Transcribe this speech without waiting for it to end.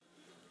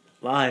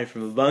Live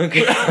from a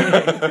bunker.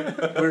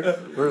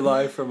 we're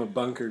live from a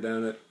bunker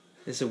down at...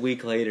 It's a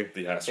week later.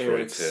 The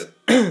asteroids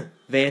hit.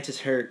 Vance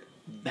is hurt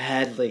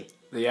badly.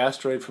 The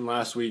asteroid from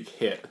last week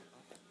hit.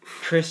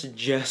 Chris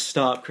just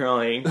stopped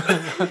crying.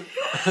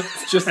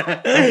 Just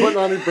putting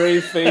on a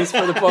brave face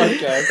for the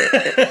podcast.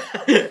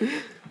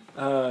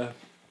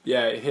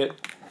 Yeah, it hit...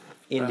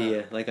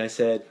 India, like I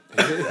said.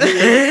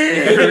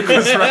 Eric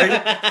was right.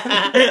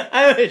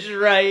 I was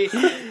right.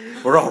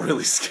 We're all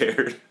really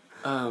scared.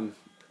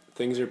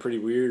 Things are pretty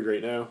weird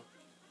right now.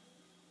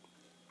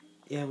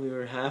 Yeah, we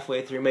were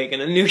halfway through making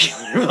a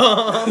nuclear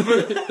bomb.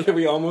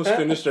 We almost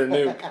finished our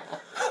nuke.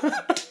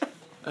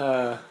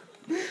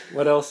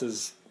 What else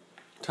is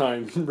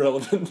time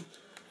relevant?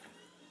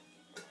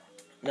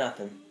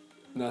 Nothing.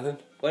 Nothing?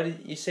 What did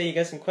you say? You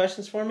got some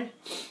questions for me?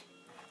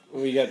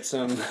 We got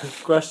some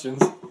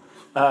questions.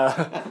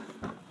 What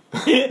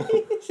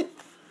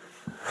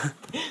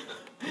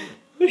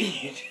are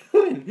you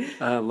doing?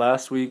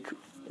 Last week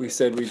we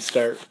said we'd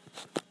start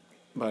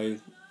by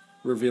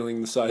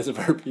revealing the size of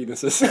our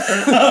penises.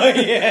 Oh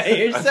yeah,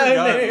 you're so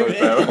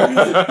nervous.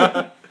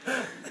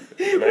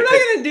 We're not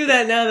gonna do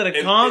that now that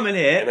a comment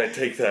hit. And I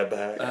take that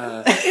back.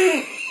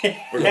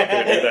 We're not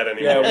gonna do that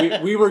anymore.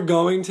 Yeah, we were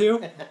going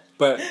to,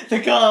 but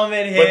The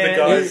comment hit. But the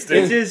guys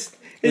did.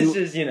 It's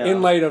just you know.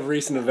 in light of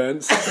recent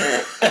events,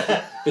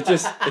 it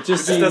just It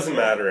just doesn't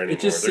matter anymore.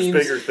 just There's seems-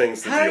 bigger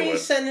things to How are deal you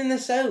with. sending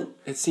this out?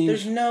 It seems.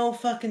 There's no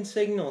fucking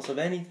signals of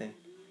anything.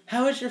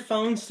 How is your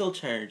phone still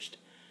charged?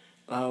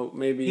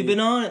 Maybe You've been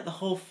on it the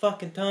whole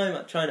fucking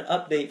time trying to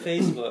update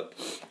Facebook.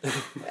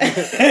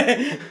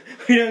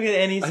 We don't get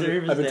any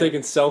service. I've been now.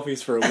 taking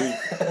selfies for a week.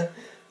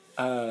 You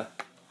got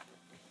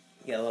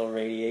a little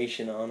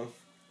radiation on them.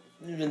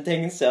 You've been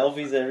taking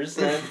selfies ever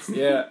since.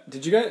 Yeah.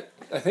 Did you guys?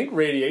 I think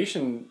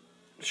radiation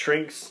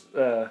shrinks.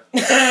 Your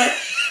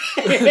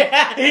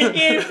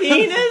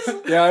penis?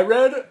 Yeah, I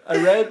read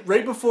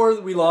right before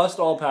we lost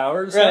all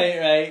power. and stuff,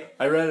 Right.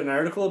 I read an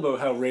article about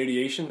how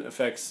radiation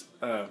affects,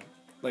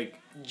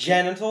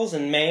 Genitals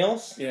and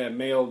males?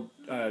 male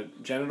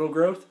genital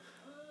growth,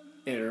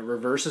 and it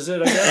reverses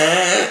it, I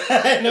guess,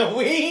 In a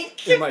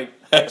week? in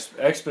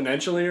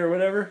exponentially or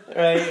whatever.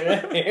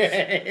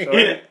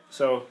 Right.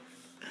 So,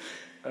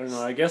 I don't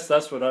know. I guess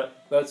that's what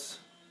that's.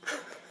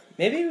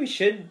 Maybe we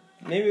should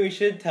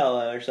tell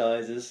our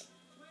sizes.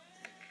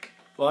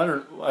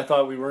 Well, I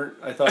thought we weren't.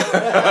 I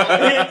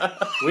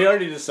thought we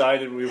already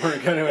decided we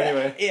weren't going to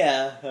anyway.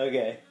 Yeah,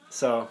 okay.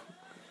 So,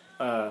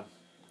 yeah.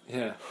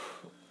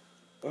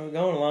 We're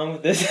going along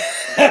with this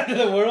after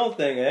the world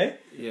thing, eh?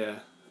 Yeah.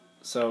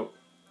 So,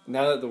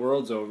 now that the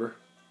world's over,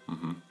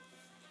 Mm-hmm.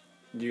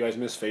 do you guys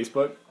miss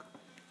Facebook?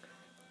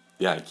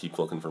 Yeah, I keep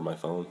looking for my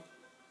phone.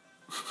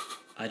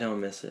 I don't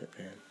miss it,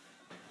 man.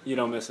 You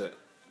don't miss it.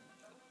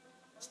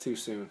 It's too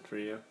soon for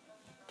you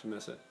to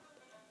miss it.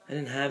 I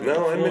didn't have it No,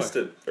 before. I missed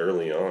it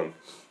early on.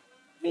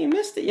 You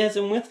missed it. You had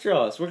some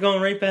withdrawals. We're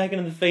going right back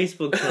into the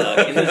Facebook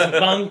talk in this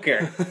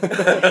bunker.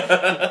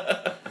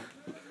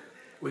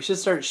 We should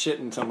start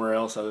shitting somewhere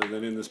else other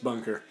than in this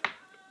bunker.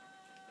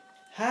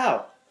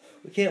 How?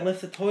 We can't lift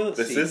the toilet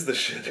seat. This is the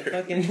shitter.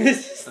 Fucking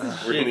this is the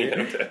We're in the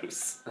shitter.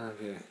 outhouse.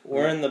 Okay.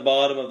 We're in the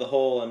bottom of the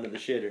hole under the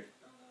shitter.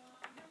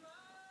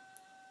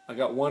 I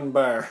got one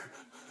bar.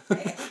 I'm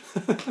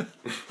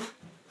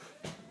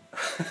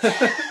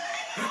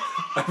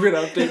going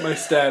to update my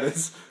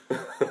status.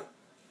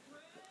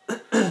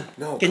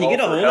 No, Can you call get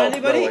a for hold of help.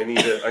 anybody? No,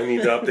 I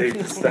need to update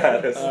the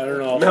status. I don't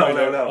know.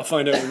 No. I'll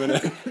find out in a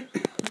minute.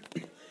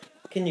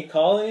 Can you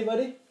call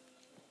anybody?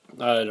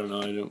 I don't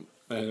know. I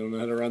don't know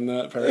how to run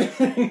that part.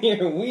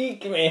 You're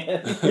weak,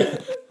 man.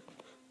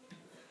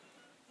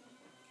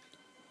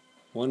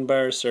 One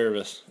bar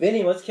service.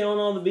 Vinny, what's killing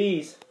all the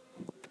bees?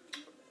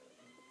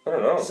 I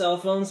don't know. Cell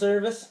phone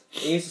service?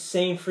 They use the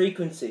same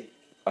frequency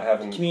I to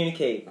haven't.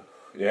 communicate.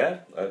 Yeah,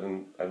 I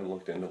haven't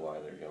looked into why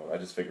they're going. I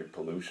just figured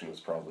pollution was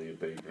probably a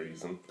big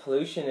reason.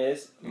 Pollution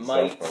is And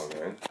mites. cell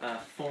phone, right?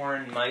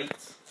 Foreign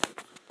mites.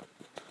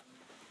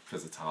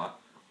 Because it's hot,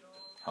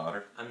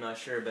 hotter, I'm not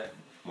sure, but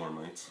more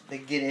mites. they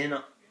get in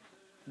them,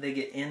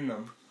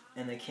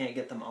 and they can't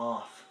get them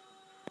off.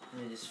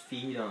 And they just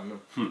feed on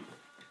them.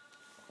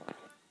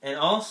 And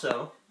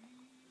also,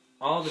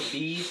 all the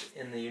bees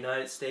in the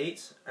United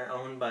States are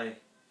owned by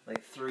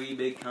like 3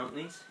 big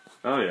companies,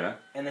 Oh yeah.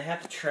 and they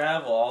have to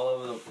travel all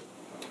over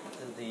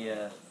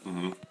the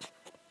Mm-hmm.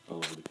 All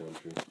over the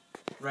country.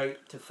 right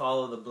to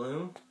follow the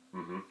bloom,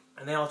 Mm-hmm.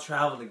 and they all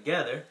travel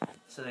together,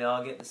 so they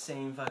all get the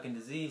same fucking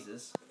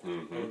diseases,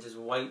 Mm-hmm. and it just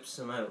wipes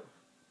them out.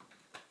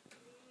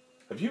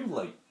 Have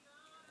you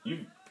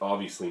you've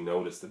obviously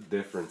noticed a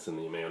difference in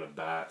the amount of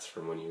bats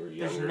from when you were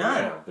younger. There's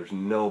none. Now. There's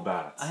no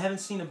bats. I haven't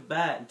seen a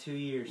bat in 2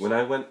 years. When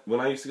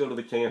I used to go to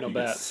the camp, No you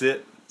bats.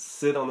 could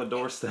sit on the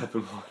doorstep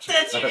and watch.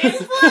 That's your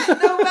bats.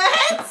 what? No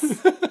bats?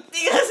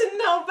 He doesn't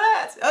know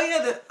bats. Oh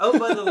yeah, out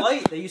by the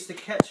light, they used to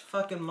catch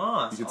fucking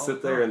moths. You could all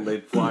sit the there time. and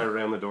they'd fly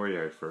around the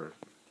dooryard for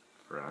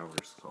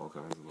hours, all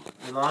kinds of them.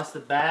 We lost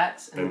the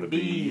bats and, And the the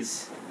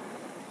bees.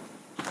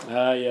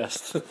 Ah,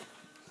 yes.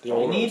 The We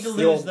old, need to the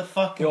lose old- the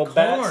fucking the old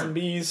bats and corn.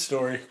 bees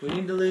story. We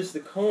need to lose the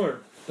corn.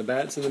 The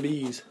bats and the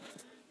bees.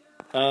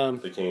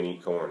 They can't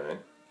eat corn, eh?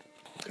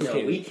 No,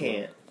 can't we eat corn.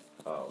 can't.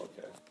 Oh,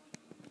 okay.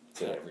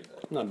 It's in everything.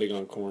 I'm not big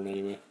on corn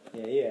anyway.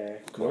 Yeah, yeah.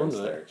 Corn I'm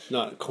starch.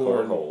 not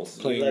corn. Cornholes.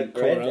 Plain You like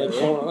corn. bread, I like don't you?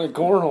 corn. I like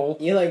cornhole.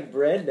 You like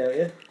bread, don't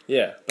you?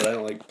 Yeah, but I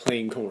don't like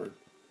plain corn.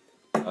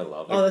 I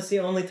love it. Oh, that's the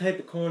only type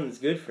of corn that's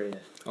good for you.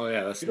 Oh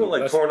yeah, that's You don't like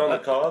that's- corn on the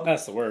that- cob?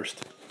 That's the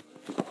worst.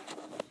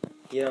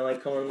 You don't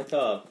like corn on the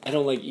cob. I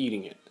don't like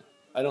eating it.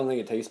 I don't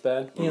think it tastes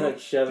bad. You like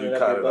shoving You it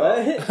cut up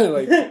your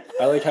it butt.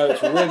 I like how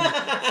it's rigged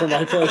for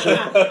my pleasure.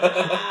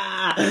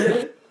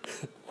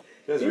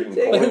 You guys are eating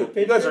taking a corn. You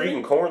picture guys of are it?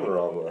 eating corn the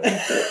wrong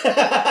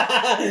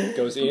way.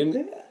 Goes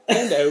in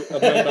and out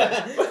of my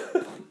butt.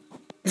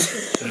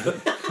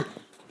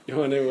 You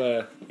want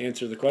to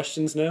answer the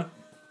questions now?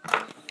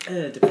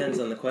 It depends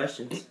on the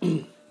questions.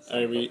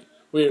 Are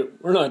we're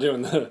not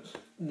doing the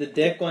The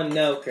dick one,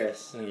 no,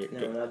 Chris. Alright, No,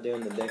 good. we're not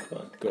doing the dick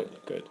one. good.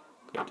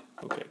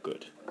 Okay,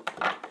 good.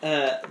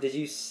 Did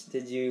you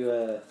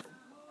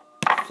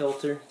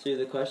filter through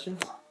the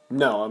questions?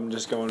 No, I'm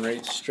just going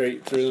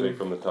straight through Straight them.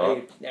 from the Are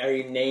top.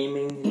 you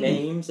naming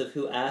names of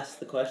who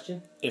asked the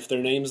question? If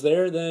their name's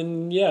there,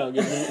 then yeah,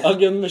 I'll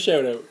give them a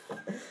shout out.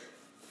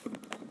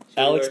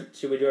 Alex-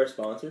 Should we do our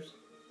sponsors?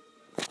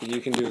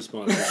 You can do a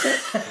sponsor.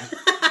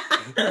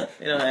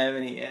 We don't have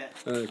any yet.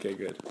 Okay,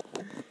 good.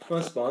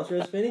 Want to sponsor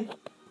us, Vinny?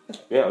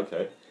 Yeah,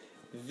 okay.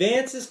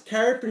 Vance's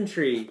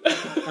Carpentry.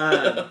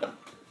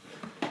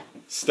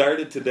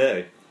 Started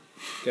today.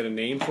 Got a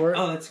name for it?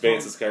 Oh, that's called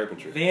Vance's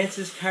Carpentry.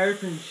 Vance's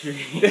Carpentry.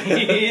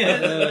 Yeah,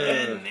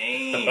 that's the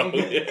name. Oh,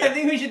 yeah. I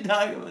think we should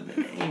talk about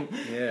the name.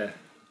 Yeah.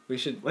 We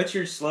should. What's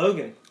your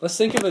slogan? Let's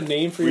think of a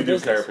name for We your do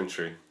business.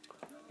 carpentry.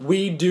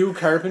 We do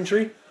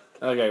carpentry.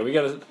 Okay, we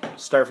gotta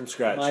start from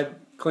scratch. My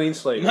Clean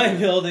slate. my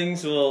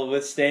buildings will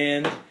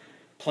withstand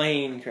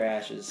plane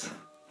crashes.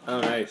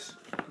 Oh, nice.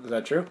 Is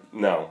that true?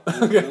 No.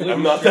 Okay.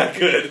 I'm not that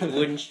good.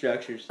 Wooden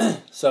structures.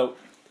 So,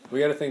 we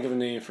gotta think of a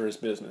name for his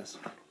business.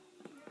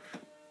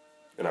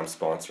 And I'm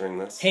sponsoring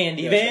this.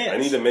 Handy Yes, Vance. I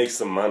need to make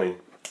some money.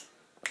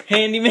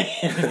 Handyman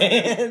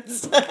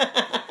Vance.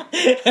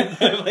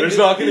 There's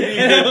not gonna be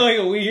have, good- like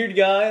a weird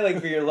guy like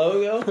for your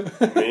logo.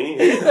 Me?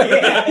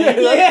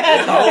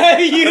 Yeah,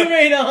 you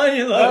made on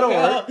your logo.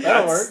 That'll work.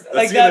 That'll work. That's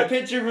Like gonna- that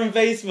picture from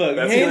Facebook.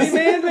 That's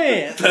Handyman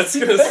Vance. That's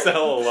gonna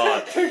sell a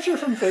lot. Picture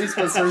from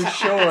Facebook for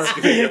sure.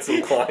 Gonna get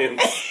some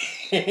clients.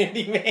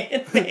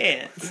 Handyman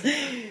Vance.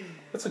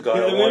 That's a guy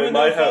I want in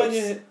my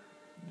house.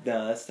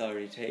 No, that's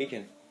already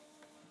taken.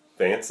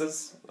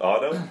 Vance's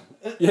Auto?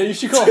 Yeah, you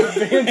should call it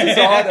Vance's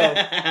Auto.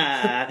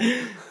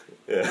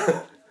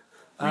 Yeah.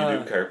 We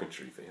Uh, do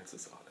carpentry,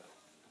 Vance's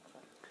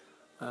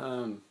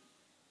Auto.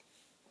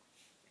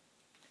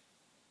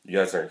 You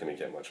guys aren't going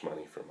to get much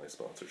money from my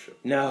sponsorship.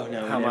 No,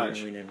 How we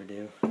much? We never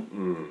do.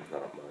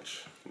 Not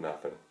much.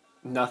 Nothing.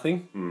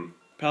 Nothing.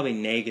 Probably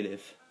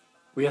negative.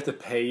 We have to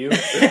pay you.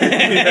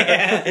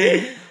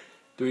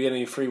 Do we get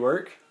any free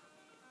work?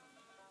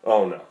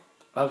 Oh, no.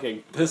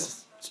 Okay,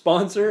 this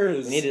sponsor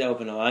is. We need to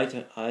open an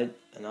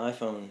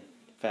iPhone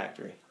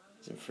factory.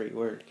 Some free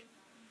work.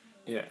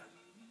 Yeah.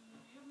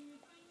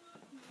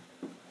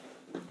 You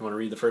want to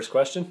read the first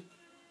question?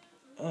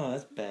 Oh,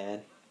 that's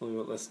bad.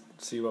 Well, let's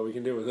see what we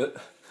can do with it.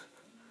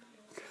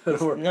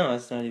 Gotta work, No,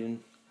 it's not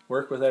even.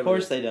 work with Of everything.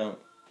 course they don't.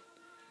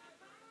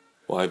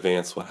 Why,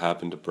 Vance, what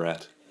happened to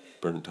Brett?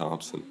 Bert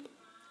Thompson.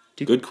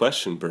 Do- Good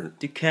question, Bert.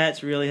 Do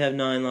cats really have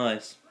 9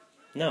 lives?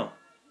 No.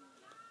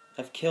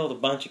 I've killed a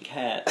bunch of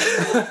cats.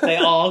 They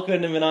all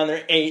couldn't have been on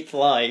their 8th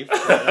life.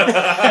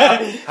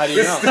 How do you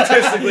It's know?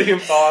 statistically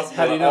impossible.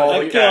 How do you know? All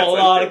I the killed cats a I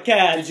lot killed. of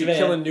cats. Did you man.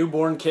 kill a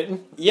newborn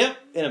kitten? Yep,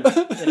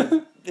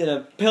 in a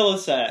pillow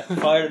sack,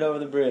 fired it over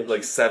the bridge.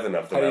 Like 7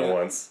 of them How do you at know?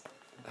 once.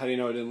 How do you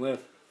know it didn't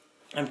live?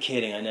 I'm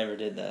kidding. I never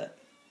did that.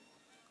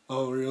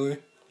 Oh, really?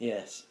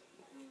 Yes.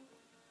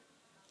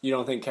 You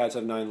don't think cats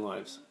have 9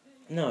 lives?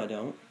 No, I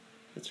don't.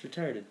 It's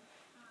retarded.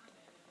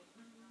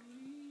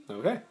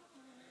 Okay.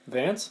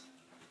 Vance?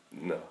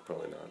 No,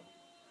 probably not.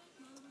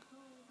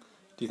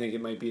 Do you think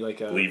it might be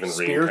like a Believe in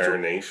spiritual?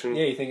 reincarnation?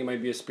 Yeah, you think it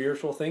might be a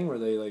spiritual thing where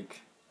they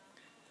like.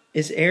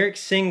 Is Eric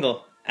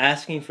single?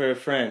 Asking for a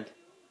friend.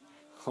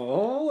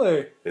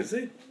 Holy. Is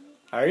he?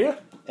 Are you?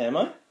 Am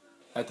I?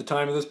 At the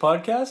time of this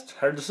podcast?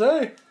 Hard to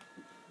say.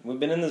 We've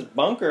been in this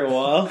bunker a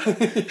while.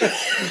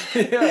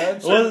 Yeah,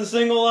 I wasn't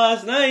single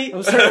last night.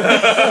 I'm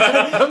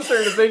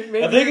starting to think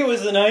maybe. I think it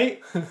was the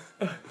night.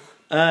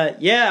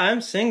 Yeah,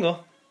 I'm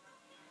single.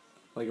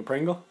 Like a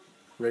Pringle?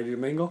 Ready to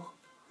mingle?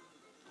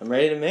 I'm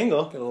ready to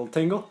mingle. Get a little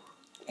tingle?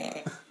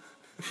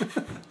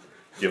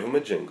 Give him a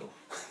jingle.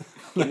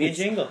 Give me a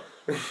jingle.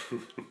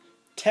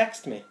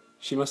 Text me.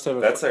 She must have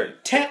a That's our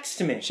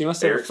Text me. She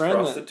must have Eric's a friend that,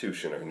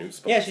 Prostitution, our new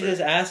sponsor. Yeah, she's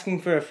just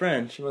asking for a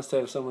friend. she must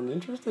have someone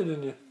interested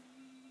in you.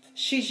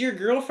 She's your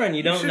girlfriend. You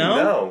You don't should know?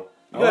 know.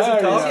 You Oh, guys I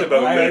have already talked know.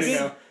 about I already this.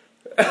 know.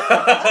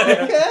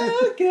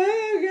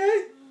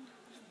 Okay.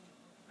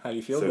 How do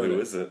you feel So about who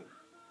it? is it?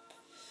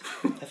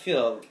 I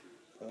feel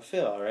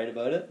all right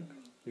about it.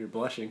 You're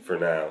blushing. For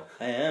now.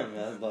 I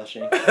am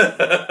blushing. Your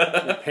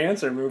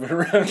pants are moving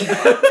around.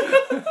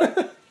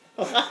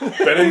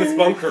 Been in this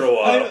bunker a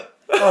while.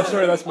 Oh,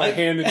 sorry, that's my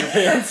hand in your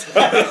pants.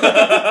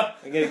 I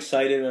get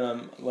excited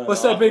when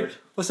What's I'm that awkward.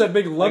 What's that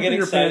big lump I get in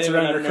your pants excited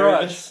when around I'm your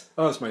crotch? nervous.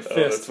 Oh, it's my Oh,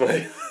 fist.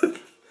 that's my...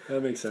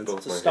 That makes sense.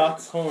 It's a stalk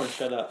of corn.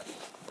 Shut up.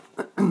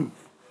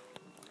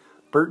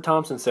 Bert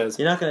Thompson says,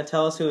 You're not going to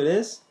tell us who it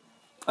is?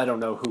 I don't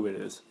know who it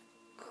is.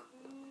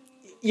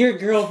 Your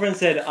girlfriend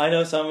said, I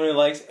know someone who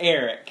likes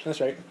Eric. That's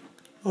right.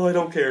 Oh, I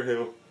don't care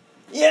who.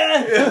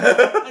 Yeah!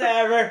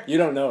 Whatever. You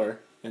don't know her,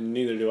 and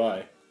neither do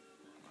I.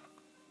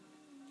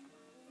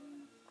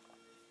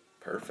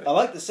 Perfect. I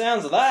like the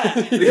sounds of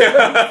that. Yeah.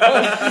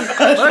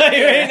 I'll tell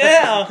you right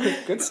now.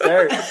 Good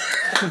start.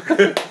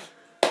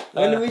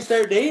 When do we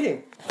start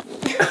dating?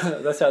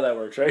 That's how that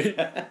works, right?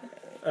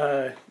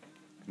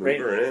 Move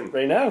her in.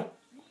 Right now.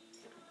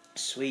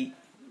 Sweet.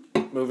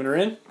 Moving her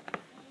in?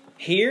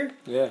 Here,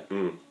 Yeah.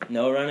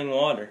 no running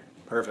water.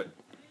 Perfect.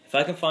 If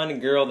I can find a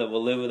girl that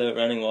will live without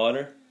running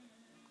water,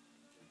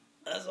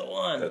 that's the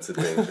one. That's a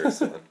dangerous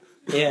one.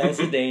 Yeah, it's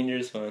a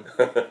dangerous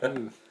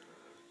one.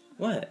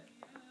 What?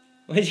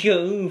 What'd you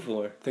go ooh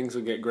for? Things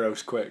will get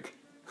gross quick.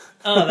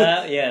 Oh,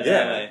 that Yeah.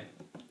 way.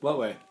 What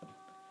way?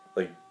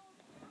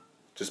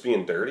 Just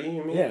being dirty,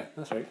 you mean? Yeah,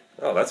 that's right.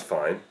 Oh, that's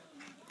fine.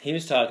 He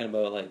was talking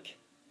about like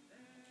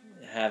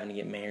having to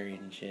get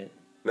married and shit.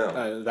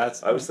 No.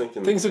 That's. I was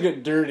thinking... Things will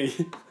get dirty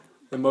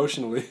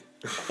emotionally.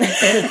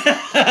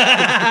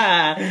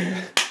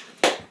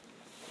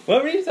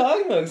 What were you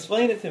talking about?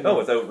 Explain it to me. No,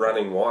 without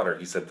running water,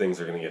 he said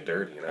things are going to get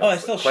dirty. And Oh, I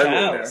was still like, shower.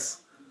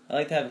 cleanliness. I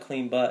like to have a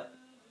clean butt.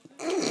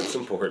 That's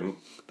important.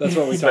 That's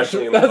what we talked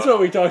Especially about. in the That's what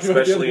we talked about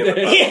the especially other in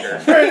the day. bunker.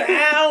 For an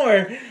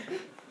hour.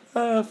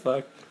 Oh,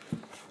 fuck.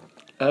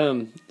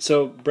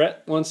 So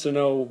Brett wants to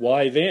know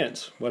why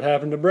Vance. What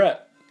happened to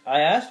Brett?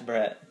 I asked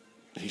Brett.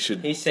 He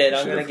should. He said, I'm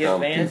should going to have give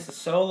come. Vance a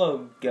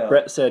solo go.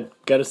 Brett said,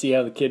 "Got to see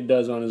how the kid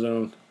does on his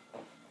own.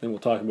 Then we'll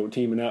talk about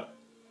teaming up."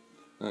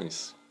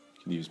 Nice.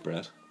 Could use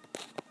Brett.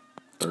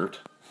 Bert.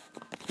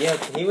 Yeah,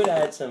 he would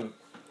add some...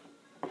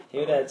 He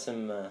would add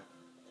some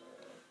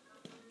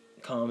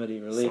comedy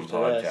relief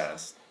Some to this.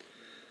 podcast.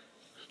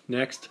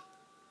 Next.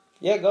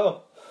 Yeah,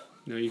 go.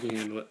 No, you can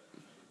handle it.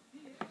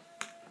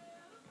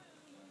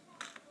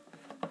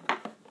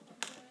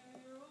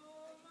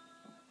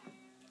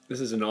 This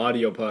is an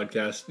audio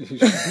podcast.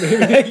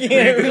 I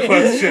can't Read the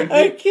question.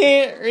 I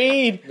can't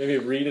read. Maybe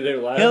read it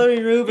out loud. Hillary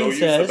Go Rubin use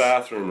the says...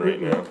 bathroom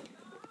right now.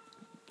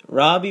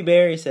 Robbie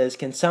Berry says,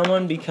 can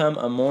someone become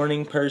a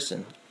morning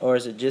person? Or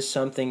is it just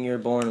something you're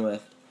born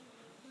with?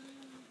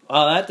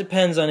 Well, that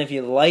depends on if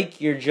you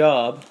like your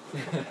job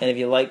and if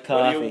you like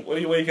coffee. What are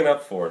you waking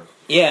up for?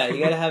 Yeah, you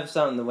gotta have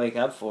something to wake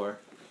up for.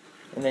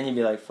 And then you'd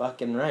be like,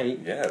 fucking right.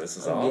 Yeah, this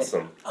is Get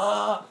awesome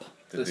up!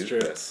 to That's do true.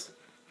 this.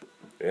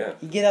 Yeah.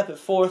 You get up at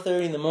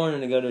 4:30 in the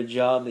morning to go to a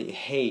job that you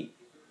hate.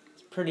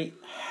 It's pretty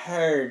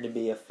hard to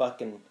be a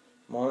fucking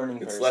morning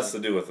It's person. less to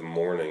do with the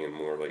morning and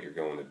more what you're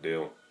going to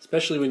do.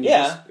 Especially when you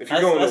Yeah. If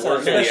you're going That's to what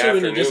work I'm in the saying. Especially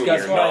when you afternoon, just got-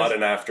 you're not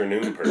an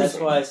afternoon person. That's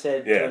why I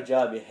said Yeah. to a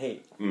job you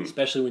hate.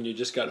 especially when you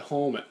just got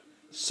home at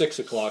 6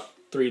 o'clock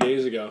 3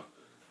 days ago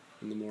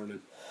in the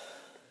morning.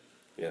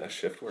 Yeah, that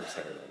shift works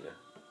hard on you.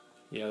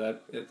 Yeah,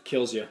 that it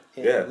kills you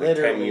It Yeah, like 10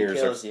 literally years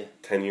kills or you.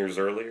 10 years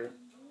earlier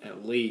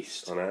at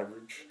least. on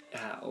average.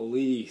 At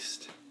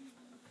least.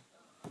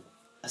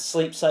 A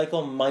sleep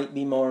cycle might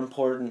be more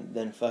important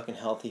than fucking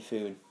healthy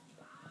food.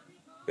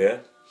 Yeah.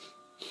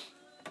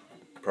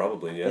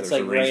 Probably, yeah. It's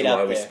There's like a reason right up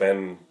why we there.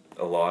 spend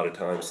a lot of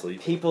time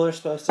sleeping. People are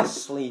supposed to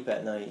sleep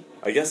at night.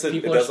 I guess it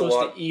People are does a supposed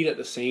lot. to eat at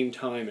the same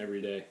time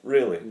every day.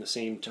 Really? In the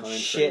same time frame.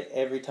 Shit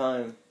every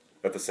time.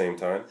 At the same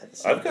time? At the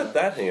same I've got time.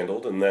 that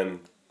handled, and then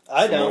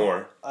I some don't.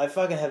 more. I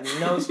fucking have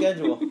no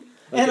schedule.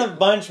 And a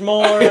bunch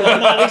more, and I'm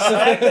not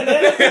expecting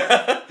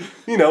it.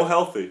 You know,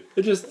 healthy.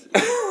 It just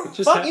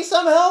Fuck you,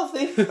 some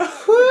healthy.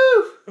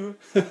 Woo!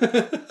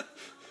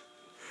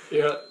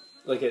 Yeah,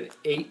 like an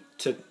 8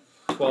 to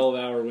 12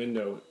 hour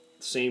window,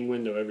 same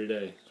window every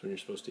day. That's when you're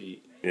supposed to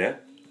eat. Yeah?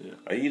 Yeah.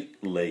 I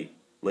eat late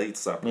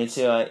suppers. Me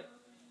too.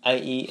 I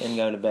eat and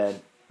go to bed.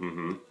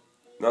 Mm-hmm.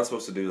 Not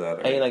supposed to do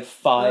that. I eat like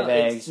 5 No,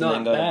 eggs it's and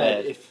then not go to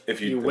bad bed.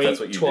 if you- if wait that's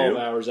what you 12 do.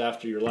 hours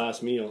after your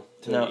last meal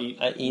to No, eat.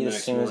 I eat the as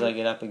next soon as I morning.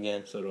 get up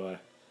again. So do I.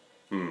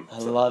 I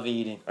love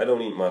eating. I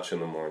don't eat much in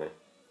the morning.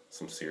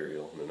 Some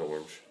cereal and an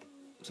orange.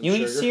 Some You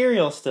sugar. eat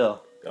cereal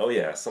still. Oh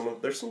yeah,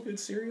 there's some good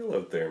cereal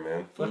out there,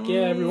 man. Fuck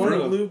yeah, every one of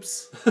Fruit them.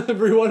 Loops,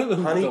 Every one of them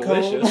is Honeycomb.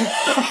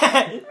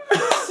 delicious.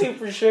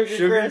 Super sugar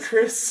Sugar crisp.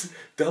 Crisp,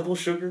 Double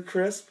Sugar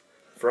Crisp,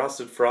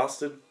 Frosted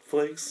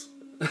Flakes.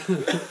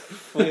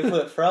 We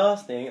put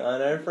frosting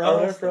on our On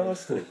frosting. our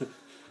frosting.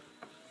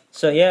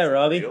 So yeah,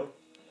 Robbie. Deal?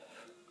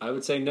 I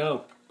would say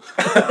no.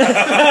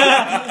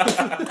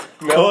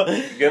 No,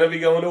 you're gonna be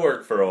going to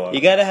work for a while.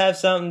 You gotta have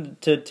something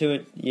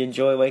to you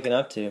enjoy waking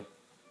up to.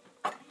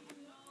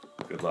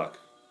 Good luck.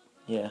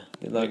 Yeah,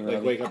 good luck, Like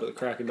Robbie. wake up at the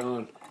crack of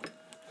dawn.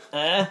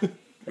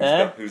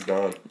 Who's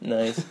gone?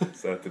 Nice.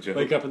 Is that the joke?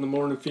 Wake up in the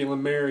morning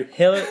feeling merry.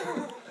 Hillary.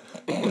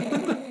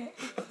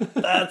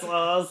 That's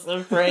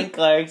awesome. Frank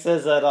Clark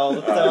says that all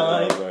the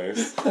time.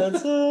 Nice.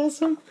 That's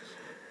awesome.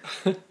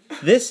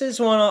 This is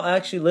one I'll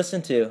actually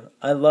listen to.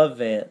 I love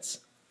Vance.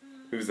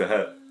 Who's the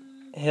head?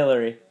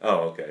 Hillary.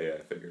 Oh, okay, yeah,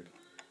 I figured.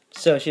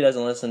 So she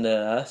doesn't listen to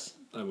us?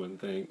 I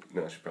wouldn't think.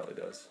 No, she probably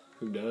does.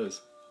 Who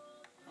does?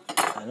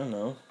 I don't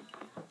know.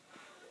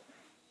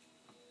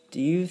 Do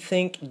you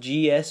think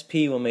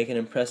GSP will make an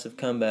impressive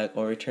comeback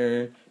or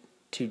return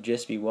to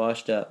just be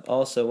washed up?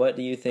 Also, what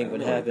do you think I would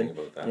don't know happen anything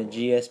about that in a one.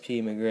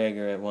 GSP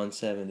McGregor at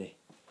 170?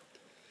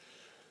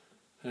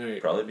 All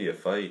right. Probably be a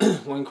fight.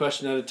 One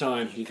question at a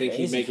time. Do you think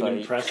he'd Crazy make an fight.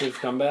 impressive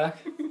comeback?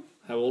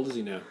 How old is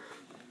he now?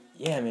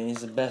 Yeah, I mean,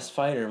 he's the best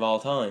fighter of all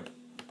time.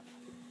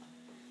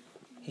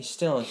 He's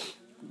still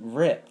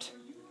ripped.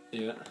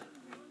 Yeah.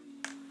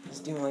 He's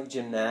doing like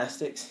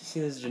gymnastics. You see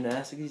this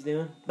gymnastics he's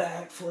doing?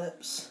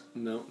 Backflips.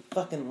 No.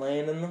 Fucking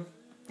landing them.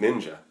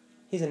 Ninja.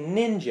 He's a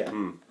ninja.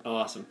 Mm.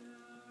 Awesome.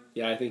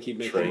 Yeah, I think he'd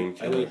make Train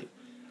killer.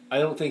 I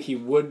don't think he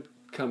would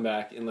come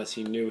back unless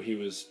he knew he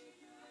was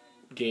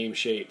game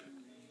shape.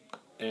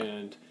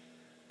 And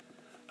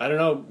I don't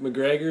know,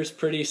 McGregor's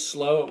pretty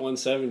slow at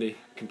 170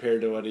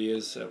 compared to what he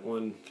is at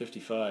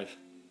 155.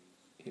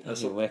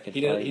 That's a wicked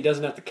he fight. he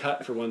doesn't have to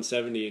cut for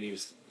 170, and he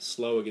was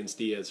slow against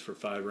Diaz for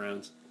 5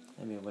 rounds.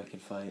 That'd be a wicked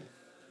fight.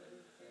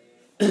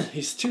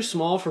 He's too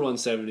small for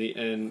 170,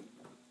 and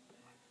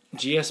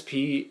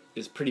GSP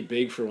is pretty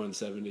big for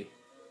 170.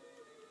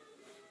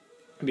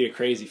 It'd be a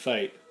crazy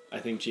fight. I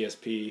think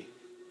GSP...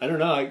 I don't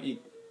know.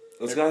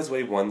 Those guys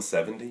weigh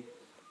 170?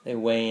 They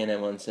weigh in at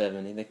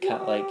 170. They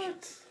cut like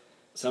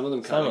Some of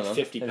them cut some like of them.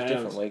 50 There's pounds.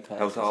 different weight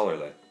classes. How tall are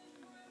they?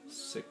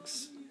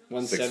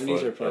 170s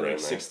foot are probably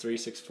around like there. 6'3",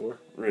 6'4".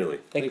 Really?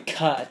 They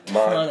cut a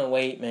Mine- ton of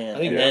weight, man. I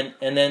think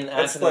and then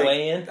That's after the like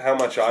weigh-in, how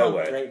much I pumped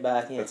weigh. right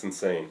back in. That's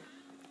insane.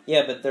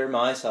 Yeah, but they're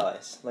my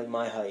size, like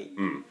my height.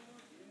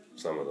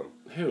 Some of them.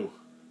 Who?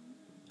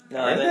 No,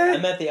 Are I they?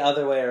 meant the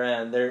other way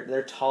around.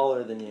 They're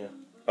taller than you.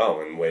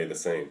 Oh, and weigh the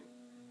same.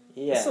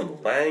 Yeah.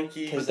 Some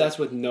lanky. But that's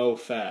with no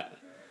fat.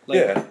 Like,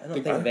 Yeah. I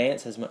don't think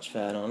Vance has much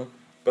fat on him.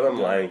 But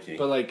I'm lanky.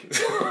 But like,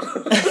 so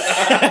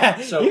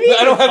I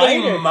don't have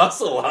any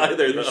muscle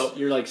either, though.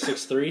 you're like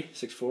 6'3",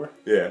 6'4",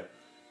 Yeah.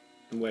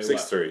 and weigh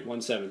 6'3".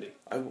 what? 170.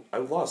 I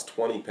lost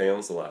 20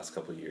 pounds the last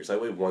couple of years. I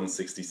weigh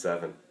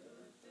 167.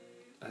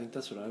 I think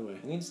that's what I weigh.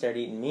 You need to start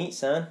eating meat,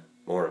 son.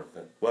 More of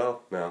it.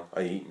 Well, no,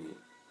 I eat meat.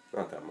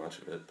 Not that much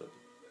of it, but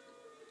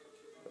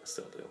I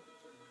still do.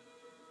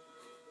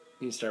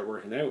 You need to start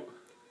working out.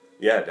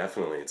 Yeah,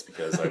 definitely. It's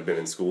because I've been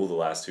in school the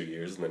last 2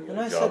 years and then When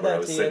got I a said job where I that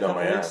was to you a sitting on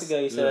my couple weeks ass. ago,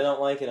 you said, Yeah. I don't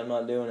like it, I'm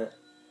not doing it.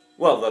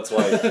 Well, that's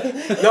why.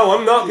 No,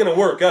 I'm not going to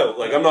work out.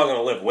 Like, I'm not going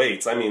to lift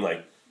weights. I mean,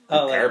 like,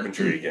 Oh, like-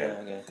 carpentry again.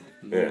 Yeah, okay.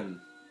 Yeah. Mm.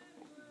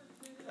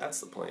 That's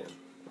the plan.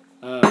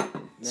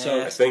 So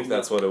Nah. I think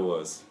that's what it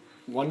was.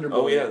 Wonder Boy.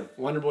 Oh, yeah.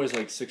 Wonder Boy's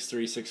like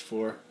 6'3",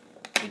 6'4",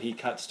 and he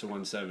cuts to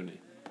 170.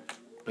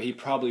 But he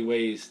probably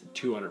weighs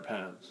 200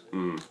 pounds.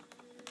 Mm.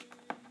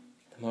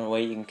 The more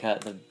weight you can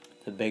cut, the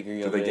bigger Do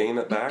you'll they be. gain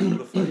it back for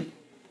the fight?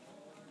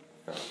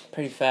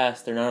 Pretty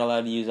fast. They're not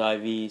allowed to use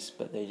IVs,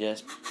 but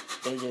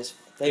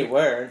they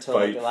were until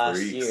like Fight the last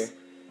freaks. year.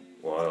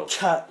 Wild.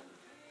 Cut.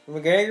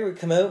 When McGregor would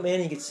come out,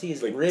 man, you could see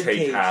his Like, rib take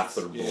cage. half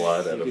their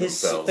blood out of His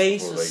themselves.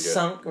 face before was they get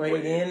sunk right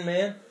weighed. in,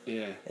 man.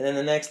 Yeah. And then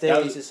the next day, That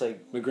he's was- just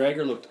like,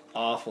 McGregor looked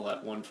awful at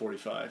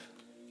 145.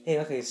 hey,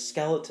 look like a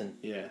skeleton.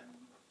 Yeah.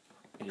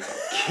 And he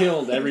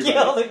killed everybody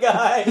Kill the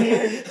guy.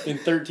 in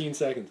 13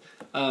 seconds.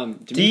 you-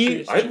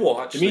 Demetrius, I'd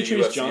watch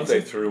Demetrius the UFC Johnson.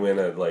 if they threw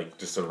in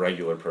just a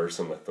regular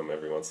person with them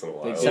every once in a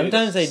while. Like,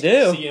 Sometimes they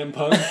do. CM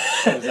Punk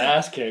got his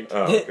ass kicked.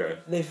 Oh, okay.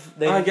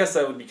 They I guess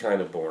that would be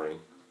kind of boring.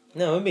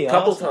 no, it'd be A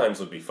couple awesome. times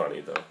would be funny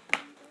though.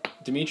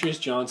 Demetrius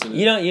Johnson.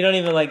 You don't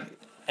even like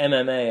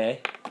MMA, eh?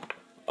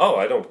 Oh,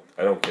 I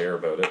don't care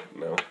about it.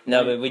 No.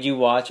 No, but would you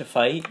watch a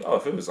fight? Oh,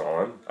 if it was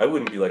on, I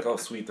wouldn't be like, oh,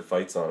 sweet, the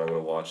fight's on. I'm gonna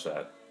watch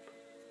that.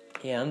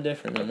 Yeah, I'm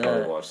different I'd than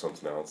probably that. watch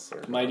something else.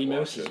 Or Mighty not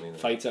Mouse watch it either.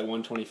 fights at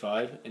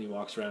 125, and he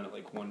walks around at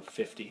like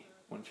 150,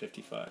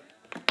 155.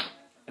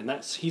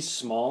 And he's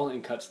small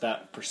and cuts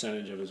that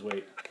percentage of his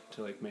weight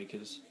to like make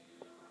his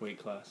weight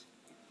class.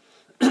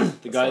 The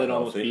guy not that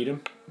almost healthy. beat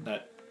him,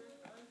 that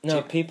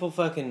No, people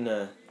fucking.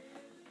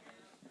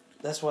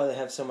 That's why they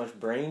have so much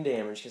brain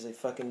damage because they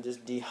fucking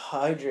just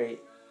dehydrate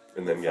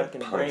And then the get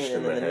fucking punched brain, in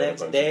and the then the head a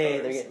next bunch day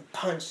of they're times. getting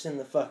punched in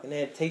the fucking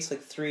head. It takes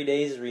like 3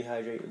 days to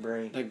rehydrate your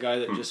brain. that guy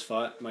that just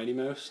fought Mighty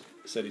Mouse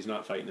said he's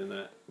not fighting in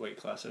that weight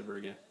class ever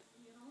again.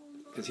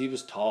 Because he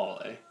was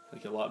tall,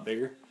 like a lot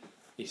bigger.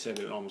 He said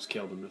it almost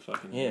killed him to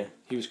fucking. Yeah.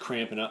 He was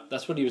cramping up.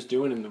 That's what he was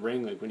doing in the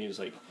ring, like when he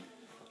was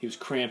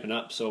cramping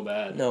up so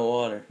bad. No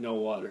water. No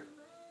water.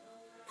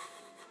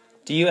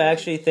 Do you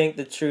actually think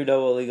that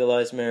Trudeau will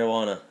legalize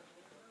marijuana?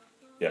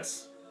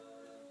 Yes.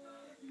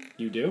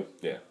 You do?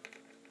 Yeah.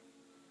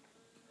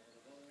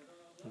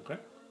 Okay.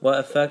 What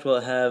effect will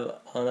it have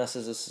on us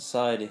as a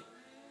society?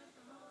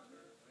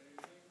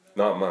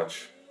 Not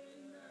much.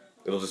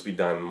 It'll just be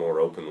done more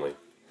openly.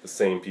 The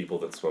same people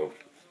that smoke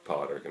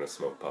pot are going to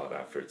smoke pot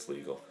after it's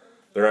legal.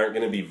 There aren't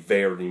going to be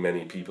very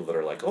many people that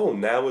are like, oh,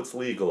 now it's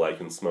legal, I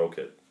can smoke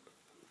it.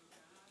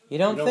 You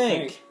don't,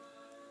 think?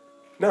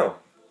 No.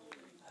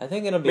 I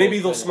think it'll be... Maybe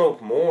they'll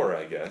smoke more,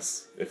 I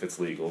guess, if it's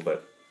legal,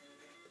 but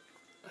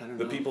I don't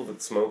the know. people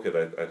that smoke it,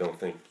 I don't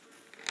think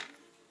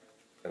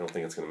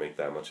it's going to make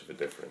that much of a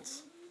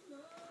difference.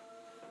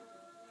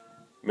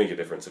 Make a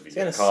difference if you It's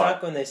get gonna caught.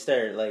 suck when they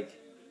start, like,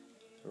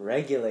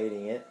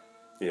 regulating it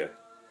Yeah,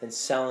 and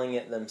selling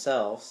it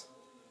themselves.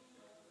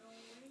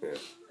 yeah.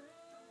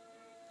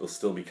 It'll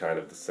still be kind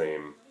of the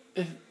same.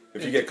 If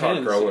it you get caught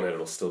depends. growing it,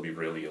 it'll still be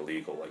really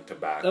illegal, like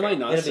tobacco. That might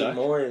not It'll suck.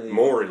 be more illegal.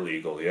 More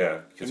illegal, yeah,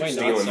 because It you're might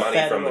not stealing suck.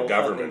 money from the Federal fucking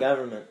government.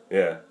 government.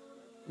 Yeah,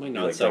 Might Like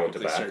not suck throwing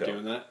if they start tobacco.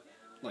 doing that.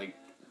 Like,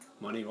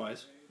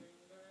 money-wise.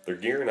 they're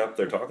gearing up.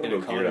 They're talking And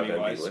about gearing up empty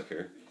economy-wise.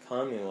 liquor.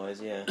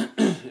 Economy-wise, yeah.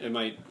 It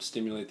might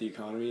stimulate the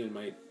economy and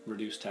might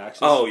reduce taxes.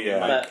 Oh It yeah,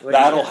 might, But we're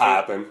that'll just gonna-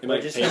 happen. it We're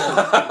might just pay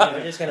gonna,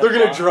 we're just gonna They're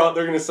gonna pop- drop.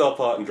 They're gonna sell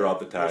pot and drop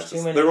the There's taxes.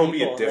 too many There won't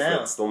be a people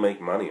difference. now. They'll make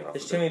money off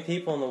There's of too it. many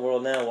people in the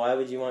world now. Why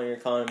would you want your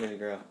economy to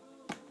grow?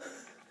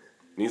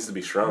 Needs to be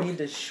We shrunk. need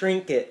to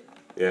shrink it.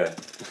 Yeah.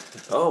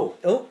 Oh.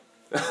 Oh,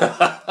 Yeah,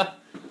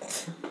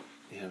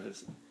 but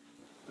it's,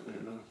 I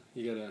don't know.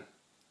 You gotta...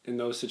 In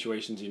those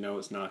situations, you know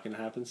it's not gonna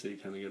happen, so you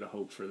kind of gotta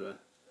hope for the...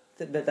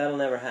 but that'll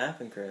never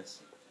happen, Chris.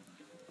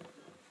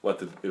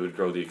 What? It would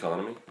grow the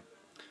economy?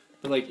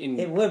 But like in...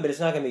 It would, but it's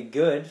not going to be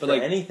good for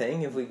like-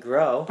 anything if we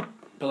grow.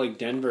 But like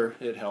Denver,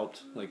 it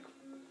helped. Like,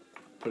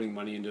 putting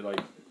money into like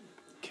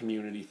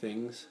community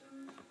things.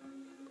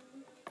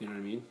 You know what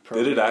I mean?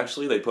 Did it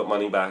actually? They put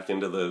money back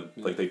into the...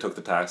 Like, they took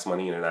the tax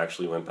money and it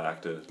actually went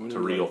back to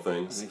real I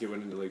things. think it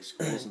went into like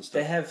schools and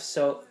They stuff. have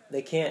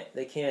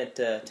they can't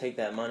take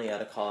that money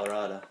out of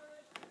Colorado.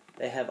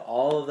 They have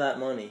all of that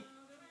money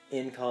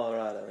in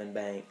Colorado in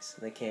banks,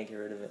 and they can't get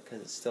rid of it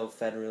because it's still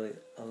federally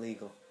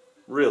illegal.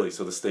 Really?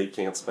 So the state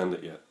can't spend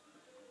it yet?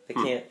 They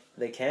can't.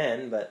 They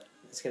can, but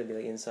it's going to be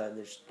like inside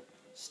their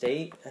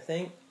state, I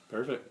think.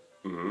 Perfect.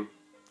 Mm-hmm.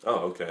 Oh,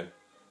 okay.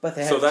 But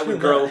they So have that too would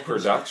grow much.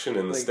 production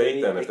in the Like,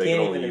 state then if they they can't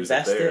can only even use it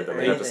invest there. it Then or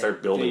they have to anything.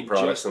 start building They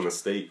products just- in the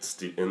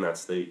state, in that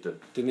state to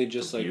Didn't they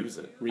just like use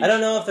it. reach... I don't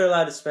know if they're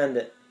allowed to spend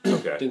it.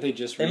 Okay. Didn't they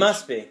just They reach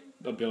must be.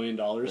 $1 billion?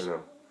 I don't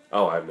know.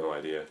 Oh, I have no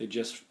idea. They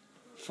just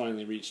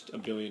finally reached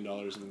 $1 billion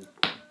in...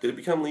 Did it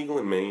become legal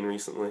in Maine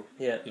recently?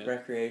 Yeah, Yeah.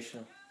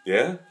 recreational.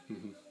 Yeah?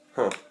 Mhm.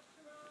 Huh.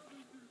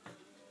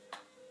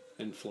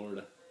 in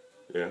Florida.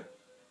 Yeah.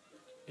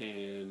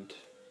 And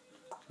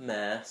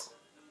Mass.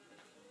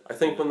 I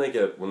think when they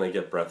get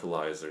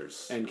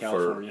breathalyzers and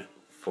California.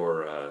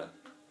 for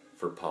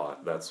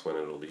pot, that's when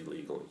it'll be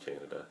legal in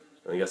Canada.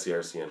 And I guess the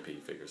RCMP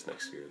figures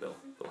next year they'll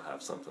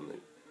have something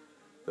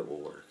that will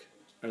work.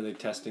 Are they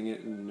testing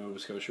it in Nova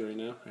Scotia right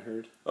now? I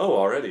heard. Oh,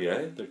 already,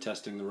 eh? They're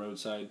testing the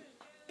roadside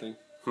thing.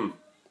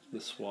 The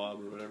swab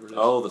or whatever it is.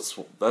 Oh,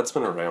 that's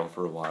been around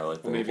for a while. I Well,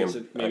 think.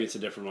 maybe it's a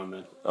different one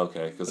then.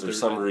 Okay, because But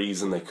there's they're- some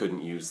reason they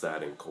couldn't use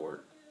that in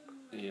court.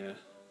 Yeah.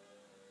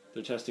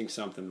 They're testing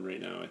something right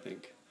now, I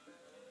think.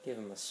 Give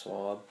him a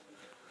swab.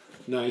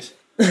 Nice.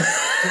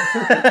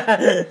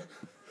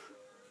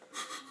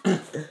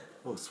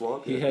 Oh,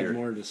 swab. He it had here.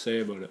 more to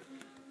say about it.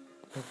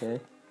 Okay.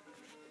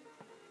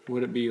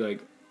 Would it be like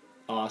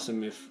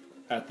awesome if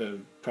at the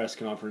press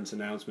conference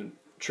announcement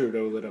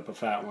Trudeau lit up a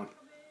fat one?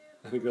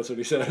 I think that's what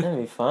he said. That'd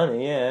be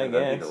funny, yeah, I That'd be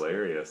guess.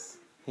 hilarious.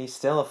 He's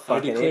still a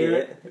fucking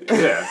declare idiot.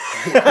 Yeah,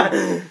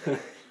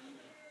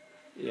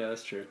 Yeah,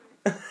 that's true.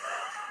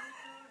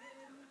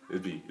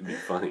 it'd be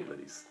funny, but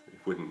it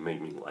wouldn't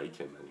make me like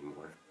him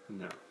anymore.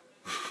 No.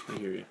 I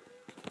hear you.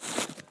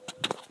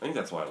 I think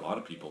that's why a lot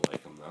of people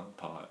like him now.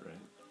 Pot, right?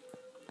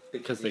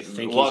 Because they A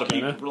think lot he's of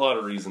people, gonna. a lot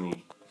of reason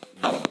he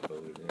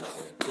voted in.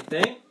 You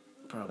think?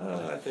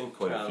 Probably. I think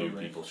quite a few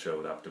Probably. people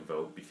showed up to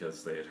vote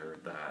because they had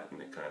heard that,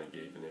 and it kind of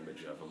gave an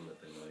image of him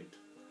that they liked.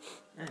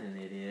 I'm an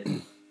idiot.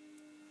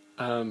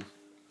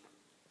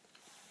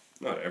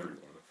 Not everyone,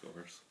 of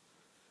course.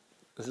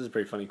 This is a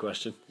pretty funny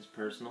question. It's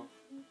personal.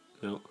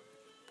 No.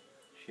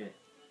 Shit.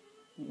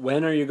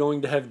 When are you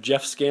going to have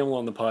Jeff Scammell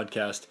on the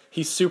podcast?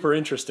 He's super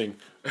interesting.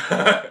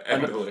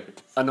 And hilarious.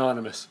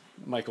 Anonymous.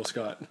 Michael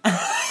Scott.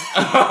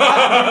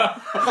 I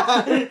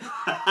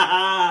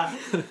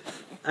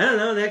don't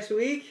know, next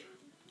week?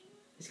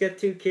 He's got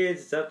 2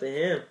 kids, it's up to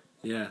him.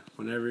 Yeah,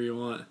 whenever you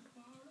want.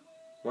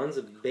 One's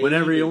a baby.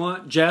 Whenever you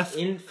want, Jeff.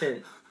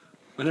 Infant.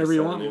 Whenever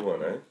you Is that a new want.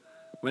 one, eh?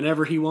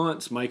 Whenever he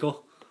wants,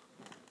 Michael.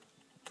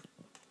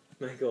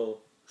 Michael.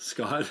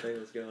 Scott.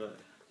 Michael's got it.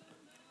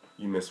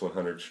 You miss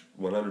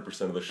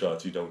 100% of the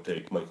shots you don't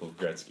take, Michael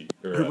Gretzky.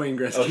 Or Wayne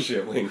Gretzky. Oh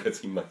shit, Wayne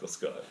Gretzky, Michael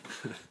Scott.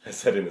 I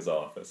said in his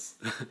office.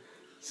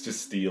 He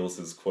just steals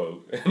his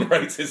quote and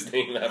writes his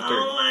name after.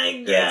 Oh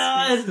my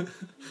Gretzky. god!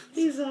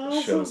 He's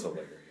awesome. Show's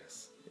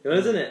hilarious.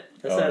 Wasn't it?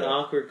 That's Oh, that yeah.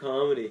 awkward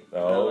comedy.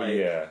 Oh I like.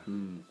 yeah,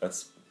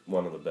 that's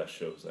one of the best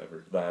shows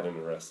ever. That and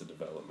Arrested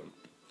Development.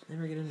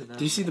 Never get into that.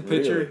 Do you see the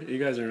picture? You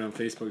guys aren't on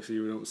Facebook, so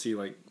you don't see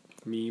like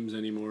memes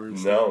anymore. And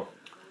stuff. No.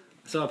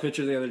 I saw a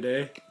picture the other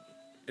day,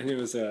 and it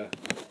was it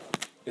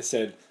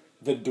said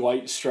the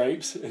Dwight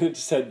stripes, and it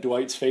just had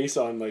Dwight's face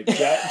on like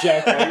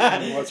Jack White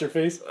and what's her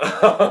face?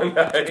 Oh,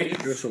 nice.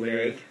 It was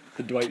hilarious.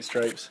 The Dwight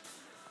stripes.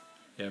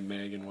 Yeah,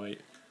 Meg and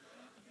White.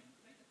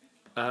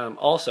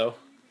 Also,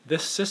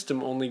 this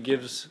system only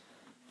gives.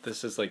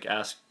 This is like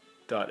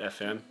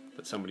ask.fm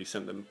that somebody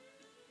sent them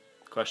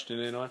question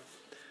in on.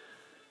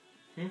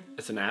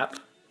 It's an app,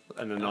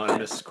 an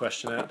anonymous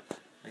question app.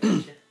 I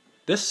gotcha.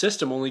 This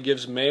system only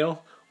gives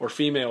male or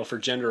female for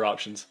gender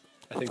options.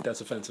 I think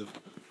that's offensive.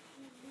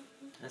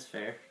 That's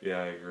fair. Yeah,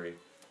 I agree.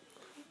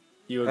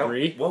 You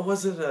agree? What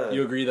was it?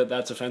 You agree that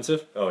that's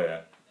offensive? Oh,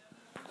 yeah.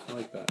 I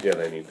like that. Yeah,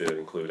 they need to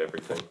include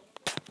everything.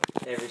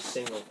 Every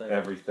single thing.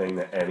 Everything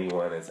that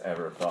anyone has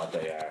ever thought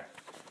they are.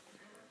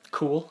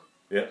 Cool.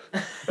 Yeah,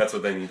 that's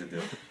what they need to do.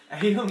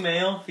 Are you a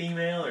male,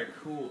 female, or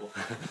cool?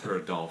 For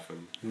a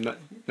dolphin. None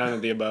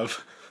of the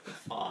above.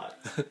 Hot.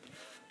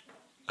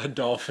 A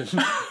dolphin.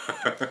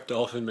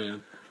 Dolphin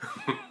man.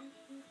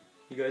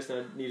 You guys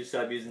need to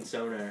stop using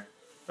sonar.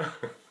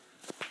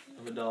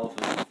 I'm a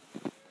dolphin.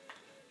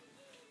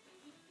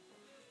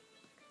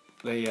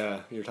 They,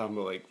 you're talking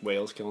about like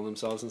whales killing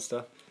themselves and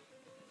stuff.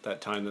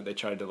 That time that they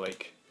tried to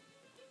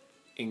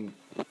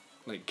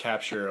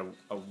capture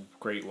a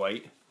great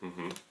white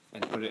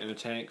and put it in a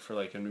tank for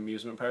like an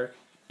amusement park.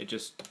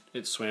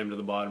 It swam to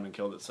the bottom and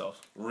killed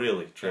itself.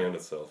 Really? Drowned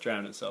itself?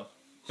 Drowned itself.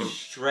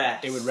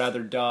 Stress. It would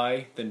rather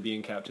die than be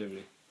in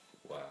captivity.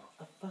 Wow.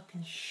 A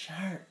fucking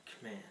shark,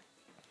 man.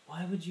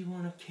 Why would you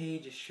want to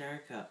cage a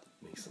shark up?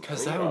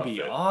 Because that would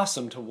be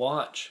awesome to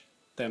watch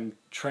them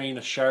train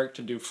a shark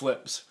to do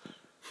flips.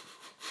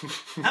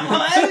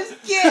 I was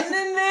getting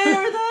in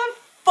there with a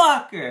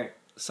fucker.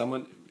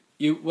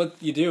 What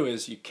you do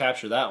is you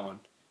capture that one,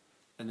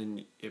 and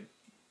then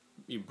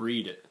you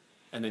breed it,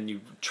 and then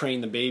you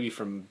train the baby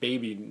from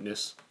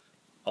babiness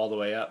all the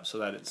way up, so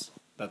that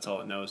that's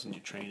all it knows, and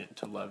you train it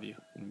to love you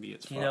and be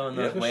its. You know, in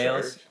You those have a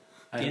whales. shark?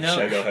 I I know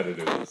how to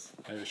do this.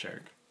 I have a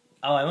shark.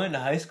 Oh, I went to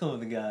high school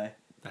with a guy.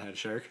 I had a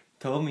shark.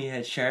 Told me he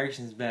had sharks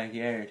in his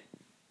backyard.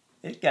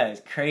 This guy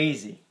is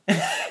crazy.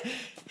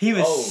 He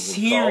was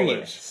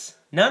serious.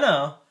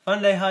 No.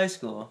 Fun Day High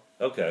School.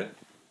 Okay.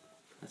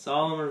 That's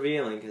all I'm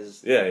revealing,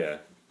 because... Yeah.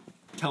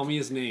 Tell me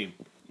his name.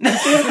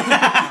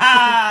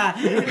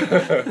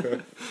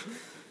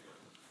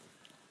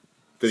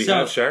 Did he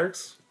have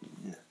sharks?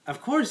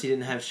 Of course he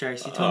didn't have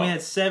sharks. He told me he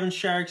had 7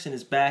 sharks in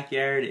his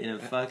backyard in a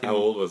fucking... How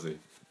old was he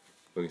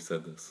when he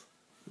said this?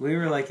 We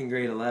were like in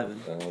grade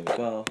 11.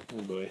 12.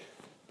 Oh boy.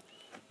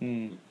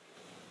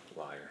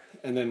 Liar.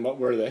 And then what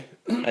were they?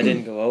 I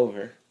didn't go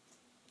over.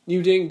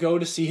 You didn't go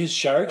to see his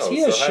sharks? Oh, He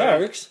has so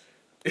sharks.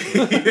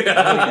 No, he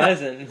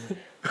doesn't.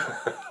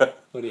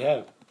 What do you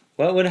have?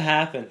 What would have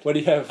happened? What do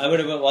you have? I would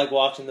have been like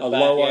watching the A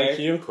low backyard.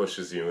 IQ?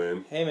 Pushes you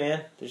in. Hey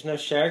man, there's no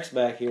sharks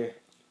back here.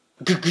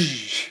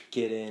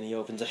 Get in. He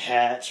opens a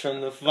hatch from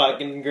the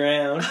fucking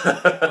ground.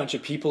 Bunch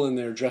of people in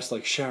there dressed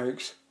like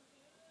sharks.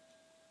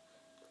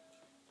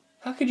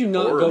 How could you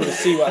not go to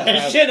see what I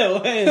happened? should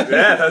have went.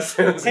 Yeah, that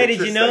sounds Hey, did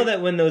you know interesting.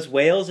 that when those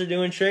whales are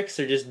doing tricks,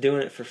 they're just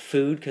doing it for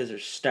food because they're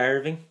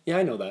starving? Yeah,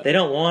 I know that. They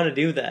don't want to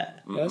do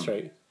that. Yeah, that's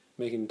right.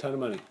 Making a ton of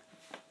money.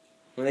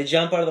 When they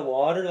jump out of the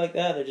water like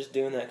that, they're just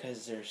doing that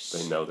because they're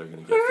They know they're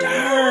going to get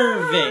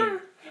starving.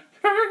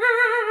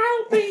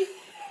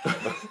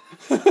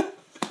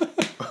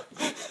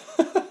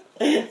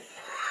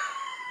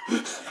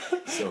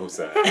 so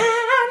sad.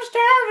 I'm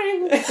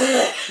starving.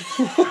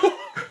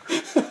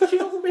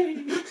 Kill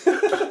me.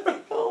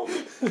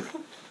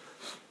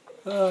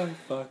 Oh,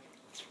 fuck.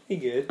 Be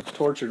good.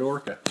 Tortured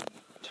orca.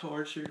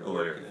 Tortured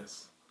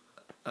Hilarious.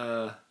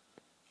 Uh,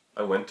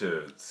 I went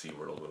to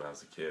SeaWorld when I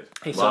was a kid.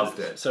 hey, Loved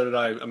so, it. So did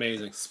I.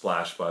 Amazing.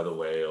 Splashed by the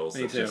whales.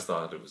 Me I too. just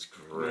thought it was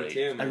great. Me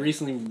too, I man.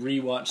 recently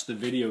rewatched the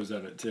videos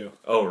of it too.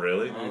 Oh,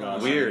 really? Oh,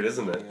 Weird,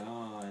 isn't it?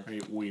 God.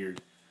 Very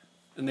weird.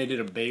 And they did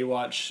a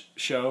Baywatch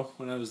show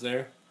when I was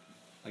there,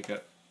 like a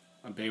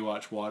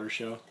Baywatch water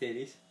show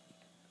Titties.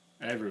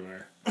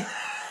 everywhere.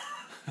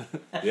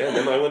 Yeah, and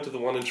then I went to the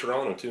one in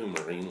Toronto too,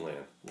 Marineland.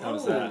 How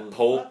was that?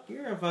 Pole- Fuck,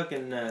 you're a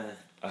fucking I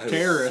was-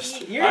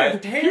 Terrorist. You're I- a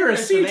terrorist. You're a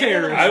sea man.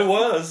 terrorist. I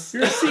was.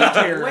 You're a sea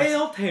terrorist.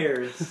 Whale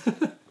terrorist.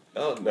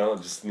 Oh no,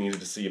 just needed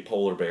to see a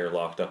polar bear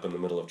locked up in the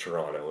middle of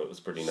Toronto. It was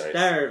pretty nice.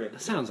 Starving.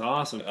 That sounds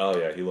awesome. Oh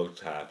yeah, he looked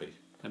happy.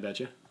 I bet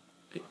you.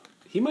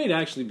 He might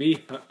actually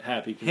be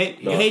happy. 'cause Hey,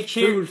 No. hey,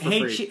 Food for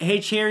free.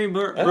 Cherry don't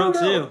Brook know.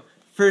 Zoo.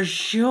 For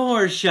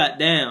sure shut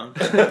down.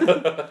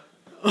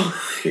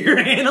 Your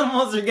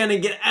animals are gonna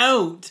get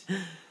out.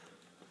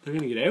 They're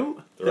gonna get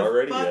out. They're The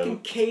already fucking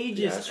out.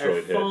 cages The are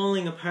asteroid hit.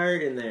 falling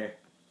apart in there.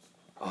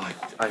 Oh,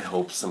 I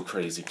hope some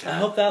crazy cat. I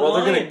hope that well,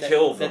 lion, they're gonna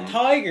kill the them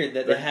tiger that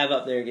they They're- have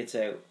up there gets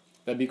out.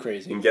 That'd be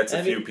crazy. and gets a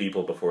I few mean-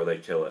 people before they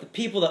kill The it.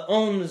 people that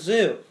own the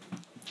zoo.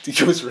 He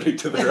goes right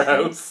to their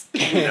house.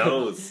 He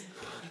knows.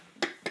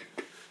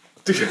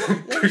 This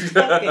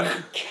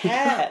fucking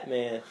cat,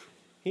 man.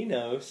 He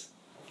knows.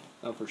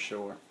 Oh, for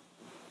sure.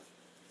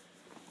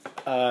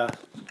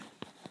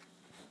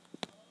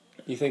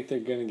 You think they're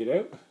gonna get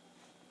out?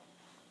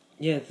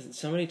 Yeah,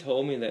 somebody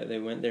told me that they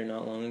went there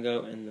not long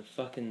ago, and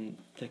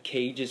the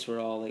cages were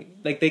all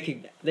like they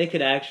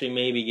could actually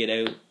maybe get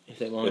out if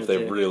they wanted If they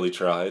to. really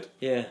tried.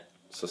 Yeah,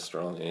 It's a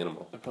strong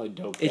animal. They're probably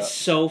doped It's up.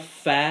 so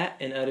fat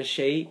and out of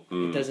shape.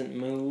 It doesn't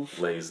move.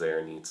 Lays there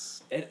and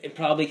eats. It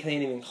probably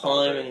can't even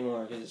climb day.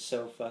 anymore because it's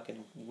so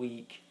fucking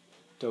weak.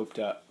 Doped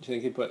up. Do you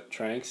think they put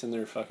tranks in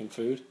their fucking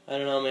food? I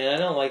don't know, man. I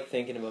don't like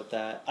thinking about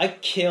that. I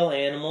kill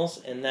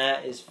animals, and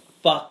that is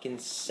fucking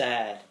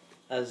sad.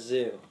 A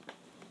zoo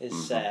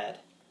is sad.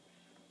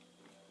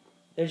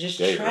 They're just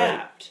Yeah, you're right.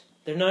 trapped.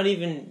 They're not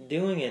even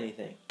doing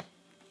anything.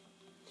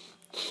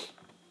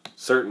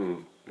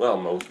 Certain,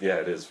 yeah,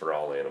 it is for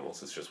all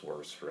animals. It's just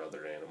worse for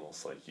other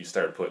animals. Like, you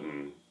start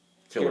putting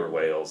killer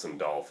whales and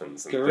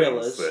dolphins and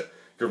Gorillas.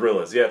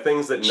 Gorillas, yeah,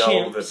 things that know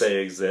Chimps. that they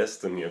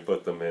exist, and you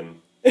put them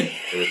in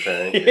a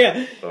tank.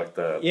 Yeah. Fuck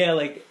that. Yeah,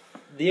 like,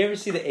 do you ever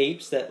see the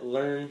apes that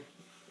learn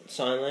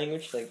sign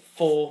language? Like,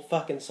 full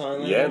fucking sign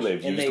language? Yeah, and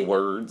they've used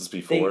words They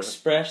before.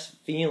 express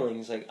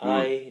feelings like,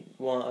 I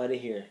want out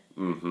of here.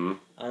 Mm-hmm.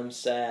 I'm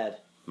sad.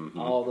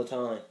 All the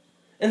time.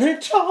 And they're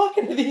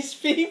talking to these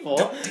people.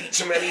 Don't teach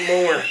them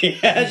anymore.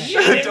 Yeah,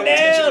 shut him Don't teach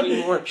down. them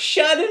anymore.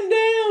 Shut him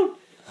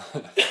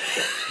down.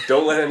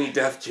 Don't let any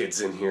deaf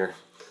kids in here.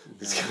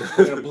 He's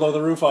They're gonna blow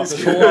the roof off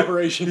this whole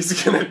operation.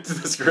 This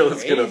gorilla's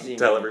gonna Crazy,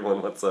 tell man.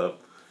 everyone what's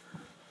up.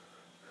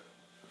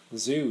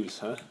 Zoos,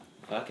 huh?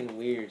 Fucking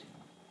weird.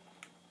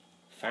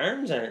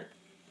 Farms aren't.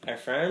 Are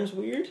farms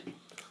weird?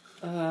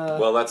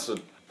 Well, that's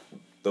what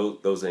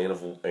those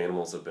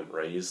animals have been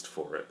raised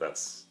for it.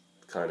 That's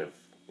kind of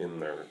in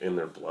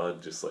their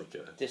blood, just like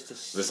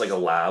a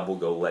lab will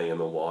go lay in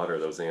the water.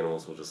 Those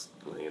animals will just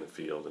lay in a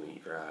field and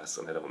eat grass,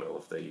 and I don't know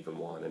if they even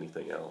want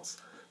anything else.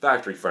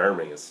 Factory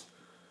farming is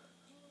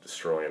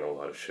destroying a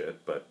lot of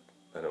shit, but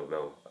I don't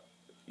know.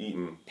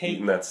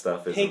 Eating that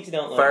stuff is pigs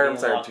don't like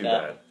farms being aren't too locked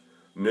up. bad.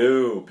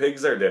 No,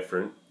 pigs are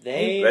different.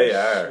 They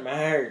are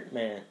smart,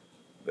 man.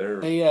 They're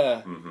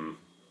There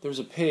was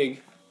a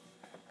pig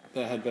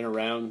that had been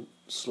around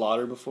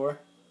slaughter before,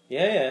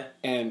 Yeah.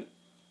 and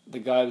the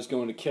guy was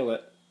going to kill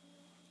it,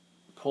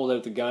 pulled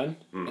out the gun,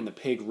 and the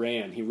pig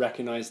ran. He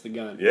recognized the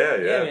gun. yeah.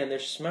 Yeah, man, they're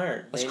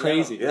smart. That's They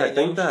crazy. know- Yeah, I they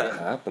think know that shit.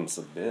 happens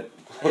a bit.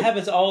 It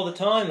happens all the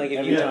time. Like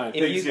Every time. if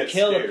Pigs you get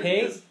kill a scared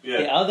pig, because- yeah.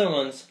 the other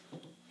ones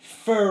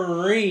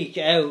freak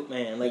out,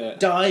 man. Like Yeah.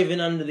 diving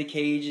under the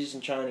cages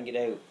and trying to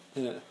get out.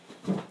 Yeah.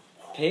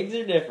 Pigs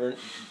are different.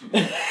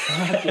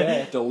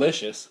 Yeah.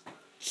 Delicious.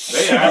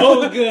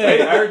 So good.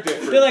 They are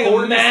different. They're like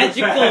Pork a is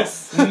the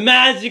best.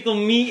 magical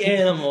meat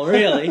animal,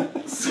 really.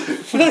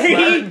 three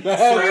animals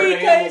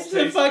types of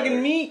taste fucking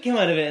better. meat come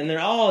out of it, and they're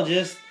all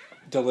just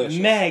Delicious.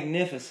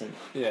 magnificent.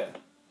 Yeah.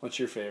 What's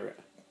your favorite?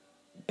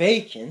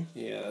 Bacon,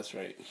 Yeah, that's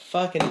right.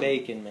 fucking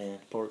bacon, man.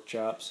 Pork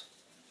chops.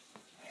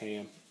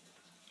 Ham.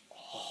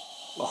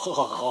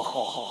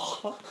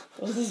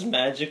 What's this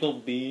magical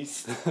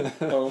beast,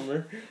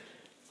 Homer?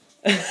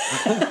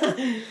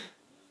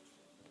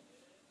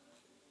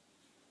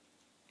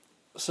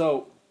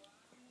 So,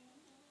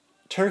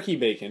 turkey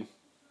bacon.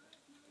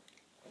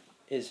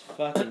 Is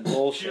fucking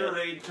bullshit.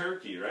 Pureed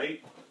turkey,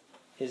 right?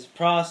 Is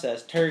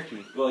processed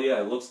turkey. Well, yeah,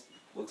 it looks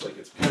like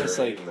it's pureed It's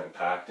like- and then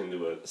packed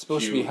into a. It's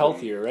supposed to be cube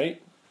healthier,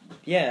 right?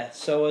 Yeah,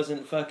 so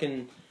wasn't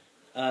fucking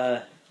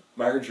and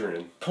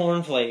margarine.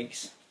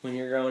 cornflakes when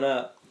you're growing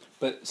up.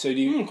 But so do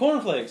you?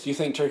 Cornflakes. Do you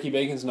think turkey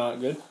bacon's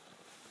not good?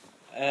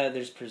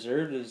 There's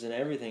preservatives and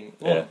everything.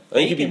 Yeah, I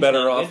think you'd be bacon's better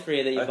not off- good for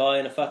you that you buy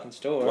in a fucking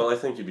store. Well, I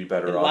think you'd be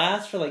better it off.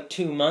 lasts for like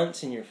 2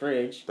 months in your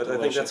fridge. But I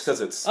think that's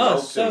because it's Oh,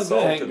 smoked so and good.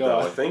 salted, Thank though.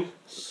 God. I think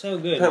So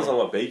good. depends man.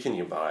 on what bacon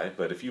you buy.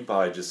 But if you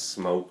buy just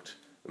smoked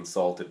and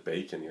salted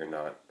bacon,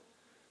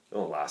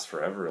 it'll last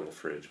forever in the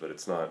fridge. But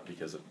it's not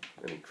because of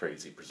any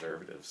crazy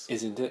preservatives.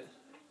 Isn't it?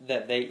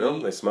 That they No,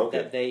 eat. they smoke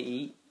that it. they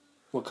eat.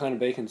 What kind of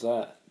bacon's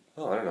that?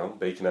 Oh, I don't know.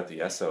 Bacon at the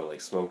Esso,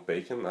 like smoked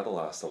bacon, that'll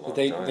last a long But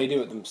they time. they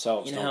do it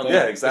themselves, You know don't how they?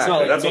 Yeah, It's not exactly.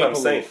 like That's what I'm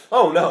Maple saying. Leaf.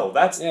 Oh no,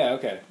 that's Yeah,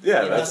 okay.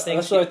 yeah, You know that's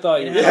things that's what I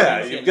thought you know were- how yeah.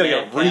 things You've get got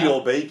to mad get real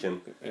cow?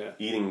 bacon. Yeah.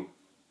 Eating.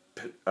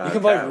 You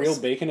can buy cows. real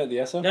bacon at the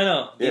Esso?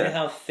 No. You Yeah. know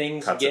how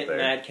things Cuts it get there.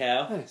 mad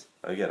cow? Nice.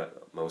 I get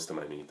most of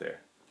my meat there.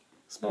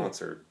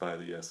 Sponsored by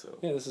the Esso.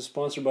 Yeah, this is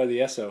sponsored by the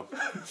Esso.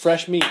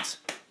 Fresh meats.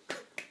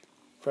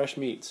 Fresh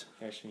meats.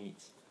 Fresh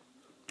meats.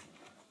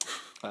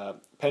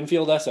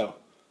 Penfield Esso.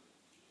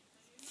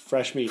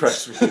 Fresh meats.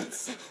 Fresh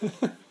meats.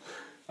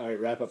 All right,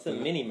 wrap up. It's a the-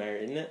 mini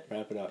mart, isn't it?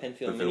 Wrap it up. The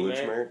Penfield Mini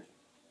Village Mart. Mart.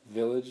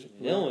 Village.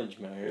 Village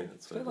Yeah, Mart.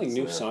 that's It's what got it like is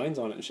new now. signs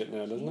on it and shit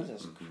now, doesn't it?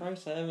 Jesus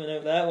Christ, I haven't been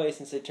out that way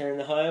since they turned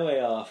the highway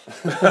off.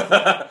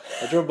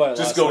 I drove by it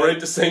Just last go night. right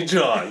to St.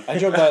 John. I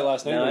drove by it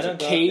last night. No, There was I a don't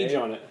go up cage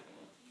there. on it.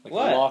 Like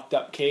What? a locked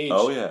up cage.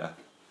 Oh yeah,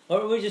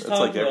 What were we just That's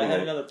talking like about? I every had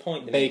night. another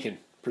point. To Bacon.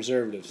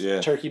 Preservatives.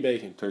 Yeah. Turkey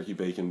bacon. turkey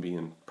bacon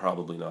being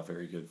probably not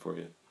very good for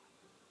you.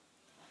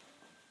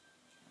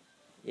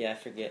 Yeah, I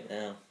forget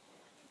now.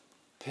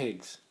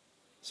 Pigs.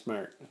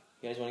 Smart.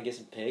 You guys want to get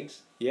some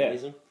pigs? Yeah.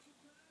 Raise them?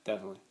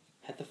 Definitely.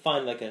 Had to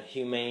find like a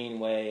humane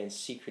way and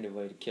secretive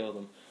way to kill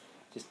them.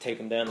 Just take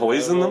them down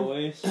Poison the them? roadable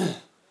ways. Take them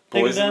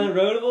Poison down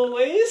the roadable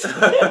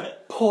ways?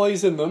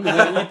 Poison them and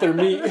then eat their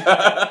meat.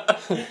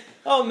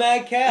 Oh,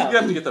 mad cow. You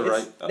have to get the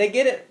It's- right- They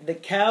get it. The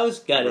cows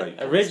got Right it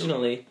poison.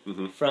 originally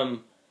Mhm.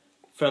 from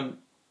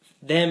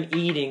them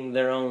eating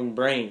their own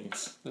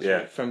brains.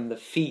 Yeah. From the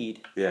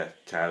feed. Yeah,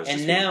 cows. And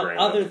just now being ground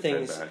up other and fed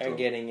things back to are them.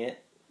 getting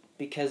it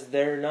because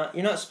you're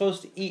not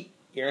supposed to eat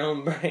your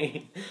own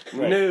brain.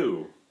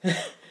 No.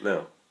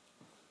 No.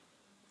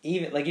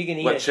 Even like you can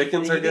eat. What,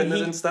 chickens are getting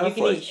it and stuff? You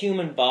can eat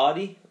human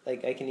body.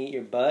 Like I can eat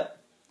your butt.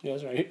 Yeah,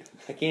 that's right.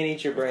 I can't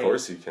eat your brain. Of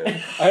course you can.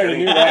 I already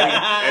knew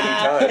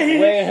that. Anytime.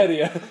 Way ahead of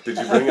you. Did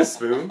you bring a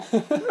spoon?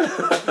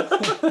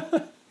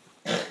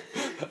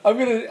 I'm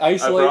gonna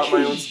isolate. I brought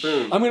my own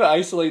spoon. I'm gonna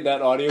isolate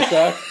that audio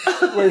track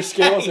where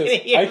Scale says,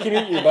 "I can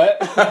eat your butt."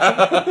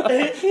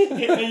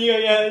 And you go,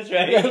 yeah, that's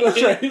right. Yeah,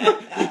 that's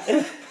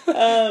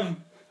right.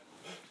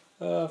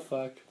 Oh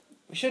fuck.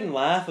 We shouldn't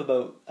laugh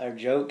about our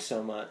joke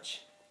so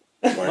much.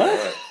 Why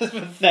not? It's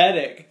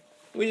pathetic.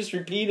 We just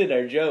repeated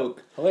our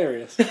joke.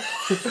 Hilarious.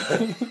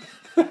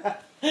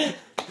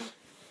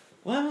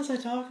 What was I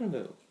talking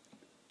about?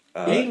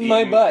 Eating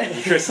my butt.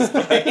 Chris's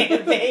butt.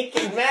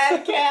 Bacon,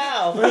 mad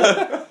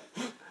cow.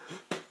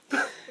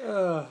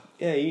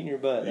 Yeah, eating your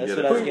butt. That's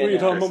what I was Were getting you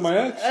at. talking about my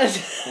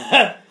ex?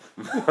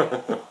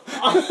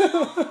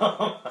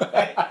 Oh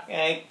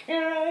my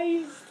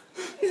Christ.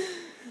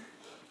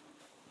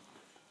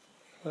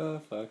 Oh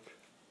fuck.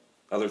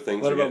 Other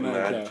things What are about getting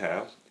mad mad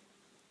cow.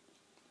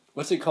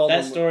 What's it called?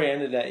 That story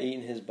ended at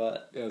eating his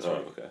butt. Yeah, that's Oh,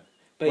 right. okay.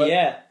 But What-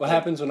 yeah. What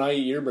happens when I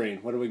eat your brain?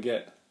 What do we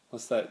get?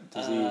 What's that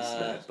disease?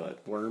 Mad butt.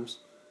 Worms?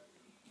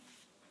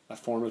 A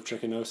form of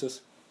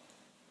trichinosis?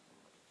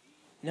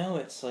 No,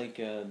 it's like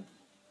it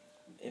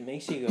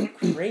makes you go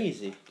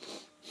crazy.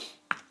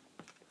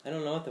 I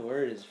don't know what the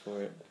word is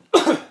for it.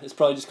 It's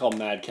probably just called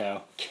mad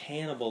cow.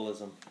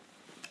 Cannibalism.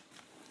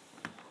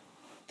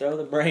 Throw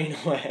the brain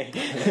away.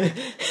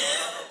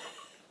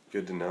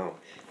 Good to know.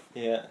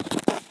 Yeah.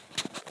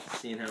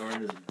 Seeing how we're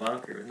in this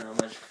bunker with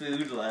not much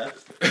food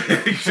left.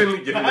 You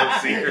shouldn't give no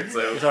secrets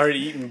It's out. already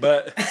eaten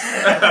butt.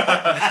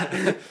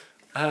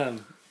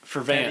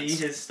 For Had to eat Vance.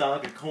 his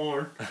stock of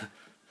corn.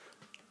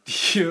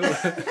 You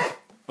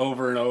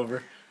over and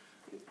over.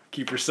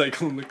 Keep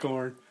recycling the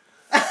corn.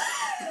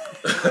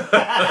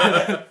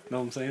 Know what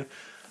I'm saying?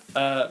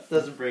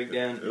 Doesn't break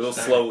down. It will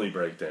slowly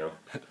break down.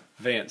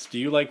 Vance, do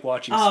you like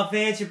watching... Oh,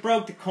 Vance, you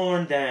broke the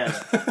corn down.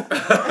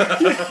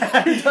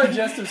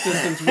 digestive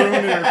system's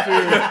ruining our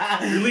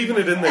food. You're leaving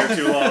it in there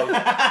too long.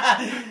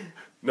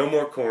 No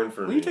more corn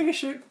for Will me. you take a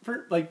shit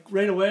for, like,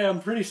 right away?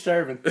 I'm pretty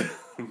starving.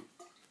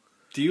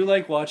 Do you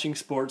like watching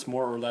sports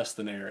more or less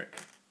than Eric?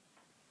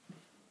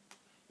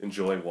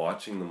 Enjoy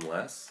watching them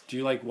less? Do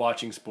you like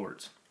watching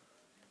sports?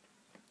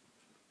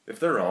 If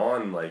they're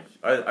on, like,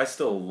 I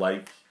still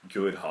like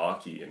good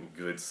hockey and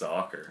good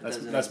soccer.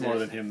 That's more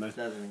than him, then.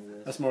 Doesn't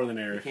exist. That's more than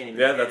Eric. Can't even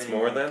Yeah, get that's it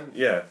more anymore. than?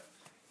 Yeah.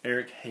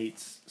 Eric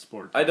hates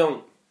sports. I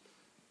don't...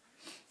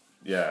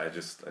 Yeah, I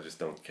just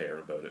don't care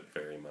about it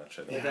very much.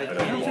 I I don't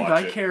I don't think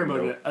watch I care about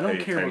it. I don't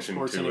pay care about attention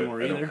sports to it.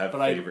 anymore I don't either. have But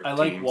favorite I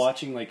like teams.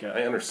 watching like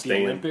I understand.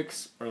 the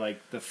Olympics or like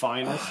the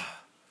finals.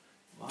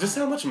 Just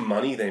how much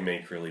money they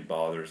make really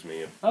bothers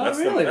me. Oh,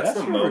 really? That's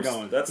the where we're most.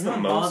 going. That's You the know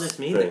what most bothers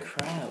me? thing. The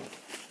crowd.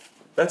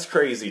 That's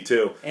crazy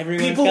too.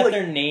 Everyone's People got like-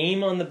 their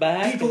name on the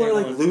back. People and are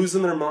they're like going-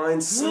 losing their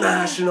minds,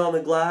 smashing on the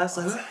glass.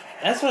 Like,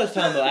 That's what I was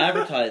talking about,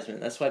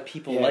 advertisement. That's why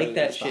people Yeah, like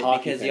that it's the shit,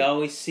 hockey because thing. you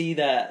always see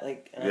that,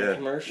 like, on Yeah. a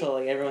commercial,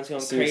 like, everyone's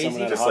going See crazy.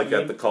 someone at a just hockey like at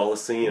game? the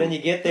Coliseum. Then you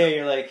get there,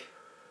 you're like,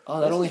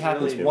 Oh, that This only is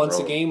happens really once a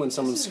wrong. game when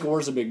someone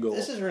scores a big goal.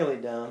 this is really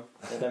dumb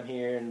that I'm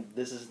here, and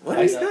this is... What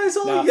are these guys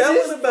all No.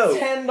 yelling about?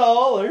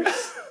 $10.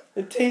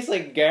 It tastes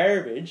like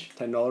garbage.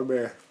 $10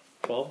 bear.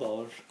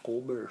 $12.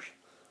 Cold bears.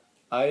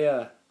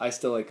 I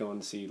still like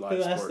going to see live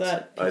Who asked sports.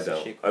 that? I piece of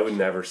don't. shit? I would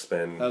never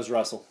spend. That was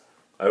Russell.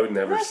 I would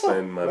never Russell.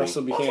 spend money.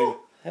 Russell became.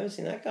 Haven't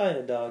seen that guy in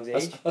a dog's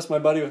age. That's my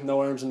buddy with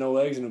no arms and no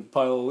legs and a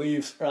pile of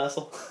leaves.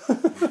 Russell.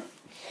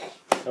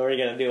 We're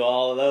going to do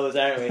all of those,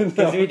 aren't we?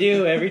 Because we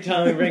do every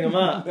time we bring them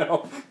up.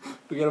 No,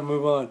 we gotta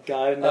move on.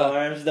 Guy with no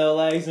arms, no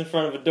legs in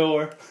front of a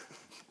door.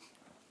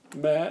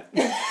 Matt.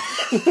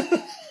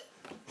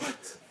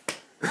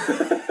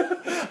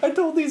 I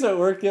told these at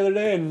work the other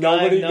day and Guy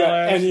with nobody no got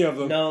arms, any of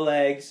them. No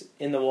legs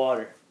in the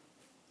water.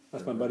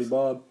 That's my buddy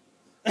Bob.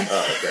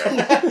 Oh,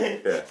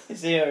 okay. Yeah, You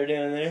see what we're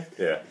doing there?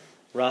 yeah.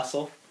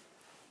 Russell.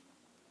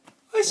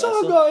 I saw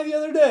Russell? a guy the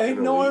other day, In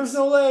the no arms, leaves.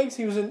 no legs.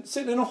 He was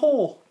sitting in a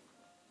hole.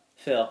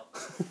 Phil.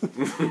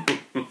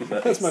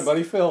 That's my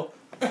buddy Phil.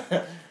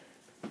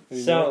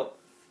 So,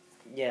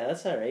 yeah,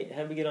 that's alright.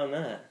 How'd we get on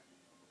that?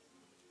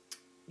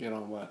 Get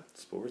on what?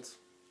 Sports.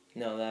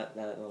 No, that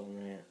little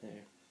rant there.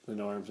 The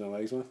no arms, no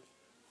legs one?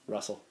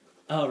 Russell.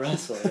 Oh,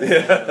 Russell.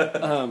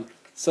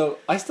 So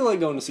I still like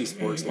going to see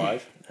sports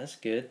live. That's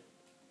good.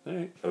 All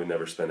right. I would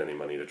never spend any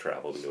money to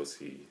travel to go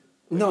see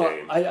a No,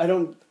 game. I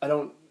don't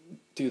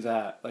do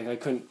that. Like I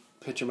couldn't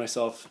picture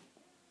myself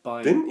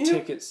buying Didn't you?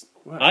 tickets.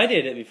 What? I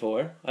did it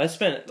before. I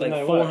spent like Didn't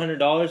I what?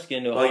 $400 to get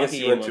into a Well, I hockey guess you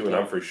game went one to an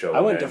time. Humphrey show. I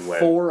went to and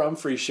 4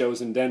 Humphrey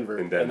shows in Denver,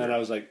 In Denver. and then I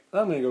was like,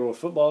 I'm gonna go to a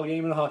football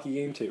game and a hockey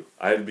game too.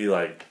 I'd be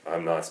like,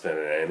 I'm not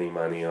spending any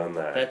money on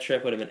that. That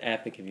trip would have been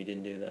epic if you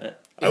didn't do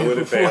that. I would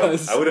have It found.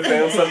 was. I would have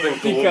found something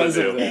cool Because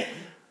to of do. that.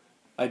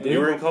 I did. You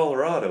were in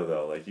Colorado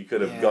though. Like you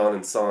could have Yeah. gone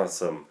and saw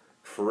some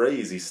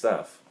Crazy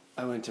stuff.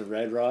 I went to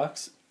Red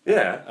Rocks.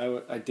 Yeah.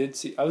 I did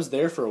see... I was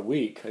there for a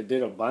week. I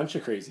did a bunch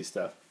of crazy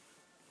stuff.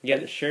 You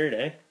got the shirt,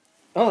 eh?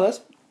 Oh,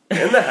 that's...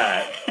 And the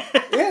hat.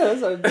 Yeah,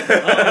 that's...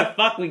 Oh,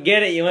 fuck, we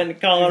get it. You went to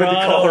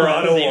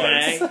Colorado.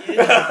 Once.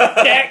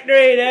 Decked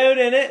right out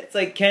in it. It's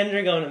like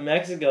Kendra going to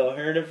Mexico.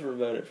 Heard it for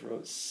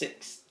about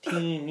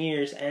 16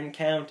 years and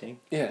counting.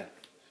 Yeah.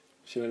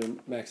 She went to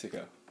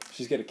Mexico.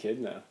 She's got a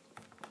kid now.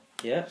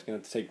 Yeah. She's going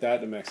to have to take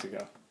that to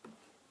Mexico.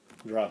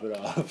 Drop it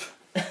off.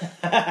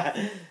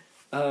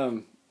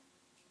 Oh,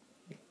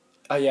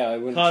 yeah, I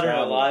wouldn't Caught her in a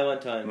travel lie one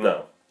time.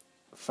 No.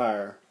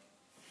 far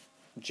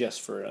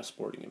just for a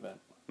sporting event.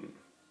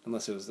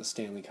 Unless it was the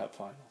Stanley Cup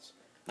Finals.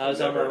 I was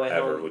on my way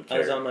home. I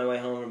was on my way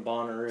home from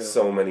Bonnaroo.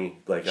 So many,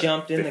 like,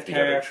 jumped in the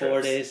car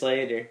 4 days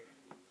later,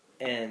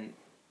 and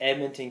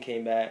Edmonton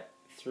came back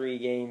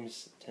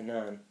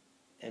 3-0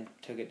 and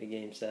took it to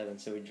Game 7.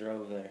 So we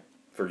drove there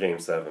for Game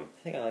 7.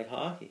 I think I like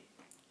hockey.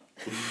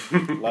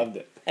 Loved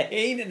it. I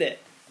hated it.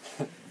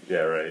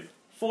 Yeah, right.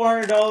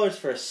 $400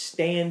 for a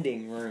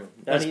standing room.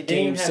 That's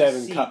Game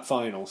 7 Cup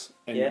Finals,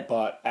 and you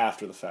bought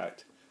after the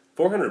fact.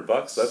 $400.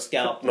 That's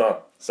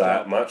not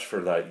that much for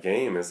that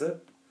game, is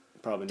it?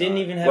 Probably not. Didn't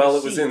even have. Well,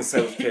 it was in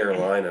South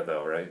Carolina,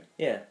 though, right?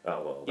 Yeah.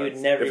 Oh well. You would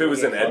never. If it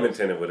was in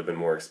Edmonton, it would have been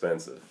more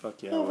expensive.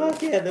 Fuck yeah. Oh fuck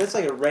yeah! That's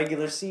like a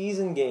regular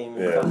season game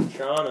in fucking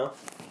Toronto.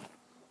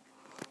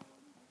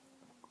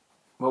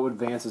 What would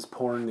Vance's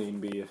porn name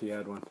be if he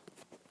had one?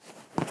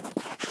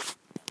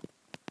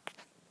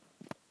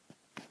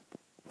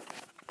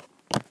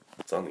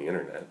 It's on the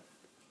internet.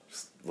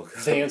 Just look.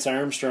 Vance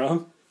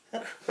Armstrong.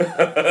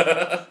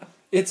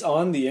 It's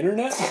on the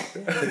internet.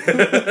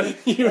 I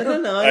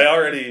don't know. I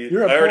already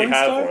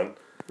have one.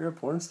 You're a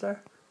porn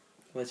star.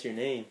 What's your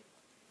name?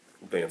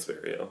 Vance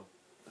Barrio.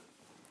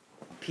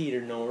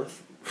 Peter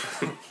North.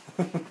 I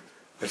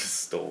just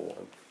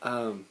stole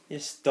one. You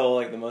stole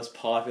like the most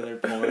popular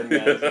porn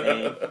guy's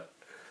name.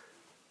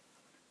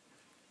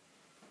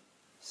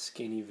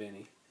 Skinny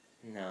Vinny.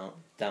 No,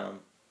 dumb.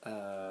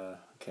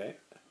 Okay.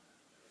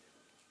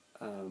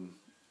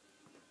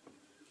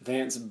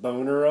 Vance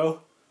Bonero.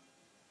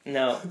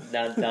 No,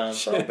 not dumb.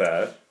 It's not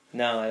bad.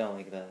 No, I don't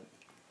like that.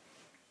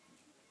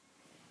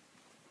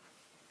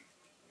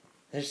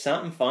 There's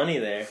something funny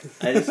there.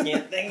 I just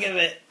can't think of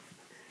it.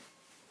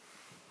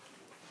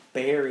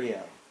 Barrio.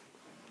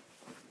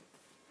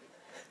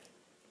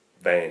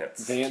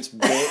 Vance.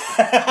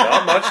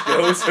 Not much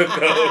goes with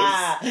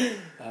those.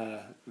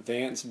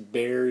 Vance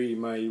bury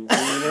my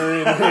wiener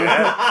in her.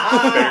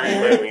 Bury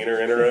my wiener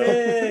in her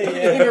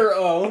In her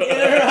O.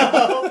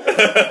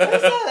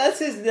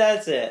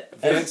 That's it.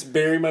 Vance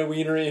bury my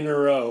wiener in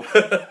her O.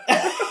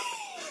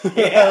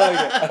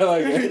 Yeah. I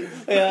like it.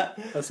 Yeah.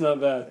 That's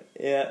not bad.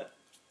 Yeah.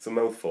 It's a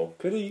mouthful.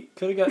 Could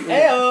have got.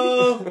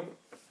 Heyo.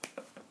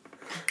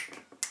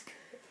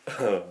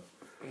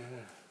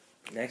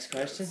 Next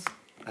question.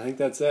 I think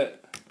that's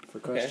it for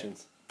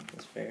questions.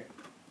 That's fair.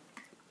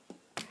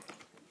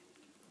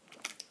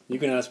 You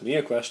can ask me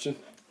a question.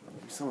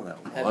 Some of that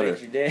How water.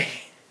 makes your day?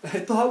 I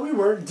thought we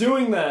weren't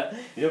doing that.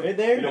 Yep. Right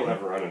there. You don't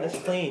have a run. That's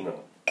clean.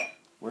 No.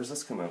 Where's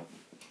this come out?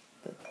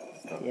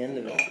 The end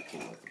of it.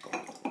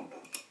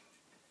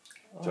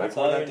 Do I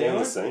pour that down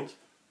the sink?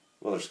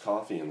 Well, there's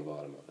coffee in the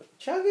bottom of it.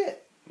 Chug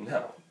it.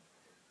 No.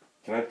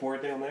 Can I pour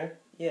it down there?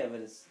 Yeah,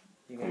 but it's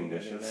you're gonna Clean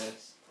get a dishes.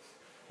 mess.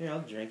 Here,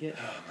 I'll drink it.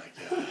 Oh my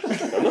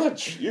god. I'm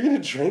not. You're gonna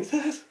drink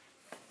that?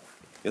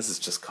 Guess it's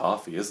just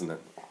coffee, isn't it?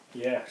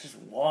 Yeah. It's just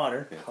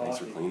water. Yeah, thanks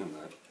for cleaning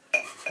that.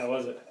 How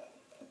was it?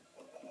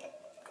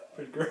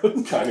 Pretty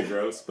gross. Kind of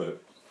gross,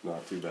 but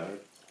not too bad.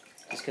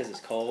 Just because it's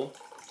cold.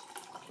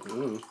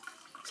 Ooh.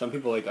 Some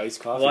people like iced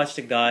I coffee. watched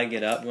a guy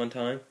get up one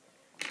time.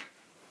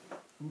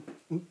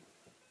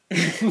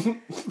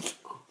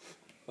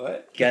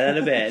 What? Got out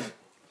of bed.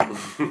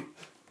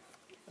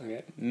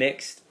 Okay.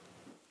 Mixed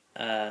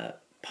a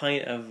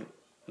pint of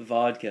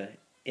vodka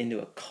into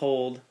a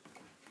cold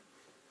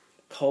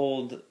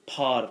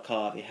pot of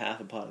coffee, half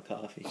a pot of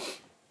coffee,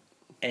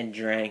 and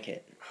drank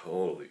it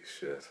Holy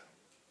shit.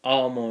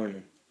 all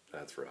morning.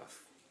 That's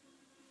rough.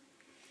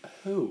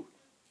 Who?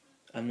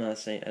 I'm not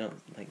saying, I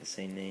don't like to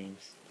say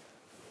names.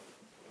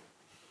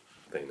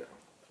 They know.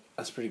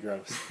 That's pretty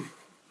gross.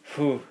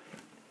 Whew.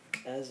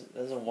 That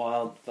was a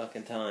wild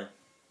fucking time.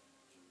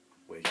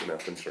 Waking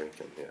up and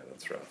drinking, yeah,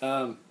 that's rough.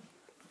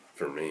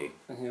 For me.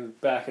 I'm going to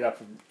back it up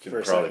for Could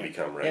a probably second.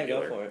 become Yeah,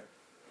 regular. go for it.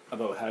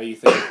 About how you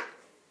think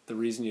the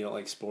reason you don't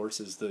like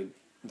sports is the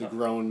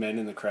grown men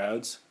in the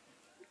crowds,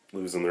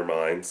 Losing their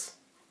minds.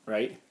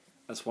 right?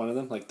 That's one of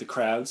them. Like the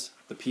crowds,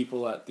 the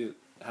people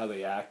how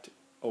they act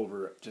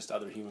over just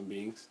other human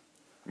beings.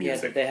 Music,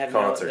 yeah, but they have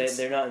concerts.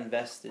 they're not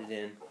invested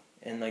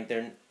in like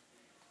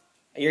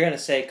you're gonna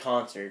say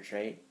concerts,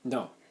 right?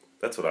 No.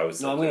 That's what I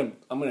was No, thinking.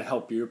 I'm gonna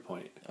help your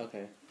point.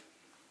 Okay.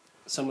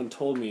 Someone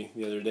told me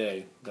the other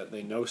day that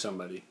they know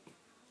somebody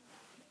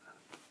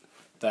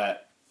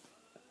that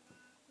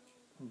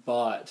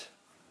bought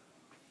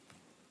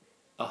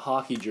a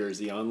hockey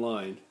jersey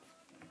online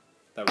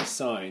that was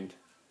signed,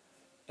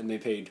 and they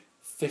paid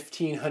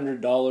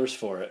 $1,500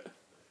 for it,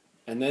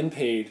 and then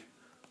paid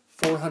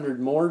 $400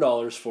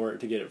 more for it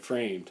to get it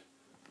framed.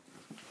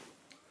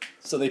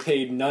 So they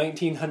paid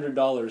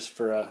 $1,900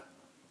 for a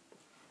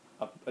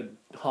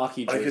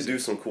hockey jersey. I could do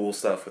some cool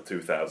stuff with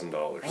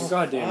 $2,000. Oh,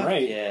 goddamn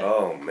right. Yeah.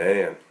 Oh,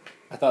 man.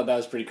 I thought that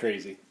was pretty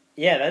crazy.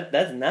 Yeah,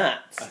 that's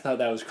nuts. I thought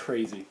that was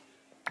crazy.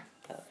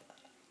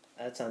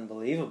 That's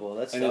unbelievable.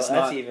 That's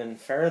even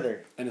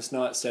further. And it's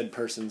not said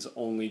person's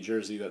only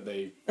jersey that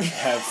they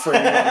have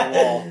framed on the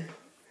wall.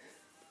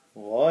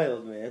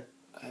 Wild, man.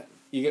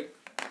 You get.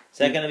 Is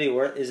that going to be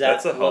worth?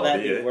 That's a will that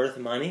hobby, be worth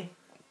money?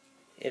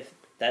 If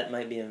that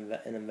might be an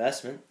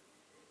investment.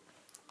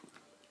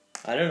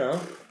 I don't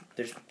know.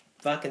 There's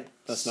fucking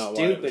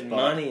stupid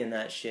money in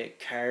that shit.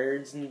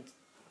 Cards and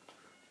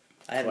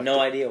I have no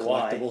idea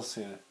why. Collectibles,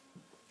 yeah.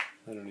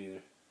 I don't either.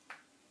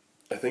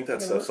 I think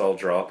that stuff's all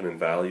dropping in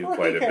value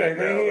quite a bit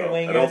now, though.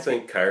 I don't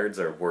think cards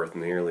are worth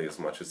nearly as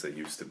much as they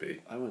used to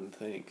be. I wouldn't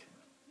think.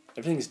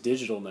 Everything's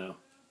digital now.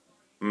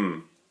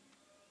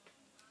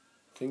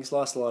 Things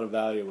lost a lot of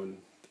value when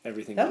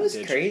everything was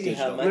crazy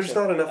digital. how much there's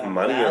not enough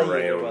money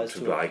around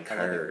to buy like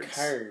cards.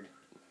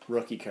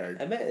 Rookie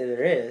card. I bet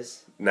there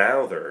is.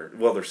 Now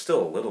there's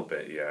still a little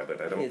bit, yeah,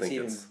 but I don't think it's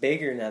even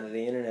bigger now that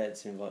the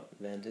internet's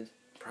invented.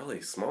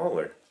 Probably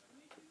smaller.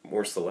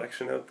 More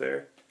selection out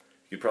there.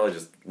 You'd probably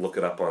just look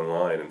it up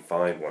online and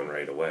find one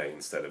right away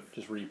instead of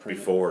just reprint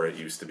before it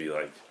used to be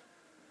like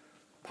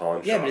pawn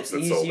shops. Yeah, but it's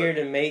easier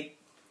to make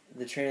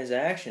the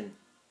transaction.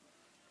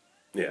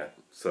 Yeah,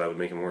 so that would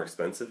make it more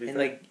expensive, you think?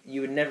 Like, you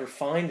would never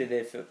find it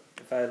if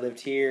I lived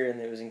here and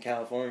it was in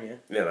California.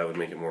 Yeah, that would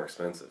make it more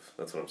expensive.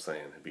 That's what I'm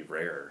saying. It'd be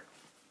rarer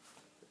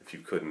if you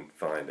couldn't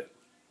find it.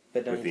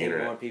 But don't you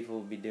think more people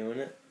would be doing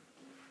it?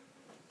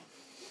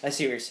 I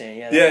see what you're saying.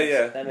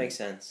 Yeah, that makes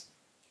sense.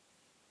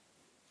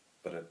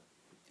 But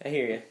I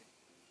hear you.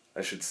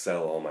 I should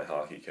sell all my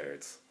hockey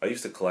cards. I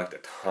used to collect a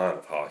ton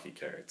of hockey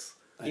cards.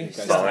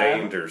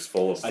 Binders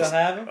full of. Still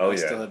have them? Oh yeah. I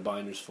still had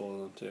binders full of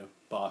them too.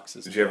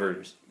 Boxes. Did you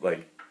ever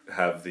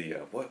have the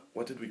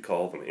what did we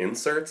call them?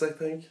 Inserts, I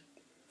think.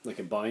 Like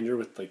a binder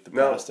with like the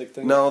plastic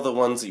thing. No, the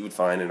ones that you would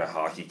find in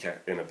a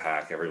in a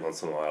pack every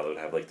once in a while. That would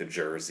have like the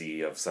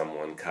jersey of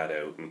someone cut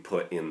out and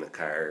put in the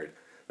card,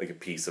 like a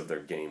piece of their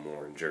game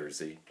worn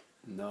jersey.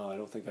 No, I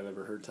don't think I've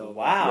ever heard tell.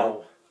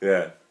 Wow. No?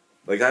 Yeah.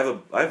 Like I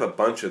have a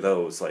bunch of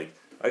those. Like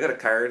I got a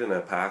card in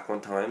a pack one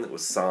time that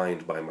was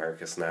signed by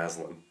Marcus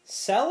Naslund.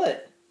 Sell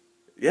it.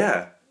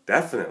 Yeah,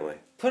 definitely.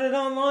 Put it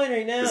online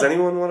right now. Does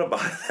anyone want to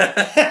buy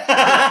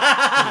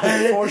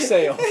that? For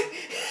sale.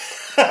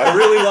 I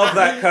really love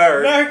that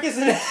card. Marcus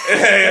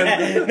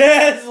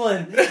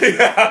Naslund.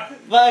 Yeah.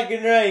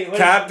 Fucking right.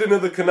 Captain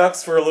of the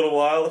Canucks for a little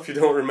while, if you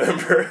don't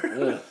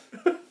remember.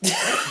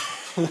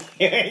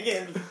 You're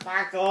getting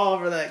fuck all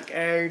over that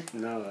card.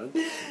 No.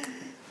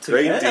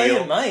 Great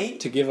deal. You might.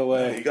 To give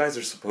away. You guys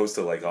are supposed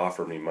to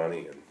offer me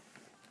money and.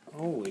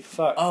 Holy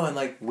fuck! Oh,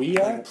 and we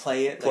are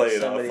play it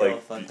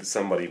off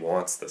somebody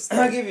wants this thing.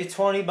 I'll give you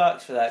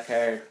 $20 for that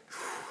card.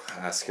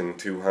 Asking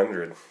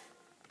 $200.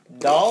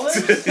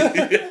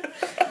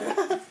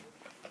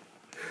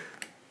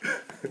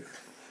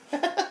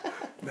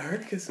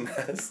 Marcus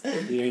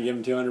Naslund. You gonna give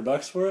him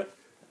 $200 for it?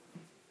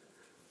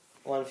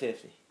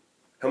 $150.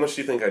 How much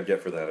do you think I'd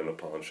get for that in a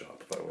pawn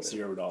shop if I went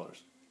 $0.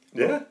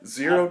 Yeah,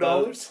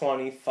 $0.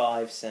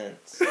 25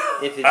 cents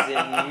if it's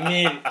in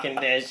mint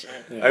condition.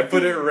 Yeah. I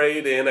put it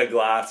right in a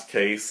glass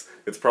case.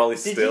 It's probably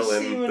still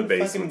in the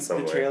basement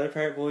somewhere. The Trailer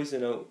Park Boys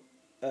went out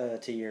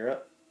to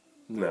Europe?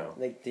 No.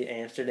 Like the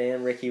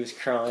Amsterdam, Ricky was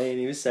crying.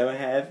 He was so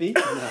happy.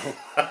 No.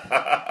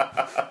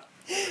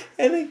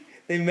 And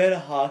they met a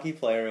hockey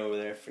player over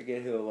there. I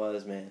forget who it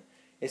was, man.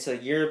 It's a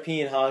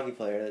European hockey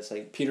player that's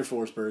like Peter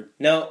Forsberg.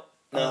 No,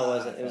 it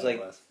wasn't. It was like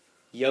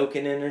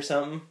Jokinen or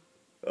something.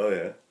 Oh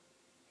yeah.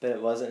 But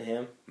it wasn't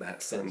him. Matt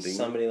Sundin.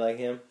 Somebody like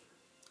him.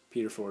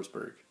 Peter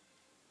Forsberg.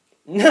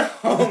 No,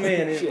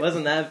 man, it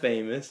wasn't that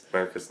famous.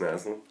 Marcus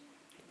Naslund.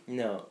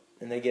 No,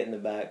 and they get in the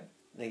back.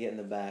 They get in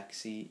the back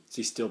seat. Does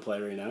he still play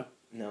right now?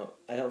 No,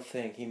 I don't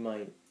think he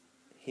might.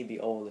 He'd be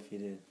old if he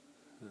did.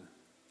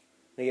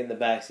 They get in the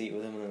back seat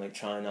with him and they're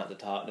trying not to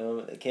talk to him,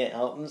 but they can't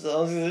help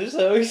themselves because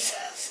they're so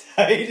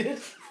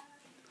excited.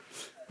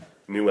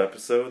 New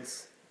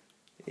episodes?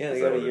 Yeah,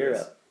 they go to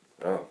Europe.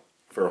 Oh,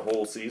 for a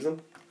whole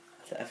season?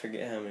 I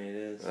forget how many it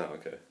is. Oh,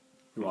 okay.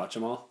 You watch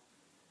them all?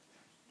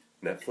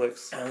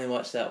 Netflix? I only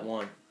watched that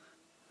one.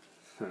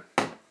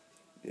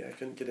 Yeah, I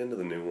couldn't get into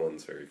the new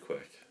ones very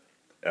quick.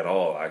 At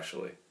all,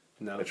 actually.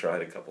 No. I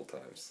tried a couple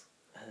times.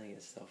 I think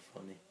it's so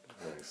funny.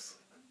 Nice.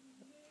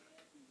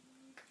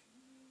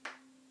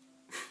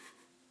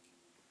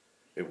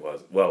 It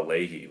was. Well,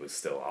 Leahy was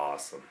still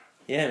awesome.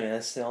 Yeah, man,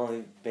 that's the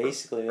only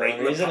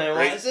reason I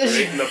watched this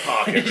right in the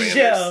pocket,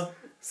 show.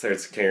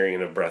 Starts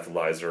carrying a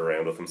breathalyzer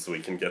around with him so he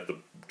can get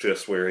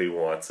just where he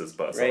wants his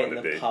buzz on to be.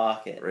 Right in the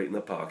pocket. Right in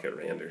the pocket,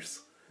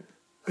 Randers.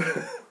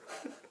 I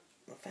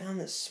found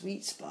the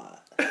sweet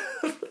spot.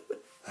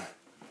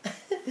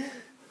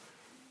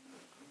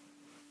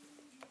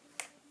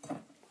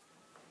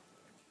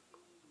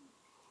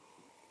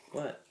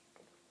 What?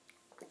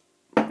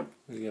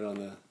 We get on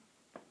the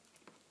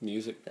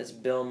music. That's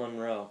Bill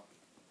Monroe.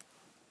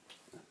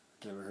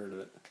 Never heard of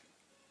it.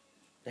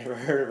 Never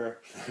heard of her.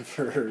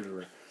 Never heard of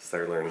her.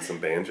 Start learning some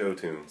banjo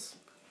tunes.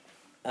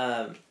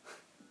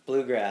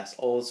 Bluegrass,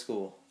 old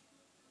school.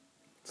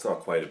 It's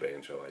not quite a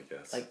banjo, I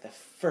guess. Like the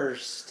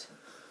first.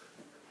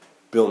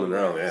 Bill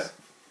Monroe, yeah.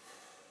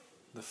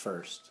 The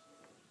first.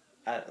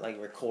 Like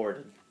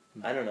recorded.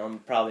 I don't know. I'm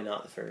probably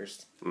not the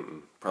first.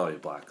 Probably a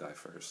black guy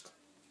first.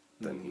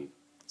 Then he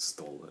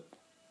stole it.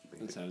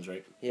 Maybe. That sounds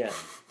right. Yeah,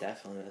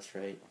 definitely. That's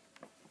right.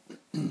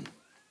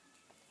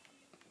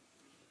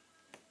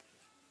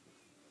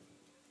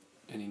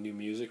 Any new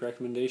music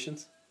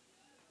recommendations?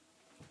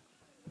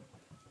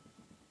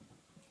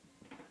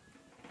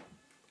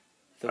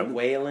 The I'm-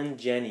 Waylon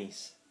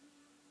Jennings.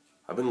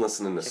 I've been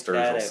listening to Check that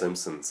Sturgill out.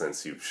 Simpson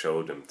since you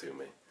showed him to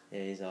me.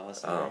 Yeah, he's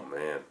awesome. Oh,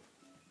 man.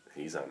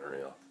 He's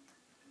unreal.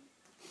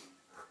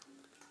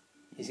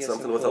 He's got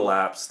Something some with cool, a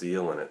lap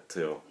steel in it,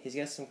 too. He's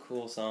got some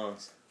cool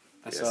songs.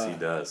 Yes, he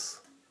does.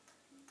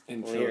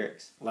 In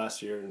Lyrics.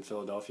 Last year in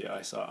Philadelphia,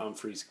 I saw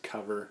Humphrey's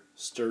cover,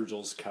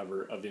 Sturgill's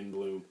cover of In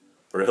Bloom.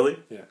 Really?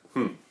 Yeah.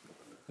 It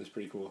was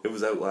pretty cool. It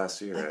was out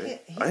last year, Like,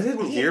 right? he- I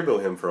didn't he- hear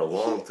about him for a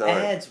long he time.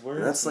 adds words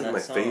And that's in like that my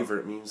song.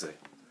 favorite music.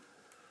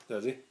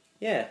 Does he?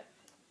 Yeah.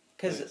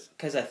 Nice.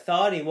 Because I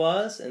thought he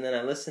was, and then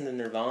I listened to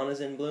Nirvana's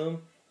In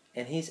Bloom,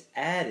 and he's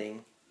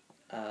adding,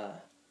 I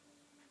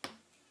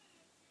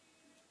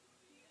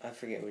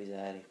forget what he's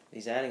adding.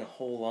 He's adding a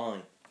whole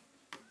line.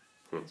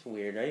 It's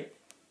weird, right?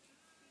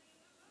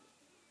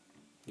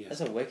 Yes.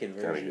 That's a wicked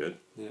Kind of version. good.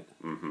 Yeah.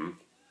 Mm-hmm.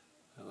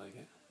 I like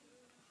it.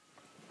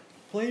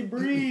 Play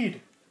Breed!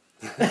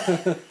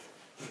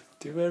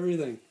 Do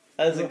everything.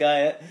 That's a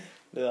guy at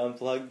the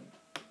Unplugged.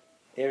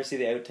 You ever see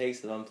the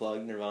outtakes of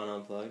Unplugged, Nirvana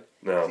Unplugged?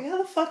 No. It's like, how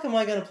the fuck am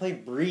I gonna play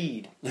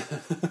Breed?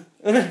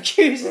 An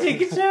acoustic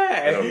guitar!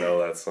 I don't know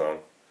that song.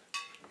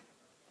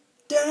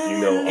 You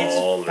Damn, know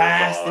all it's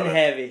fast Nirvana. and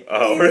heavy.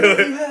 Oh, Even really? If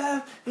you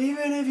have,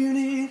 even if you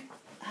need.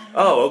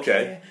 Oh,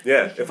 okay.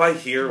 Yeah, if I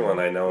hear one,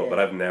 I know it, but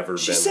I've never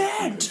She been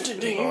said, a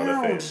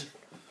Nirvana fan.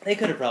 They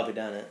could have probably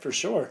done it. For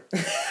sure.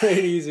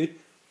 Pretty easy.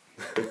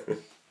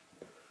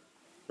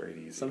 Very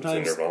easy.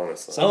 Sometimes- It's a Nirvana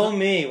song. Oh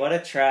Me, what a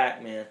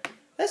track, man.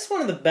 That's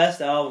one of the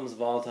best albums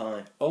of all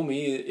time. Oh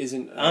Me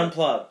isn't...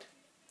 Unplugged.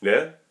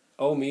 Yeah?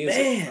 Oh Me is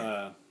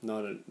Man.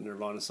 not a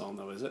Nirvana song,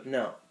 though, is it?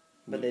 No,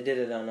 but they did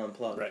it on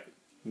Unplugged. Right.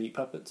 Meat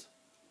Puppets.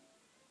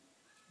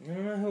 I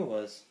don't know who it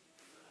was.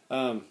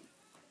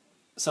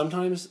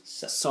 Sometimes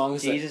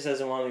songs Jesus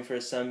Doesn't Want Me for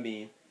a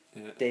Sunbeam.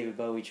 Yeah. David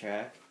Bowie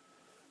track.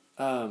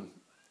 that...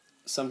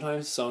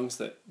 sometimes songs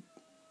that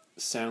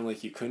sound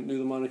like you couldn't do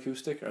them on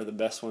acoustic are the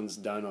best ones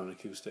done on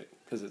acoustic,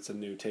 because it's a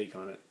new take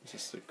on it. It's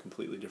just a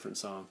completely different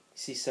song.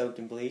 See Soaked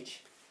in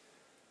Bleach?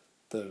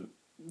 The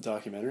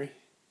documentary?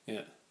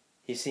 Yeah.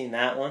 You seen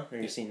that one? Or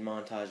you seen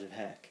Montage of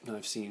Heck? I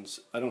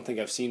don't think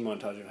I've seen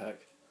Montage of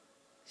Heck.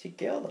 She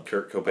killed him.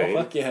 Kurt Oh, Cobain?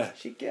 fuck yeah.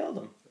 She killed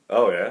him.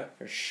 Oh, yeah?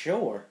 For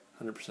sure.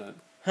 100%.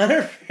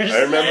 100%.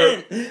 I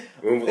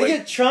remember... They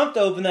get Trump to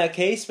open that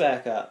case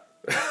back up.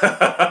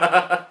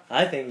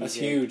 I think That's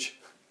he did. huge.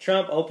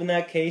 Trump opened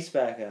that case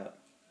back up.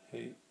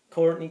 Hey.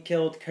 Courtney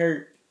killed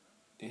Kurt.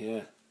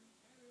 Yeah.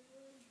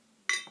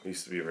 I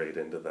used to be right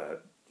into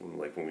that.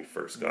 When we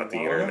first got the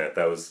Nirvana? internet,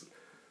 that was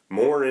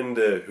more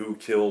into who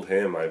killed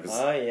him. I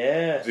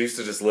Yeah. used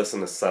to just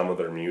listen to some of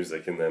their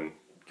music and then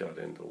got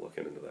into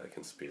looking into that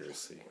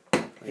conspiracy.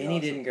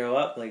 Vinny didn't grow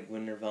up like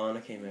when Nirvana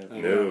came out.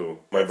 No,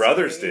 my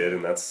brothers did,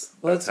 and that's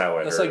how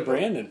I That's heard like about it.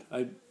 Brandon.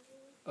 I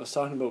was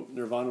talking about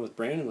Nirvana with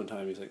Brandon one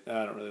time. He's like,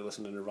 I don't really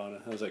listen to Nirvana.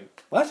 I was like,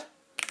 what?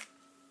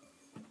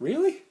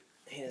 Really?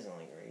 He doesn't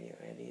like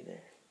Radiohead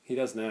either. He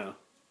does now.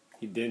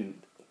 He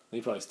didn't.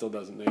 He probably still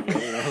doesn't. Maybe. I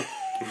don't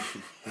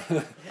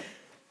know.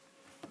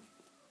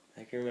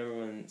 I can remember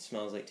when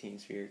Smells Like Teen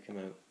Spirit came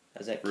out. I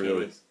was at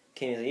Really? Kenny's.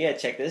 Kenny's like, yeah,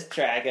 check this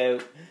track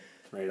out.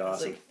 Right, I was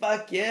awesome. like,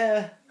 fuck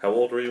yeah. How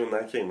old were you when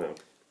that came out?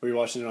 Were you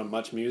watching it on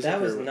Much Music?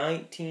 That was or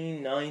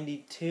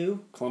 1992.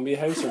 Columbia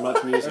House or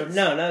Much Music?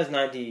 No, that was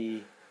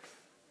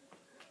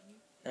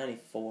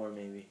 94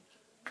 maybe.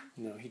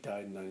 No, he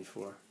died in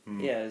 94.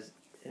 Yeah.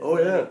 It Oh,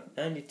 was yeah.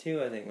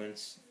 92, I think, when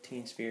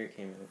Teen Spirit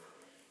came out.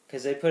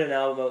 Because they put an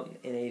album out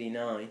in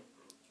 89,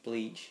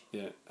 Bleach.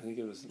 Yeah, I think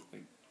it was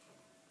like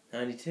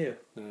 92.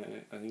 I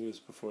think it was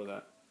before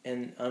that.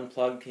 And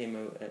Unplugged came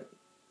out at,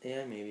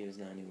 maybe it was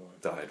 91.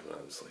 Died when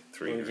I was like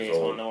 3 Blue years Jays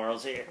won old. the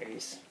World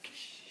Series.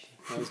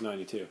 That was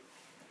 92.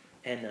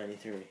 And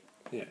 93.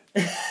 Yeah.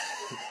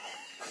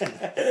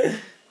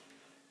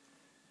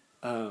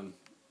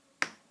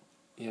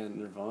 Yeah,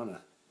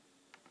 Nirvana.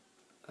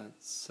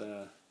 That's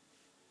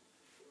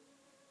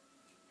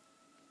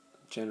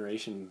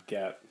generation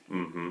gap.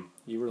 Mm-hmm.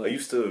 You were I like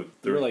used to...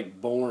 you were like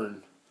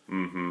born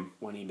Mm-hmm.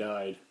 when he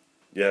died.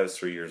 Yeah, I was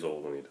 3 years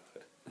old when he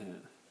died. Yeah.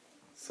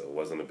 So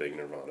wasn't a big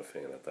Nirvana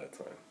fan at that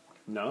time.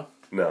 No,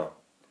 No.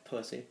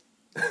 Pussy.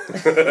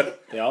 the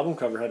album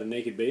cover had a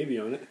naked baby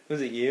on it.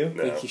 Was it you?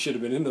 I think you should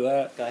have been into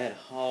that. Guy had a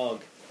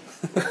hog.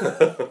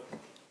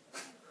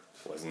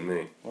 Wasn't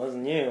me.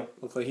 Wasn't you?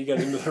 Looked like he got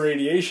into the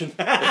radiation.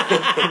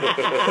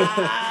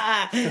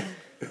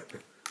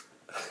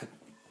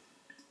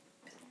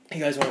 You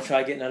guys want to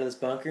try getting out of this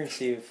bunker and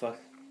see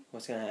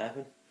what's gonna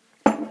happen?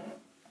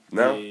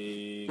 No.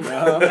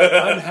 No,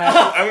 I'm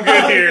happy. I'm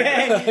good here.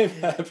 I'm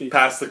happy.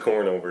 Pass the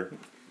corn over.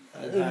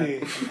 I'm happy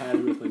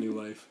with my new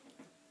life.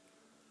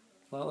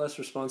 A lot less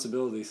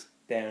responsibilities.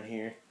 Down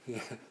here.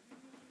 Yeah.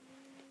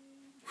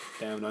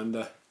 Down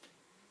under.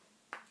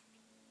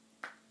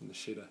 In the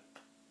shitter.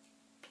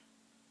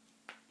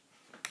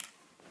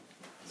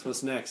 So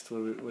what's next?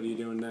 What are you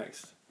doing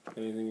next?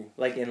 Anything?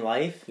 Like in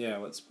life? Yeah.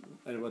 What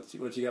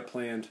you got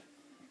planned?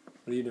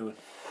 What are you doing?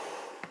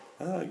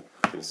 I'm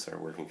gonna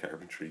start working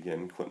carpentry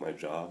again. Quit my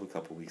job a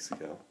couple weeks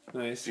ago.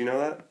 Nice. Do you know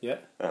that? Yeah.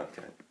 Oh,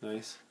 okay.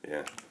 Nice.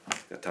 Yeah.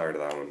 Got tired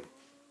of that one.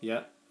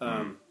 Yeah.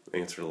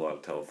 Answered a lot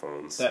of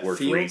telephones. That Worked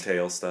field?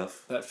 retail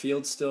stuff. That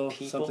field's still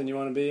something you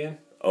want to be in?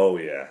 Oh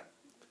yeah.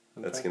 Okay.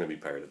 That's gonna be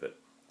part of it.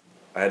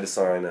 I had to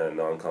sign a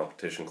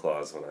non-competition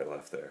clause when I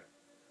left there.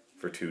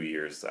 For 2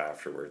 years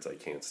afterwards, I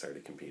can't start a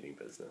competing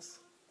business.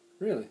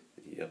 Really?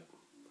 Yep.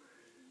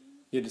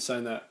 You had to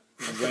sign that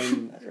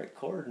when? That's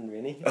recording,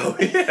 Vinny. Oh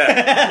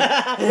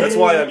yeah. That's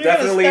why I'm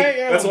definitely.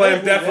 That's why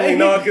I'm definitely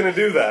not gonna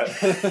do that.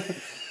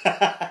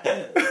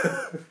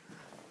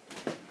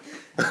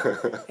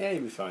 Yeah,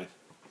 you'll be fine.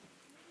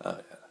 Oh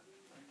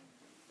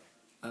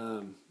yeah.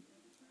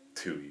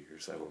 2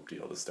 years. I won't be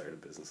able to start a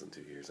business in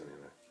 2 years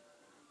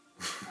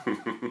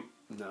anyway.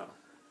 No.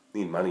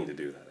 Need money to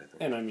do that, I think.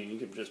 And I mean, you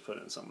could just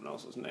put in someone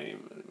else's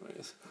name,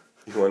 anyways.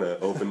 You want to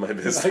open my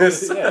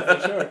business? Yeah,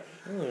 for sure.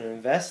 Ooh, an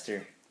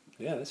investor.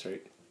 Yeah, that's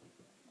right.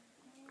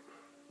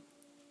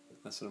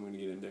 That's what I'm going to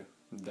get into.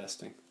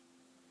 Investing.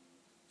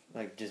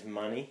 Like just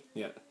money?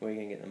 Yeah. Where are you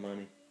going to get the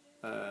money?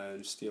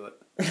 Just steal it.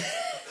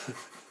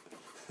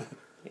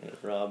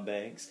 Rob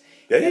banks.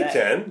 Yeah, you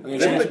can.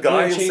 Didn't the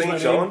guy in St.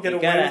 John get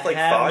away with like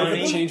 5 I'm of going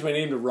them? to change my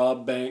name to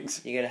Rob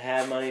Banks. You got to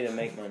have money to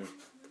make money.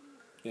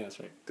 Yeah, that's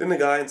right. Didn't the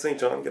guy in St.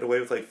 John get away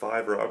with like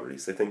 5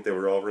 robberies? They think they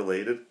were all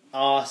related.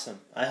 Awesome.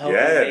 I hope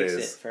Yeah, he makes it it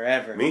is.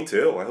 forever. Me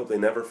too. I hope they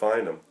never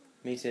find him.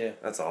 Me too.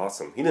 That's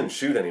awesome. He didn't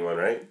shoot anyone,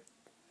 right?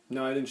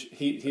 No, I didn't.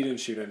 He didn't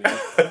shoot anyone.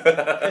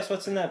 Guess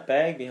what's in that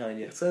bag behind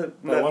you? It's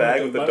that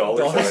bag with the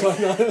dollar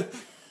sign. on it.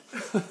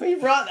 You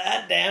brought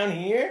that down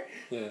here?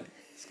 Yeah.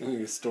 It's going to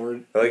be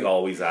stored. I like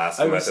always ask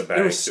him at the bank.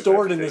 It was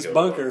stored in this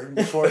bunker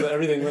before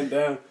everything went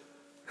down.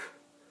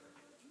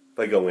 If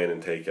I go in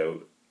and take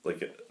out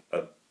like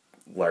a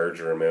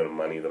larger amount of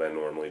money than I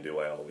normally do,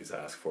 I always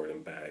ask for it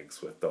in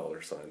bags with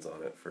dollar signs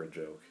on it for a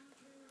joke.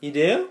 You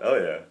do? Oh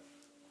yeah.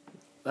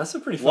 That's a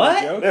pretty fun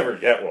What? joke. Never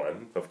get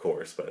one, of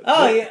course, but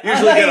Oh, yeah. usually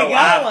I thought get a you got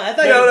laugh. one. I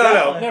thought you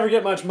got one. Never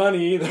get much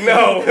money either.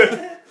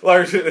 No,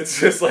 large. It's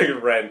just like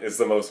rent is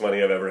the most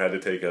money I've ever had to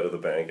take out of the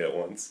bank at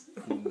once.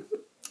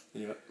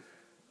 Yeah.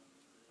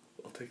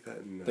 I'll take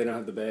that. They don't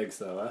have the bags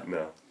though, huh?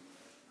 No.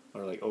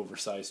 Or like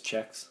oversized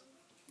checks.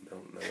 No,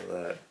 none of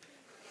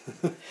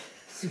that.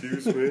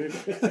 Excuse me.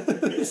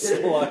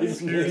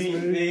 Excuse me.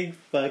 Big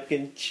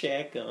fucking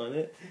check on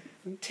it.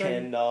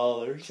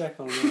 $10. Check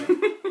on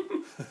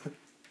that.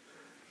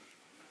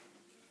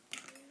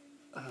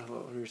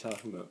 What were we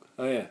talking about?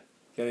 Oh yeah.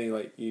 Got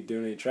any you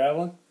doing any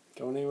traveling?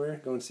 Going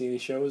anywhere? Going to see any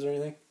shows or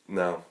anything?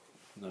 No.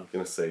 No.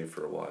 Gonna save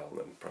for a while and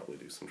then probably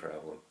do some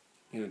traveling.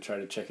 You gonna try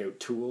to check out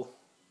Tool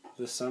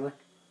this summer?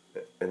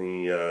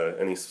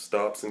 Any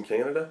stops in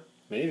Canada?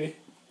 Maybe.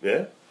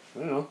 Yeah. I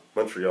don't know.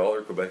 Montreal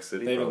or Quebec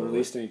City. They haven't probably.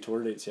 released any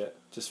tour dates yet.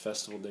 Just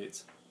festival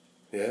dates.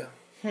 Yeah.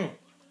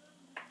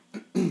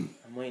 I'm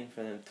waiting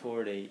for them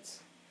tour dates.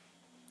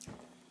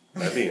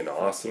 That'd be an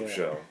awesome Yeah.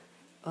 show.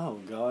 Oh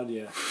God,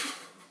 yeah.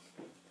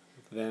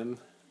 Them.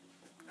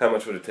 How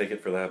much would a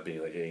ticket for that be?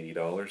 Like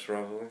 $80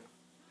 probably?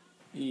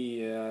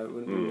 Yeah, it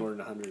wouldn't be more than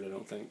 100, I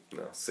don't think.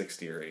 No,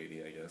 60 or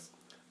 80, I guess.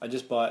 I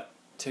just bought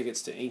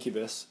tickets to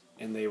Incubus,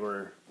 and they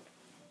were...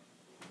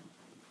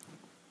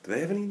 Do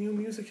they have any new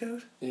music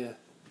out? Yeah.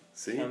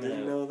 See, Coming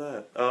didn't out. know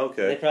that. Oh,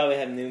 They okay. probably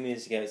have new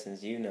music out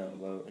since you know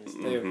about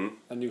it. They have Mhm.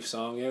 a new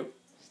song out.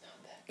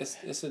 It's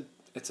not that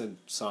It's a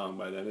song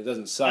by them. It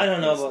doesn't suck. I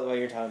don't know It's- about what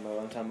you're talking about.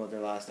 I'm talking about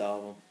their last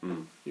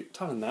album. You're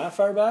talking that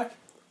far back?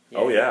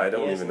 Oh yeah, I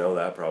don't Yes. even know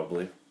that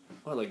probably.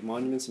 What, like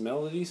Monuments and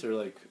Melodies? Or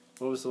like,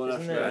 what was the one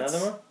Isn't after there that?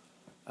 another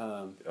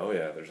one? Oh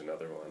yeah, there's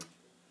another one.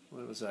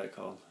 What was that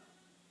called?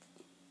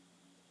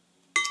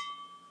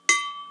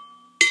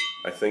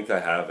 I think I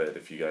have it.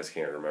 If you guys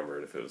can't remember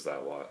it, if it was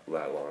that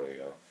long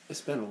ago.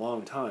 It's been a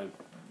long time.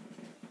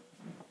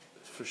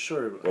 For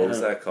sure. What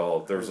was that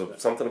called? There was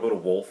something about a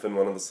wolf in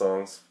one of the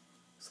songs.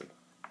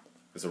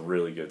 It's a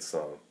really good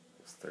song.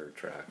 It's third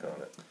track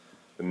on it.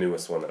 The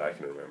newest one that I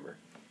can remember.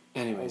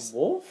 Anyways, A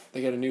wolf?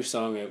 they got a new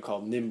song out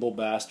called Nimble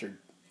Bastard.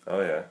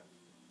 Oh yeah.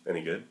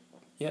 Any good?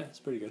 Yeah, it's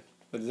pretty good.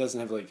 But it doesn't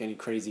have like any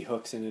crazy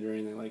hooks in it or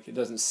anything. Like, it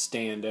doesn't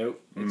stand out.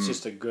 It's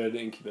just a good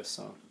Incubus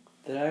song.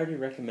 Did I already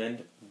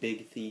recommend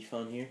Big Thief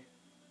on here?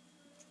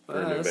 For a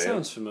new That band?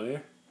 sounds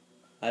familiar.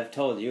 I've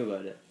told you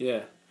about it.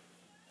 Yeah.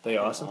 They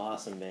awesome?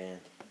 Awesome band.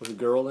 With a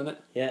girl in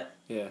it? Yeah,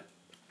 Yeah.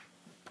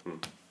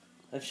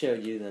 I've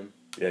showed you them.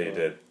 Yeah, you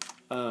did.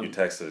 Um, You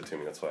texted it to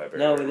me. That's why I barely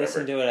No, we remember.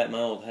 listened to it at my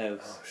old house.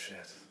 Oh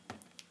shit.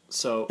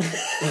 So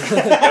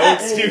no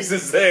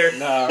excuses there.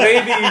 No.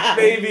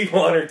 Maybe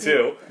one or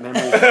two.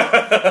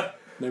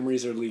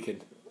 Memories are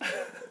leaking.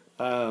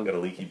 Got a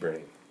leaky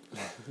brain.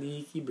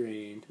 Leaky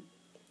brain.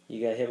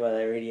 You got hit by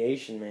that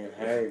radiation, man.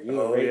 Hard. You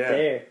were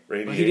there.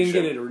 Radiation. Well, he didn't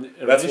get it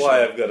initially. That's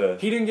why I've got a...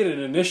 He didn't get it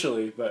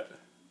initially, but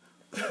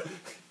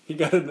he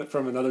got it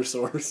from another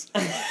source.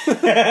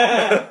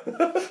 Yeah.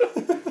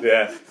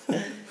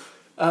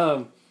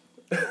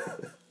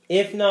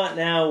 If not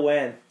now,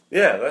 when?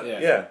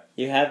 Yeah.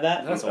 You have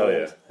that? That's old.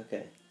 old.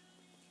 Okay.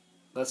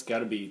 That's got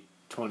to be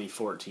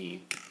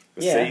 2014.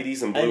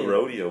 Mercedes and Blue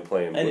Rodeo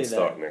playing I knew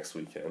Woodstock that. next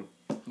weekend.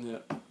 Yeah.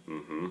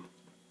 Mm-hmm.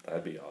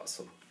 That'd be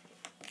awesome.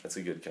 That's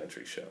a good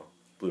country show.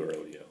 Blue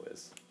Rodeo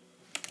is.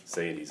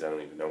 Sadies, I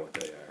don't even know what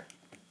they are.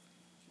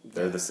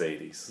 They're the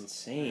Sadies.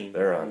 Insane.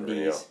 They're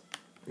unreal.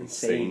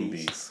 Insane.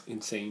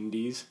 Insane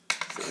D's.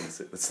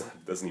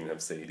 Doesn't even have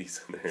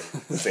Sadies in there.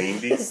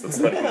 Sadies? That's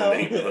not even the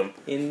name of them.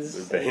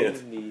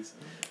 Insane.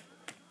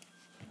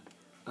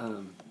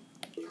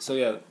 So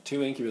yeah,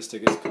 2 Incubus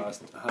tickets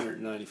cost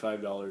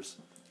 $195.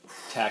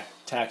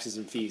 Taxes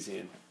and fees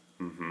in.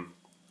 Mm-hmm.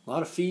 A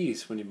lot of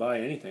fees when you buy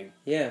anything.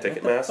 Yeah.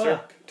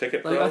 Ticketmaster?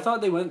 Ticket Pro? Like, I thought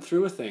they went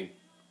through a thing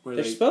where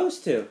They're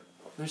supposed to.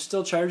 They're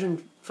still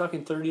charging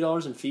fucking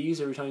 $30 in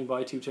fees every time you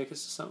buy 2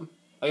 tickets to something.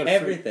 I got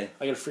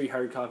a free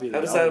hard copy of the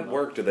How does album, that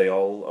work? Do they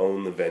all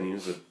own the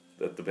venues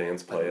that the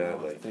bands play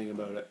at? Like, thing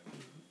about it.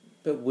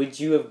 But would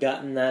you have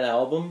gotten that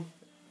album?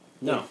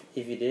 No.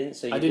 If you didn't?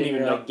 So you I didn't didn't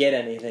even really know. get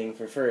anything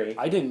for free.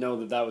 I didn't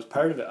know that was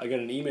part of it. I got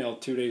an email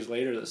 2 days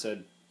later that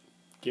said,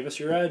 "Give us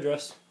your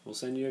address. We'll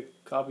send you a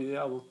copy of the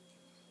album."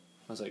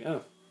 I was like,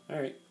 "Oh, all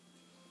right."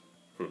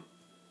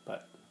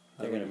 But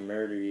they're going to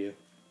murder you.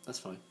 That's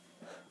fine.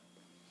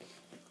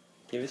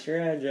 Give us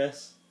your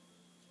address.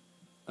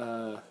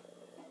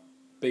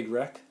 Big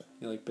Wreck.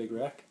 You like Big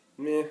Wreck?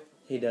 Meh.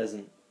 He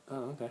doesn't.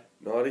 Oh, okay.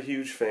 Not a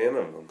huge fan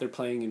of them. They're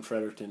playing in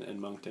Fredericton and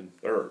Moncton.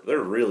 They're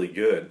really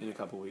good. In a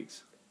couple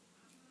weeks.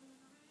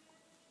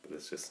 But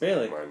it's just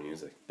really not my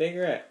music. Big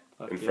Wreck.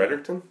 In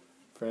Fredericton?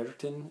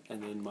 Fredericton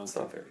and then Moncton. It's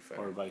not very fair.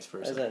 Or vice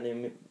versa. How's that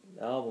new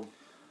album?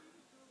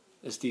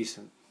 It's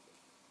decent.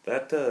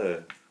 That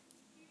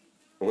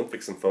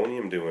Olympic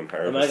Symphonium doing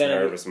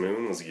Harvest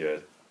Moon was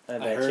good. I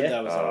heard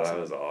that was awesome.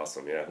 That was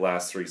awesome, yeah.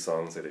 Last 3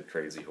 songs they did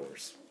Crazy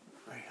Horse.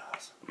 Very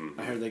awesome.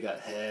 Mm-hmm. I heard they got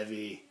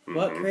heavy. Mm-hmm.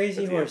 What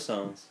Crazy Horse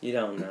songs? You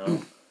don't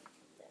know.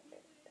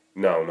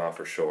 No, not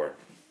for sure.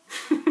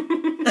 You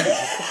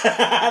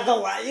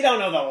don't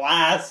know the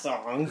last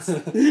songs.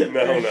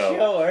 No.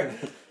 Sure.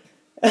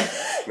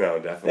 No,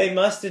 definitely. They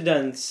must have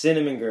done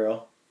Cinnamon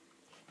Girl.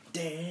 I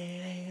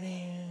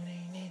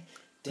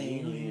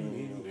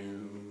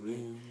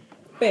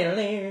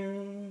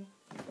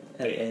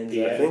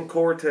think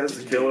Cortez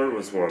the Killer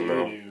was one,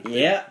 though.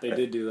 Yeah. They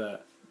did do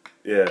that.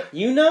 Yeah.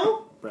 You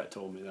know? Brett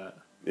told me that.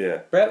 Yeah.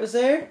 Brett was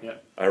there? Yeah.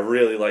 I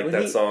really like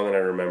that song, and I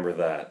remember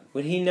that.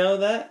 Would he know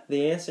that?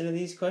 The answer to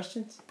these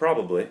questions?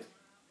 Probably.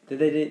 Did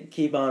they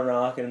keep on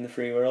rocking in the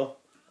free world?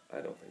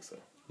 I don't think so.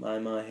 My,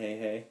 hey,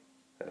 hey.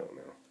 I don't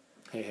know.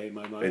 Hey,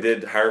 my. They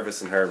did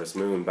Harvest and Harvest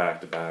Moon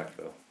back to back,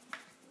 though.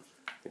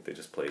 I think they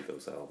just played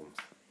those albums.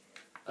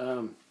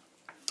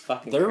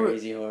 Fucking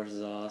Crazy Horse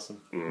is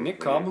awesome. Mm-hmm. Nick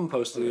Cobham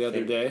posted the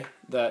other day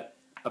that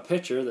a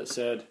picture that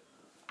said,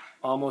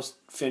 "Almost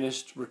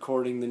finished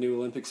recording the new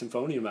Olympic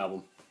Symphonium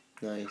album."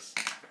 Nice.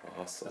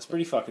 Awesome. That's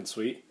pretty fucking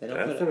sweet. They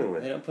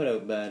don't put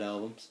out bad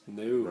albums.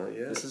 No. Not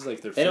yet. This is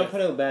like their They don't put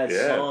out bad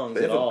songs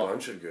they have at all. a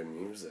bunch of good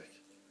music.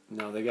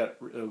 No, they got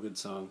real good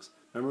songs.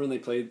 Remember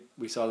when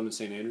we saw them in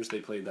St. Andrews, they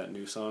played that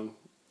new song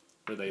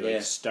where they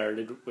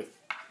started with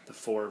the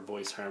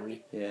 4-voice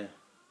harmony? Yeah.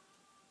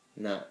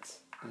 Nuts.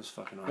 It was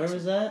fucking awesome. Where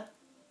was that?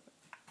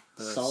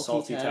 The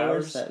Salty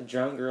Towers? That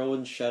drunk girl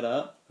wouldn't shut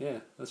up. Yeah,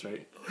 that's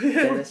right.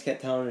 Dennis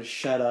kept telling her to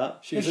shut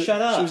up.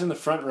 Shut up. She was in the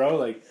front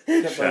row,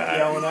 kept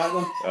yelling at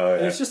them. Oh,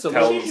 yeah. It was just a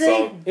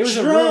It was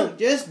drunk,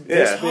 just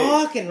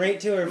talking right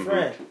to her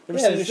friend. Ever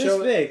seen it was a show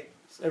this big.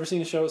 Ever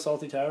seen a show at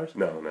Salty Towers?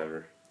 No,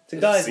 never. It's a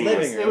guy's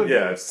living room.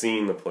 Yeah, I've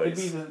seen the place.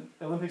 It'd be the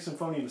Olympic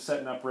Symphonium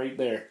setting up right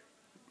there,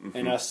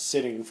 and us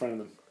sitting in front of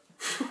them.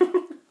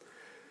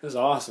 It was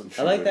awesome.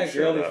 I like that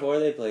girl before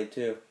they played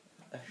too.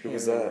 I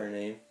can't remember her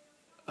name.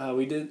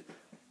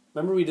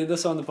 Remember we did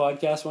this on the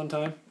podcast one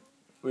time?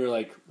 We were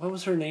like, what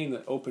was her name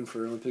that opened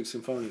for Olympic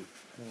Symphonium?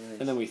 Nice.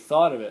 And then we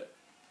thought of it,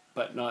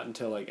 but not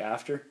until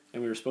after.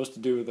 And we were supposed to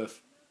do the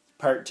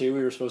part 2.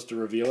 We were supposed to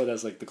reveal it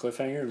as the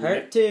cliffhanger.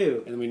 Part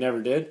 2. And we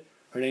never did.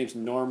 Her name's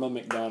Norma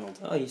McDonald.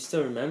 Oh, you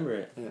still remember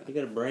it. Yeah. You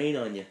got a brain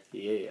on you.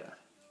 Yeah.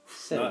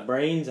 Set of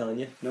brains on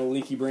you. No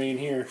leaky brain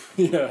here.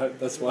 Yeah,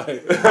 that's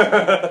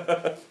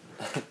why.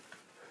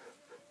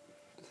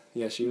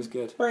 Yeah, she was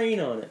good.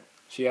 Brain on it.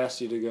 She asked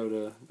you to go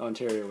to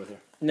Ontario with her.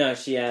 No,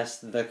 she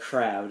asked the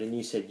crowd, and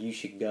you said you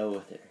should go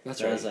with her.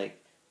 That's right. I was like,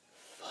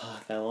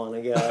 fuck, I want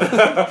to go.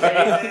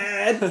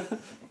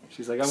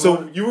 She's like,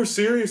 you were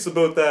serious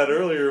about that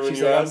earlier when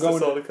you asked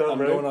us all to come,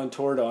 right? I'm going on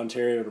tour to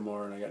Ontario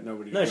tomorrow, and I got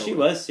nobody to go with. No, she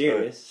was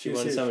serious. She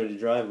wanted somebody to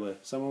drive with.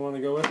 Someone want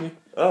to go with me?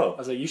 Oh. I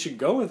was like, you should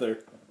go with her.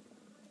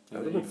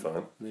 That would have been fun.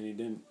 And then he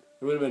didn't.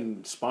 It would have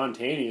been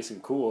spontaneous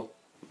and cool.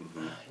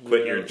 Mm-hmm.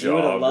 Quit your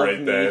job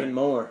right then. Even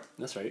more.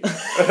 That's right. I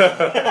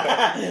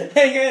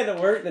had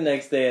to work the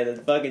next day at this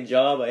fucking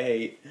job I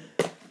hate.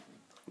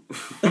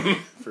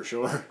 For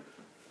sure.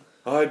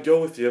 I'd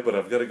go with you, but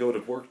I've got to go to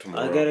work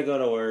tomorrow. I gotta go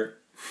to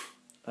work.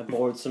 I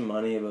borrowed some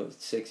money about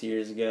 6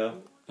 years ago.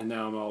 And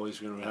now I'm always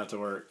going to have to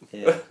work.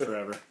 Yeah.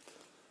 Forever.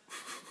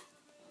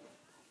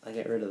 I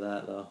get rid of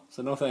that, though.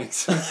 So no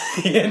thanks.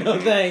 Yeah, no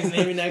thanks.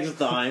 Maybe next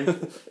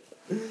time.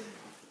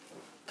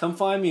 Come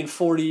find me in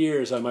 40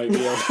 years, I might be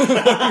able to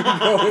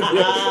go with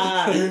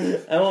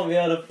you. I won't be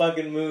able to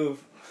fucking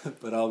move.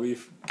 But I'll be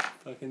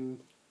fucking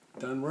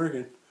done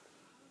working.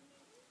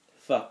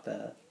 Fuck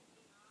that.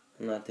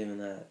 I'm not doing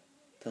that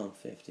till I'm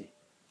 50.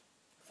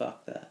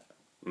 Fuck that.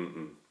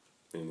 Mm-mm.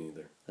 Me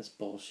neither. That's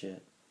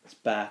bullshit. It's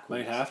backwards.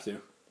 Might have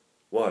to.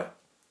 Why? You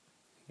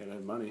gotta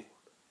have money.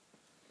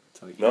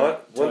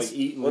 Once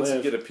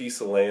you get a piece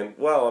of land.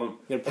 Well,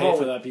 you gotta pay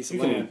for that piece of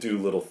land. You can do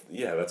little.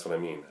 Yeah, that's what I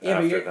mean. Yeah,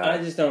 after but I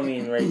just don't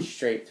mean right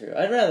straight through.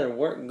 I'd rather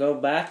go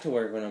back to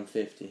work when I'm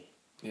 50.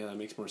 Yeah, that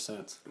makes more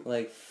sense.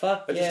 Like,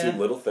 fuck I just do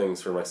little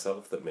things for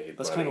myself that made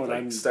That's money. kind of what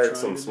I'm start trying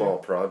some to small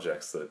do.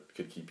 projects that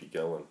could keep you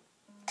going.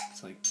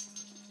 It's like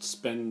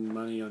spend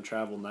money on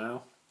travel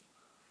now.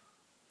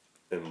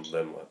 And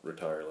then what?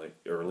 Retire like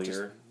earlier?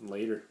 Just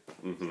later.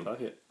 Mm-hmm. Fuck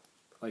it.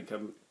 Like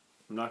I'm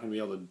not gonna be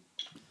able to.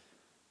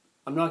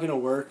 I'm not gonna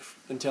work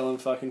until I'm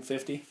fucking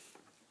 50,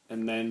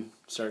 and then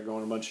start going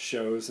to a bunch of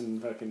shows and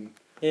fucking.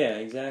 Yeah,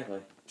 exactly.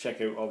 Check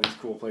out all these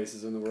cool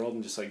places in the world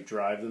and just like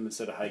drive them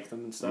instead of hike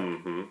them and stuff.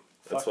 Mm-hmm.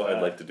 That's what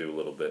I'd like to do a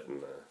little bit in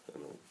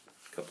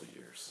a couple of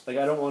years. Like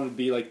I don't want to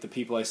be like the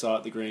people I saw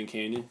at the Grand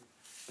Canyon,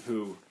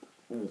 who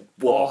Walkers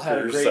all had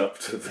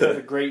a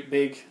the great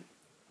big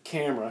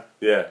camera.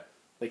 Yeah.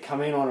 They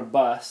come in on a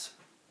bus.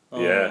 Oh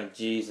yeah. my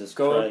Jesus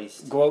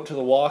Christ! Go out to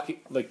the walking.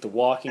 Is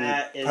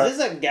this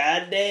a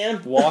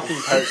goddamn walking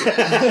park?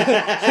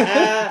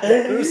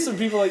 There was some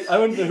people like I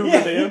went to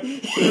Hoover Dam.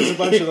 There was a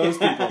bunch of those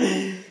people.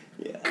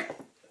 Yeah.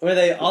 Were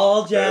they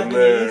all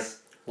Japanese?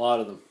 A lot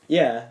of them.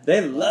 Yeah,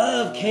 they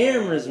love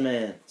cameras,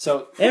 man.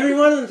 So every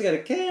one of them's got a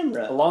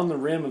camera. Along the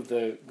rim of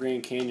the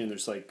Grand Canyon,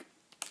 there's like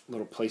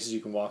little places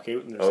you can walk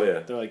out, and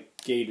there's they're like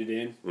gated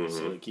in,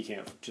 so like you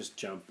can't just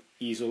jump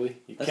easily.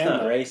 That's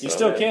not racist. You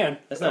still can.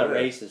 That's not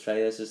racist,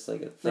 right? That's just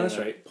like a thing that's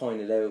right.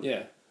 Pointed out.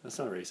 Yeah, that's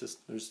not racist.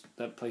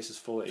 That place is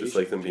full of just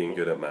Asian like them being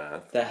people good at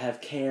math. That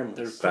have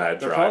cameras. They're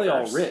probably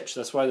all rich.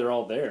 That's why they're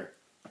all there.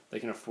 They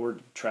can afford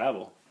to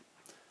travel.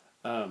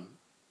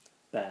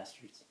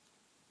 Bastards.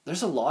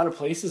 There's a lot of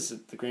places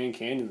at the Grand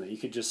Canyon that you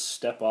could just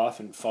step off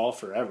and fall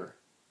forever.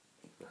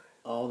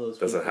 All those.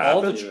 Does it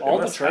happen? All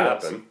the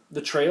trails. Happen. The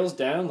trails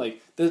down,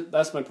 like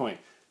that's my point.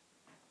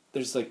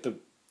 There's like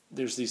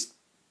there's these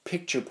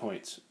picture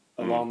points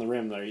along the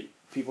rim there.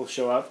 People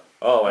show up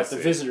at the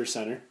visitor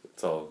center.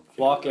 It's all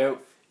walk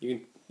out.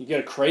 You get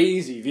a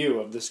crazy view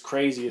of this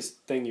craziest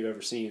thing you've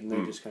ever seen. And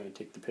they just kind of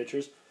take the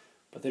pictures,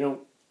 but they don't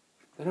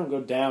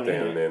go down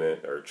in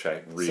it or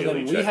check. Really, so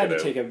then we had to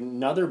take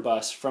another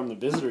bus from the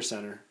visitor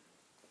center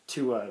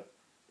to a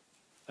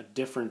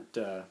different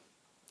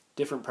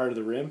part of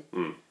the rim.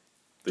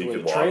 That you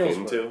could walk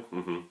into.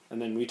 Mm-hmm. And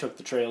then we took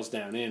the trails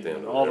down in.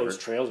 And all those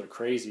trails are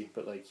crazy,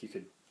 but like you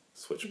could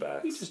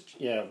switchbacks.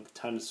 A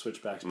ton of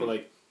switchbacks, but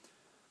like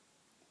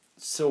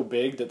so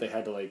big that they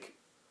had to like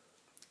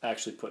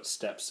actually put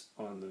steps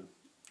on the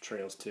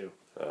trails too,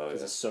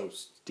 because it's so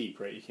steep,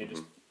 right? You can't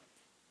just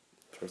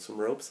throw some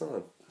ropes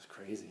on. That's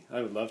crazy.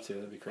 I would love to.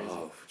 That'd be crazy.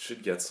 Oh, we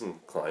should get some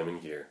climbing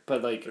gear.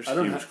 But like, there's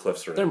huge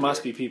cliffs around. There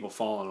must be people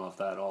falling off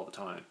that all the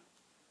time.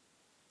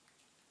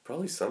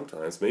 Probably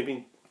sometimes.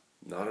 Maybe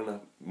not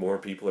enough. More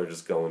people are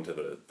just going to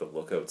the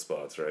lookout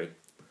spots, right?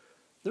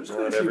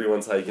 Not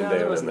everyone's hiking down.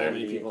 There wasn't that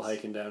many people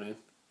hiking down in.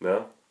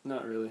 No,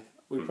 not really.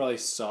 We probably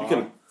saw. You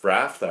can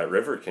raft that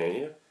river, can't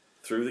you?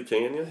 Through the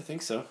canyon. I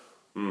think so.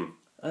 I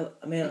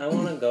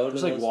want to go to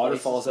there's like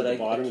waterfalls at the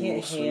bottom. I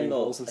can't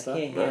handle. And stuff. I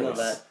can't handle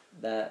that.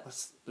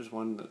 There's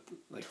one that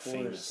like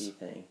famous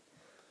thing.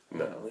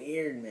 No,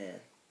 weird, man.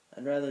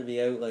 I'd rather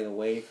be out like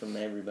away from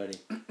everybody.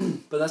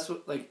 But that's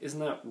what isn't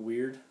that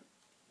weird?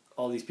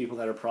 All these people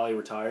that are probably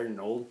retired and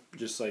old,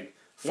 just like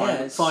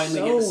finally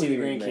get to see the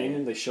Grand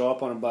Canyon. They show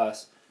up on a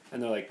bus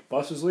and they're like,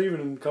 "Bus is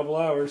leaving in a couple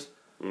hours,"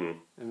 and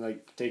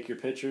like take your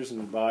pictures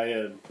and buy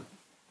a.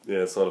 Yeah,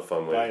 it's not a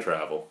fun way to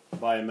travel.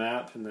 Buy a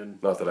map and then.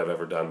 Not that I've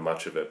ever done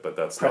much of it, but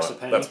that's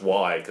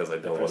why, because I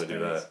don't want to do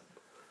that.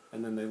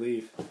 And then they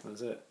leave.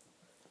 That's it.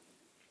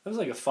 That was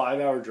like a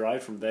 5-hour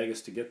drive from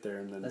Vegas to get there,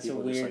 and then that's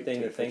people a weird just, like,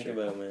 thing to think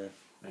about, man.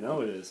 I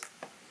know it is.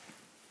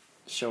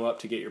 Show up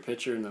to get your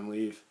picture and then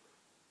leave,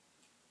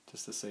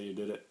 just to say you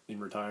did it in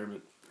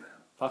retirement.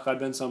 Fuck, I've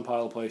been some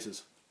pile of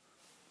places.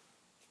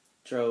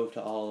 Drove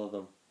to all of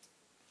them.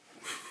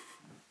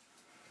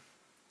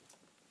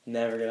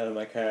 Never got out of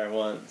my car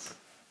once.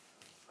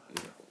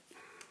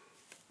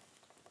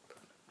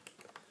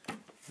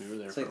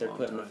 It's like they're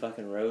putting the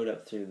fucking road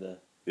up through the...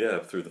 Yeah,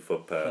 up through the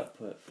footpath.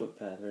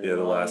 Footpath. Yeah,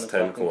 the last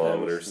 10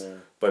 kilometers.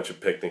 Bunch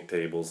of picnic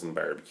tables and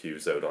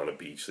barbecues out on a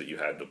beach that you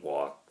had to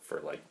walk for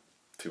like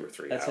 2 or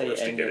 3 That's hours how you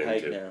to end get your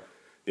hike into. now.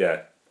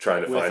 Yeah,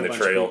 trying to With find a the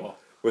bunch of trail people.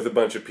 with a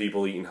bunch of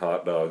people eating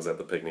hot dogs at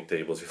the picnic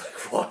tables. You're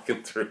like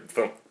walking through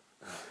them.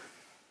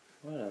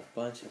 What a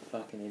bunch of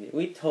fucking idiots.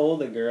 We told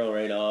the girl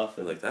right off.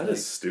 They're like, that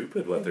is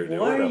stupid what they're doing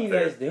Why are up you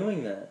there. guys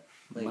doing that?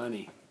 Like,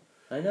 Money.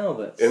 I know,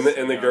 but...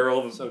 And the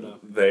girl So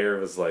there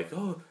was like,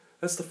 oh,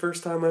 that's the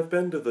first time I've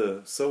been to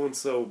the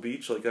so-and-so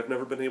beach. Like, I've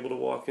never been able to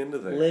walk into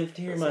there. Lived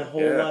here my like,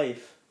 whole yeah,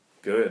 life.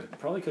 Good.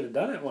 Probably could have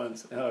done it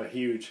once. Oh,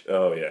 huge.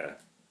 Oh, yeah.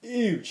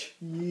 Huge.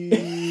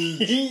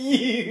 Huge.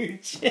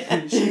 Huge.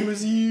 She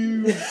was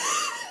huge.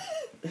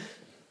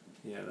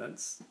 Yeah,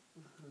 that's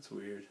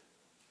weird.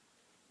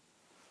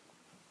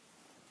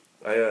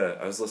 I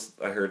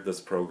heard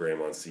this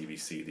program on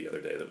CBC the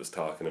other day that was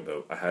talking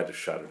about, I had to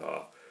shut it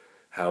off,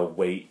 how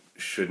weight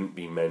shouldn't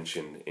be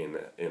mentioned in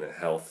a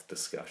health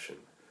discussion.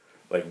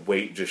 Like,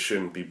 weight just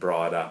shouldn't be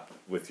brought up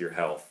with your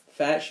health.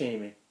 Fat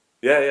shaming.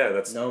 Yeah,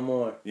 that's... No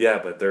more. Yeah,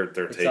 but they're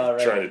It's trying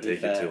to to take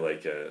it fat. to,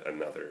 like,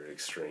 another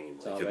extreme.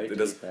 It's Like, alright to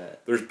be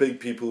fat. there's big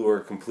people who are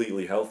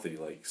completely healthy,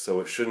 like, so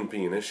it shouldn't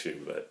be an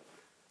issue, but...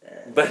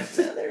 No,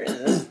 there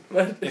isn't.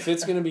 But If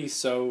it's gonna be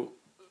so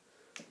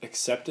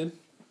accepted,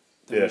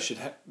 then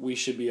Yeah. we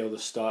should be able to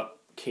stop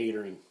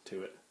catering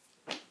to it.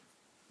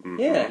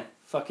 Yeah.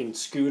 Fucking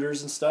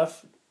scooters and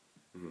stuff,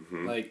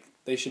 Mhm. like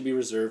they should be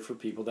reserved for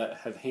people that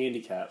have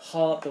handicaps.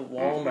 Haul up to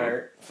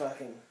Walmart.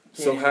 Fucking...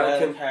 So get how out of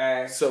can- the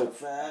car, so-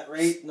 fat,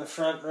 right in the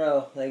front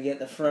row. They get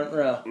the front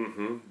row.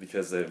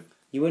 because they've...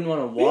 You wouldn't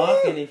want to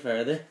walk any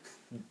further.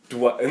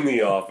 In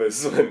the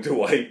office, when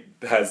Dwight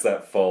has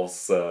that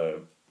false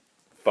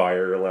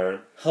fire alarm,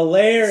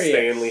 Hilarious.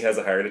 Stanley has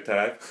a heart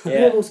attack. Yeah.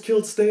 You almost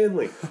killed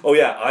Stanley. Oh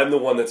yeah, I'm the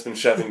one that's been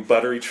shoving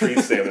buttery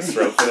treats down his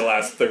throat for the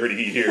last 30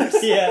 years.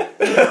 Yeah.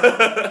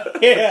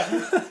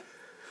 Yeah.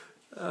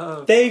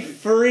 They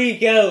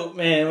freak out,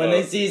 man, when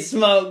they see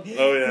smoke.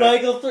 Oh, yeah.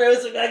 Michael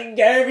throws a fucking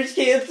garbage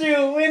can through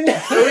a window.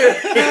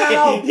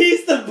 Help!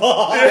 He's the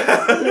boss.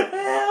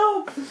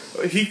 Help!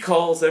 He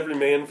calls every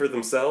man for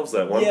themselves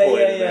at one Yeah, point.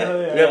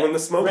 yeah. When the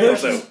smoke Right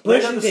goes at out.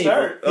 Right at Pushing the people.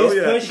 start. Oh, He's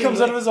yeah. He pushing He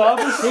comes out of his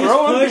office He's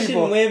throwing pushing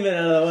people. women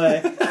out of the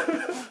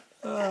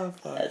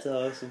way. That's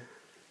awesome.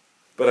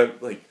 But I'm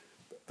like,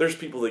 there's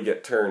people that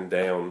get turned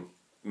down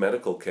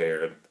medical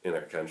care in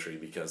our country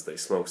because they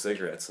smoke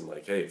cigarettes and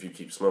like, hey, if you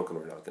keep smoking,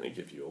 we're not going to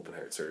give you open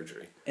heart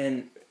surgery.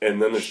 And then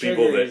there's sugar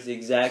people that is the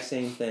exact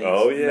same thing.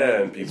 oh yeah,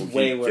 Man, and people it's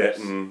way worse.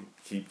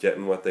 keep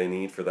getting what they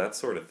need for that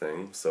sort of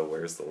thing. So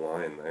where's the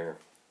line there?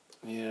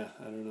 Yeah,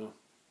 I don't know.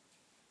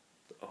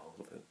 All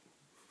of it.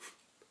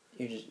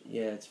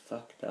 It's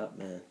fucked up,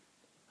 man.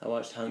 I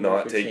watched Hunger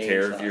Not for take Change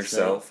care of last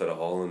yourself at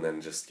all, and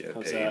then just get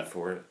How's paid that?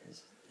 for it. night.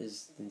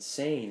 It's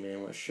insane,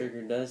 man, what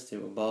sugar does to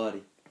a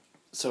body.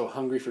 So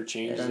Hungry for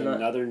Change And is I'm not-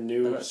 another I'm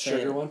new not sugar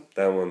saying- one?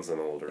 That one's an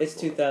older. It's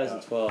one.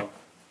 2012.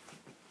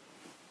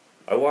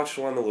 I watched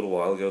one a little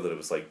while ago that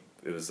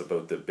it was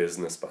about the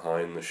business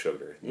behind the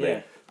sugar. And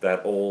Yeah.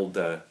 that old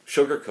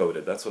sugar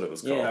coated. That's what it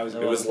was called. Yeah,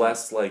 it was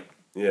less like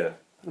it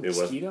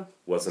Mosquito?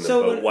 wasn't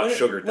So about what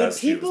sugar does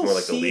to you. It was more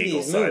like the legal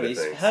these side movies,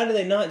 of things. how do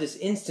they not just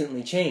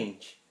instantly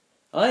change?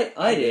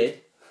 I did.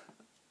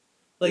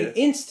 Like, Yeah.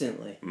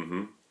 instantly.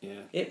 Mm-hmm.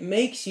 Yeah. It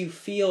makes you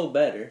feel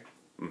better,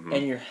 Mm-hmm.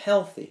 and you're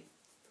healthy.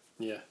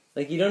 Yeah.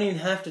 Like, you don't even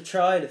have to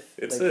try to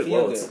It's feel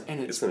well, good. And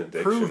it's an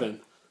addiction.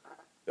 proven.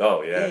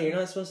 Oh Yeah, yeah. you're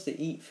not supposed to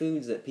eat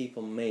foods that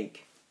people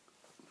make.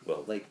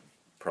 Well, Like,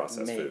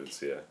 processed make.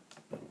 foods, yeah.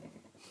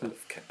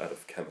 Out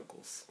of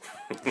chemicals.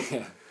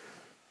 Yeah.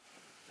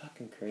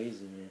 fucking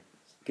crazy, man.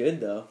 It's good,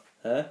 though.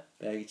 Huh?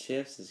 Bag of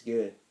chips is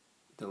good.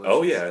 Delicious.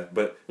 Oh yeah,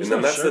 but There's and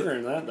then no that's sugar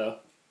in that though.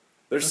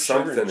 there's no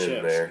sugar in something in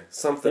chips. there.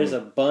 Something. There's a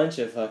bunch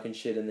of fucking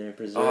shit in there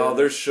preserved. Oh,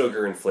 there's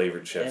sugar in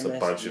flavored chips, a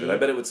bunch of it. MSG. I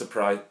bet it would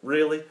surprise.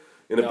 Really?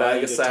 In a No, bag I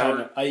of eat a ton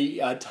sour. I eat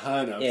a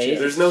ton of Yeah, chips.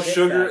 There's no Shit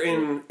sugar factory.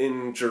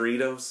 in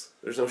Doritos.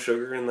 There's no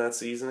sugar in that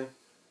seasoning.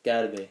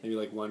 Gotta be. Maybe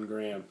like 1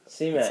 gram.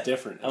 See, It's Matt.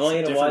 different. I want It's you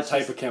a to different watch type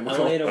this. of chemical. I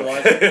want you to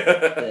watch Okay.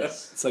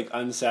 this. It's like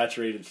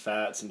unsaturated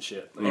fats and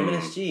shit. Like,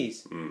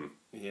 MSGs.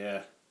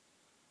 yeah.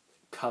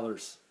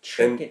 Colors.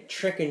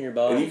 Tricking your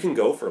body. And you can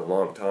go for a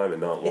long time and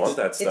not want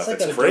that stuff.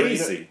 like It's a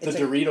crazy. The It's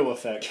a- Dorito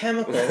effect.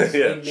 Chemicals Yeah.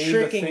 They named the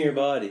tricking thing- your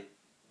body.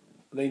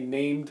 They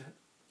named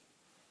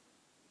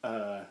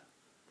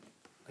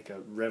like a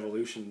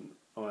revolution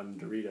on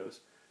Doritos.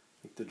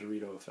 Like the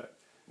Dorito effect.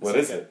 What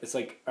like is it? It's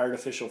like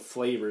artificial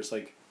flavors.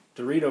 Like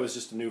Dorito is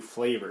just a new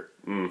flavor.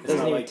 Mm. It doesn't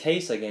not even like-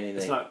 taste like anything.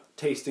 It's not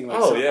tasting like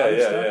Oh some yeah, other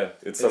yeah, stuff. yeah.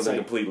 It's something like-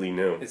 completely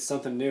new. It's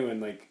something new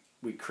and like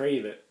we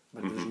crave it,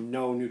 but there's Mm-hmm.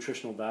 no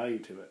nutritional value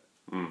to it.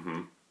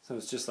 hmm So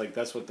it's just like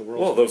that's what the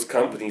world. Well, those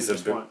companies We have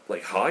just been want.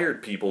 like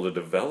hired people to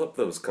develop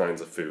those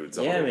kinds of foods.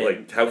 Yeah, man.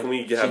 Like, how can we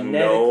have Genetically.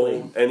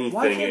 no anything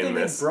Why can't they in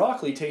make this?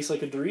 broccoli taste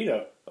like a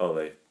Dorito? Oh,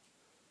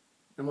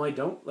 And why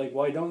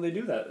don't they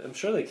do that? I'm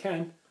sure they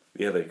can.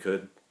 they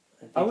could.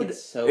 I I would-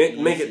 it's so Make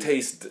easy it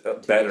taste to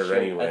get better sugar.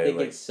 anyway. I think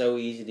like, it's so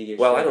easy to get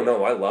well, I sugar. don't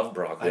know. I love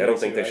broccoli. I I don't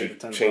do think too. they I eat a should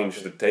ton of change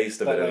broccoli. the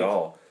taste of But it at like-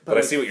 all. but But I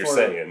like see what you're for-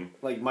 saying.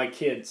 Like my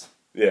kids,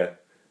 Yeah,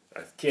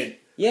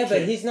 Yeah,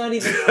 but he's not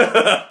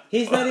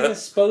even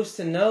supposed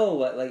to know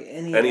what like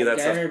any of that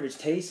garbage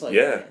tastes like.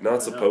 Yeah,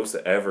 not supposed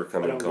to ever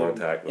come in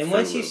contact with. And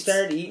once you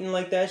start eating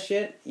like that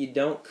shit, you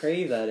don't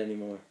crave that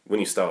anymore. When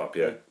you stop,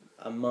 yeah. Like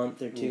a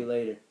month or two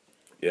later.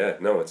 Yeah,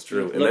 no, it's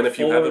true. And then if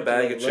you have a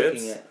bag of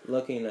chips,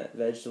 looking at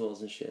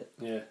vegetables and shit.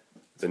 Yeah.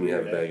 Then you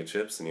have a bag of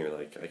chips, and you're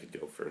like, I could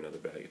go for another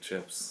bag of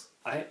chips.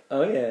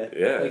 Oh yeah.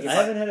 Yeah. Like I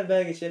haven't had a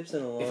bag of chips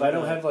in a long time. If I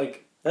don't have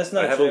like, that's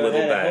not I have true. a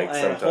little bag I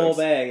had a whole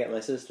bag at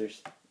my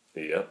sister's.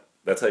 Yep,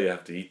 that's how you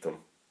have to eat them.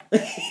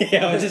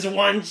 Yeah, just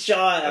one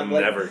shot. I'm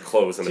never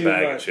closing a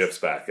bag of chips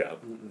back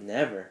up.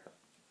 Never.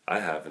 I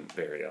haven't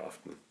very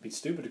often. It'd be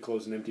stupid to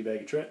close an empty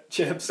bag of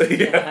chips.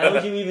 Yeah. How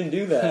would you even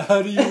do that?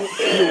 How do you? What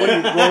do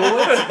you roll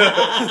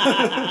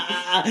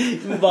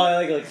it? You buy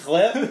like a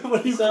clip.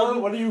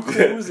 What are you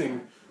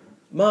closing?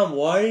 Mom,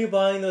 why are you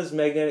buying those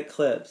magnetic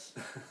clips?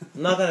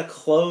 I'm not gonna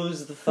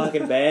close the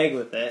fucking bag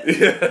with it.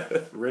 Yeah.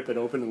 Rip it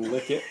open and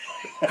lick it.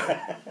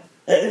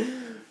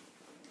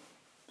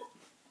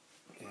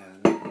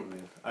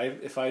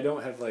 If I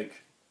don't have like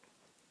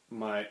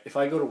if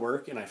I go to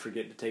work and I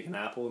forget to take an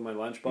apple in my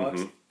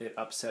lunchbox, it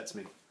upsets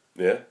me.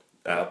 Yeah,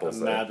 apples.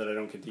 I'm mad that I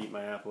don't get to eat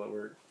my apple at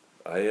work.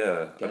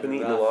 I've been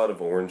eating a lot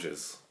of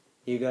oranges.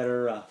 You got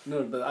her rough.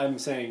 No, but I'm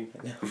saying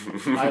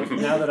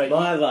now that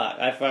my luck,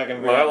 I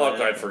fucking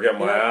I'd forget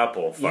my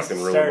apple.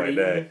 Fucking ruin my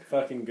day.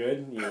 Fucking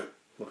good. You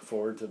look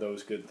forward to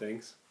those good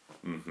things.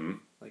 Mm-hmm.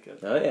 Like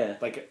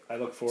I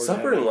look forward.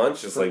 Supper and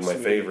lunch is like my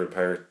favorite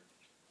part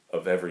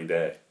of every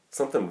day.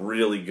 Something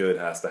really good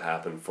has to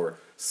happen for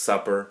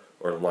supper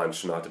or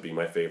lunch not to be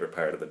my favorite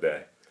part of the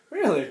day.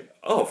 Really?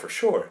 Oh, for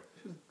sure.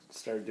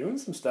 Start doing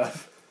some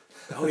stuff.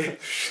 Oh yeah.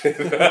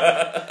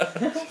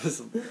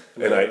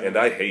 and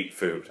I hate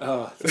food.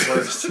 Oh, the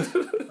worst.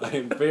 I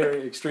am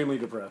extremely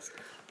depressed.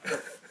 I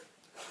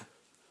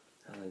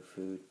like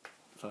food.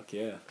 Fuck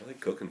yeah. I like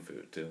cooking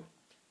food too.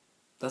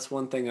 That's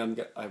one thing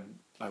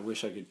I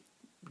wish I could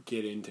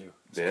get into.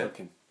 Is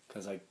cooking.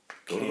 Because I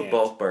go to the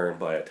bulk bar and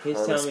buy a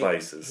ton of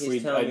spices.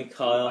 He's telling me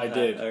Kyle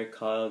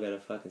got a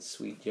fucking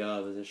sweet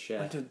job as a chef.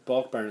 I went to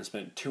bulk bar and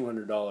spent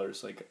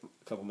 $200 like a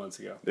couple months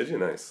ago. Did you?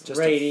 Nice. Just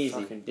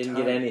easy. Didn't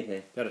get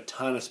anything. Got a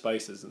ton of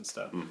spices and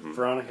stuff. Mm-hmm.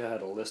 Veronica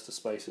had a list of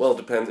spices. Well, it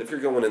depends. If you're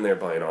going in there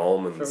buying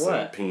almonds for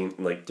what? and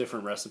like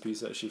different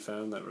recipes that she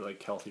found that were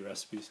like healthy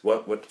recipes.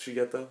 What did she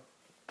get though?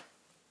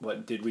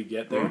 What did we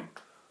get there?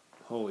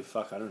 Holy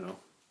fuck, I don't know.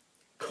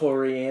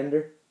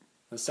 Coriander.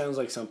 That sounds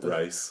like something.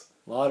 Rice.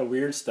 A lot of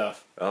weird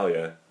stuff. Oh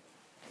yeah.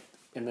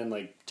 And then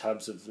like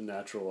tubs of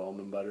natural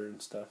almond butter and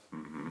stuff.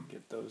 Mm-hmm.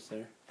 Get those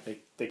there.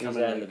 They come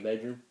in the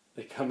bedroom.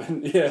 They come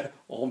in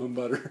almond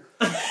butter.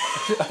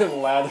 I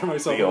lather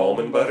myself. The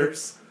almond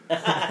butters.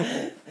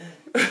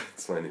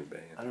 It's my new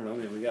band. I don't know,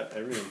 man. We got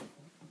everything.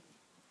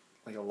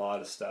 Like a lot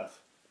of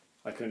stuff.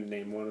 I couldn't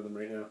name one of them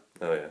right now.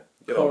 Oh yeah.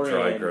 Get all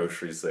dry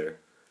groceries there.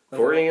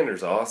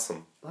 Coriander's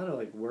awesome. A lot of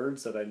like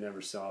words that I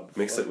never saw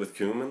before. Mix it with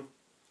cumin.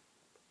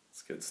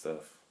 It's good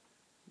stuff.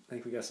 I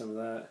think we got some of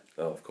that.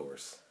 Oh, of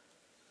course.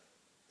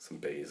 Some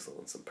basil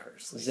and some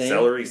parsley.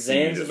 Celery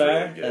seed is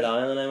really good. That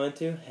island I went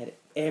to, had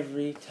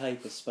every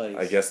type of spice.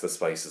 I guess the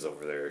spices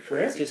over there are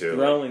crazy just too.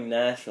 Growing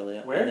naturally.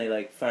 Where? And they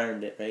like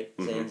farmed it, right?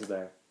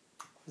 Mm-hmm.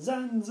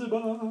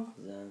 Zanzibar.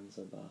 It's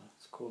a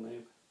cool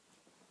name.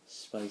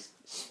 Spice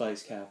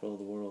capital of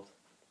the world.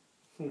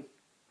 Is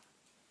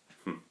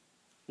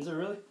it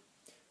really?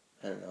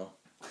 I don't know.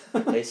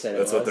 They said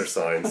That's what their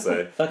signs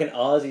say. Fucking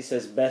Aussie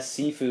says best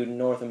seafood in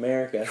North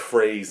America.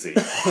 Crazy.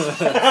 One of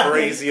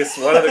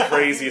the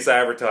craziest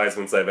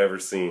advertisements I've ever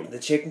seen. The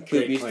chicken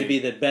coop used to be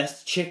the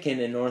best chicken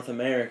in North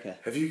America.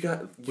 Have you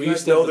got... You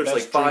guys know there's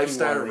like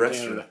 5-star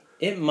restaurant.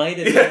 It might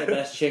have been the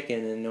best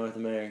chicken in North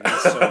America.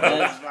 So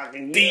that's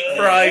fucking deep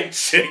fried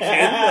chicken.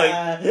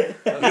 Like, you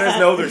guys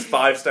know there's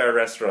 5-star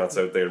restaurants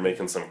out there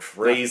making some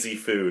crazy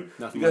food.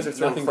 You guys are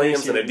throwing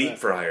clams in a deep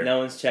fryer. No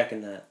one's checking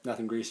that.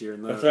 Nothing greasier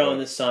than that. I'm throwing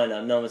this sign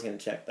up. No one's going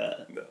to check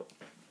that. No.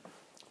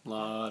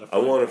 Lot of I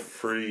want a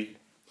free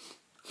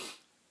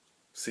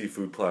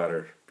seafood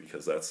platter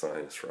because that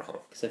sign is wrong.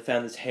 Because I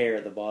found this hair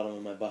at the bottom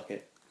of my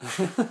bucket.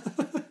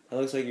 That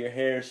looks like your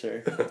hair,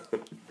 sir.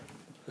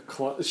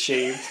 A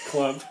shaved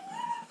clump.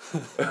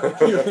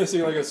 You're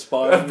missing like a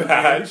spot. A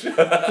badge.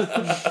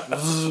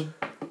 I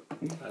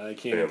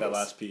can't eat that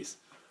last piece.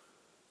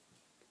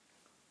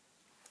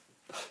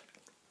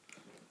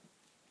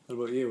 What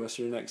about you? What's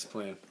your next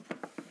plan?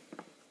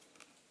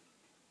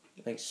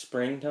 Like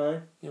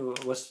springtime? Yeah,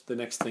 what's the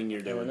next thing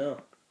you're doing? I don't know.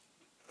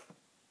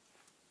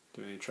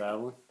 Doing any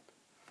traveling?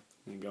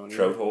 You going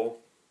trout hole?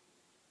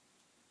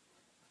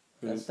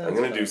 I'm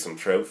going to do some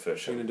trout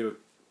fishing. You're going to do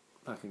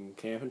a fucking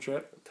camping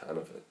trip? A ton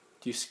of it.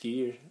 Do you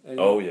ski or anything?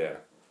 Oh yeah.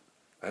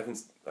 I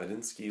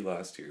didn't ski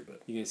last year,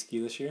 but... You gonna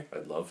ski this year?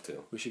 I'd love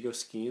to. We should go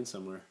skiing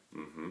somewhere.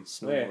 Mm-hmm.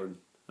 Snowboard. Where?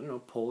 I don't know,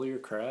 Polly or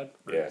Crad?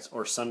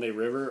 Or Sunday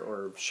River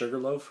or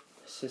Sugarloaf?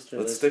 Sister,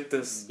 let's stick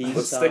to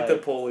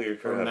Polly or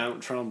Crad. Or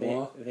Mount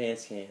Tremblant.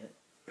 Vance can't.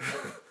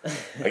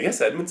 I guess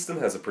Edmonton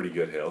has a pretty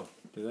good hill.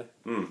 Do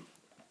they?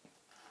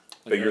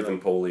 Bigger than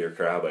Polly or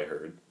Crab, I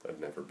heard. I've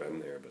never been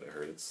there, but I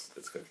heard it's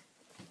good.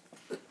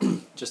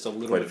 just a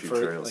little quite a bit few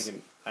further, trails. like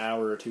an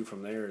hour or two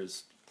from there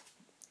is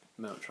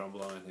Mount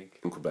Tremblant, I think.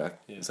 In Quebec?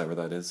 Yeah. Is that where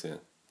that is? Yeah.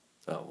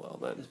 Oh, well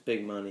then. It's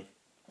big money.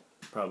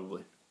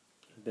 Probably.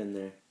 I've been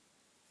there.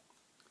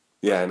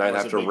 Yeah, and I'd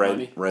Was have it to big rent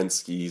money? rent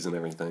skis and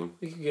everything.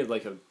 You could get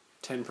like a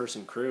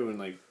 10-person crew and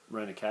like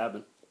rent a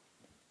cabin.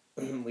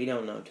 We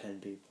don't know 10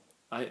 people.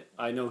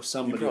 I know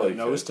somebody probably that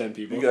knows could. 10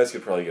 people. You guys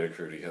could probably get a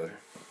crew together.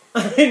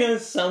 I know My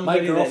somebody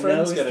that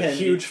girlfriend's knows got a 10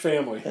 huge people.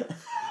 family.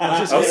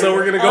 Oh, so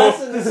we're gonna go.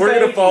 Austin is We're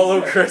gonna fake,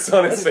 follow sir. Chris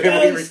on his Let's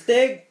family.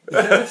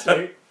 go,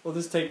 Stig. We'll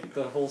just take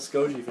the whole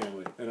Skoji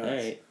family. And us.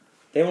 Alright.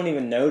 They won't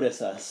even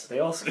notice us. They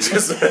all ski.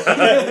 Just-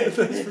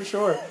 That's for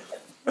sure.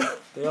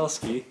 They all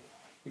ski.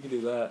 We could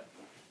do that.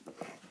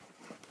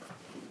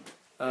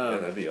 Yeah,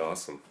 that'd be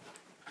awesome.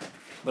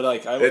 But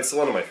like It's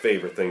one of my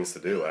favorite things to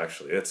do.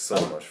 Actually, it's so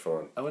much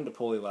fun. I went to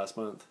Poli last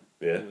month.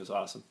 Yeah, It was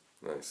awesome.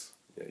 nice.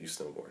 Yeah, you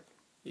snowboard.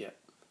 Yeah.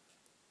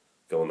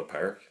 Go in the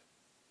park.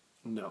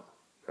 No.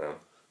 No,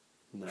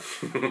 No.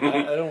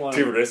 I don't want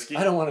too risky.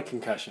 I don't want a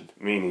concussion.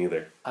 Me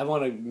neither. I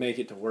want to make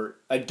it to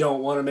work. I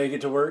don't want to make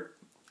it to work,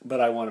 but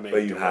I want to make But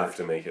it to you work. have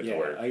to make it Yeah, to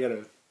work. I got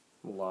a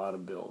lot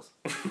of bills.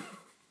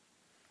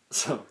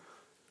 So,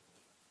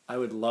 I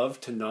would love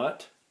to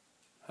not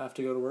have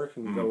to go to work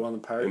and go on the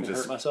park and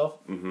just- hurt myself,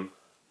 Mm-hmm.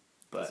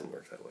 but Doesn't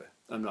work that way.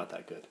 I'm not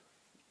that good.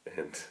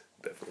 And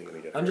definitely gonna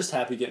get. I'm hurt. just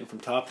happy getting from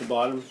top to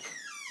bottom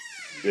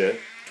Yeah.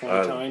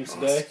 20 times a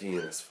day. Skiing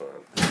is fun.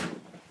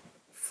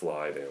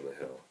 Fly down the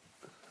hill.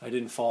 I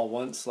didn't fall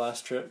once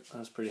last trip. I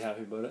was pretty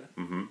happy about it.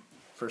 Mm-hmm.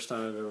 First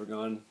time I've ever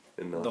gone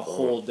And not the falling.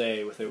 whole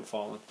day without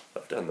falling.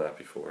 I've done that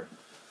before.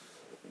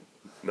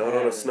 Not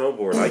on a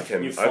snowboard. I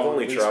can. You've I've fallen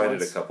only at least tried it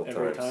once a couple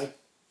every times. time?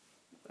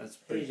 That's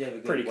I usually have a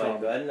pretty good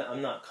white common. good.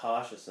 I'm not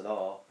cautious at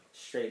all.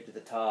 Straight to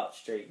the top,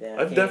 straight down.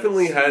 I've Can't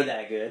definitely even had- ski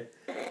that good.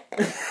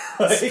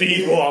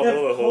 Speed wobble the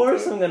Of whole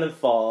course time. I'm gonna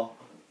fall.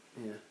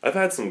 I've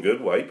had some good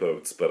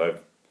whiteoats, but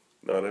I've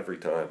not every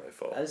time I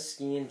fall. I was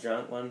skiing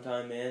drunk one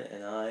time, man,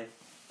 and I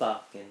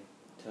fucking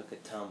took a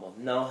tumble.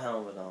 No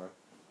helmet on.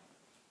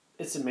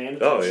 It's a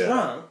mandatory. Oh yeah,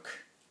 Drunk?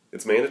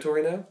 it's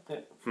mandatory now.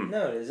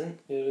 No, it isn't.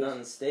 It is. Not in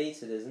the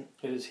States, it isn't.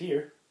 It is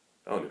here.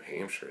 Oh, New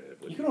Hampshire. It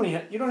would You don't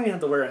even have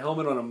to wear a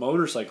helmet on a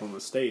motorcycle in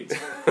the States.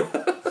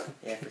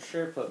 Yeah, for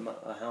sure put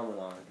a helmet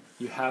on.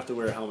 You have to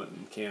wear a helmet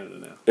in Canada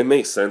now. It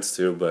makes sense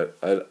too, but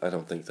I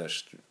don't think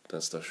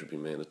that stuff should be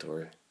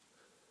mandatory.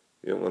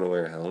 You don't want to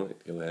wear a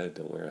helmet? Go ahead,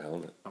 don't wear a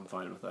helmet. I'm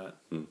fine with that.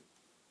 I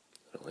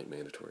don't like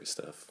mandatory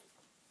stuff.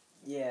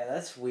 Yeah,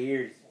 that's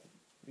weird.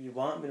 You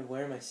want me to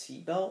wear my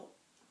seatbelt?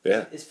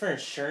 Yeah. It's for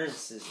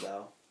insurances,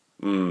 though.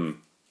 Mm.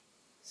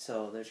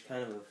 So there's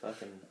kind of a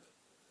fucking...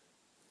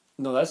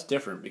 No, that's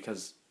different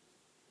because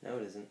No,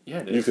 it isn't. yeah,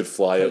 it is. You could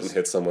fly out and Because-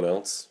 hit someone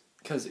else.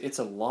 Because it's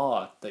a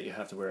law that you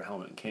have to wear a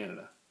helmet in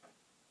Canada.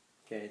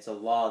 Okay, it's a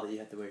law that you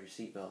have to wear your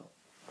seatbelt.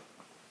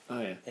 Oh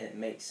yeah. And it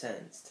makes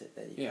sense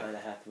that you Yeah. kind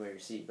of have to wear your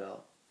seatbelt.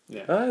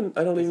 Yeah.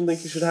 I don't even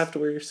think you should have to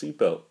wear your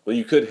seatbelt. Well,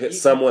 you could hit You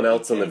someone can-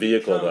 else you in the can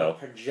vehicle become a though.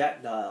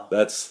 projectile.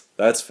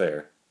 That's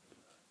fair.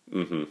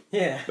 Mm-hmm.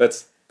 Yeah.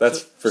 That's So-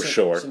 for so-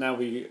 sure. So now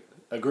we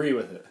agree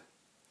with it.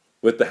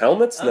 With the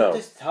helmets, I'm no.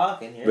 just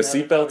talking here. The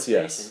having a seatbelts,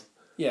 yes. conversation.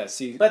 Yeah.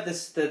 See. But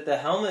the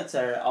helmets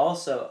are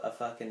also a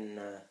fucking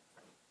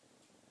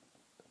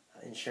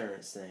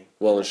insurance thing.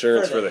 Well,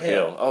 insurance For for the the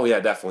hill. hill. Oh yeah,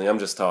 definitely. I'm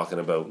just talking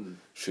about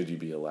should you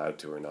be allowed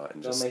to or not,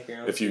 and Don't just make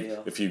your own if you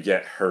deal. if you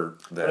get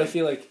hurt, then But I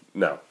feel like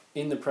no.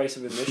 in the price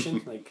of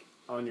admission, like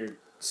on your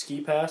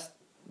ski pass,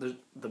 the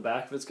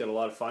back of it's got a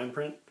lot of fine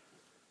print.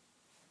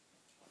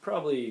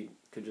 Probably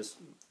could just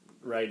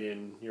write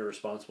in you're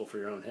responsible for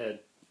your own head.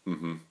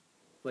 Mm-hmm.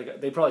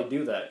 Like they probably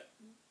do that.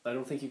 I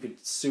don't think you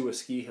could sue a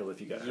ski hill if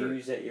you got hurt.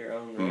 Use at your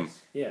own risk.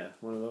 Yeah,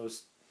 one of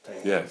those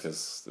type. Yeah,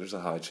 because there's a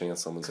high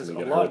chance someone's Because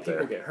going a to get lot hurt of people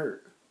there. get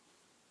hurt.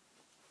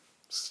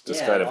 It's just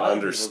Yeah, kind a of lot of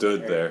people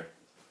understood get hurt. there,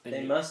 And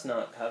They you- must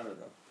not cover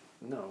them.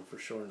 No, for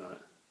sure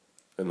not.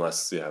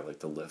 unless like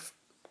the lift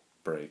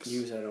breaks,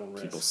 Use at own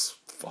risk. people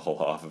fall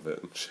off of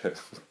it and shit.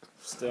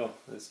 Still,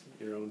 it's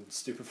your own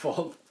stupid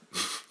fault.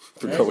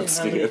 For Imagine going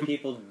how many skiing,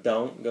 people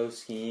don't go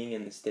skiing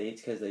in the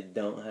States because they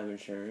don't have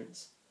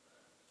insurance.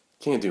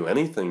 can't do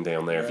anything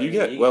down there. If No, you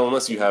get you-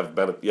 unless you have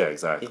yeah,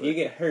 exactly. If you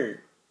get hurt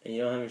and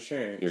you don't have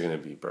insurance, You're gonna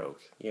be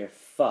broke. you're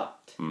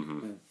fucked. Mm-hmm.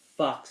 In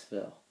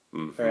Foxville.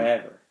 Mm-hmm.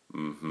 Forever.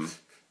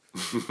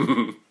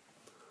 Mm-hmm.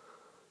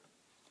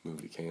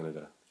 Move to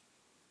Canada.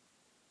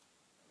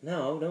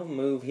 No, don't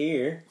move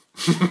here.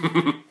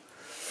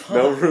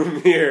 No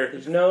room here.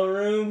 There's no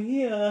room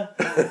here.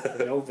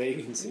 No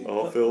vacancy.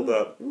 All filled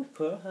up. Ooh,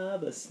 Pearl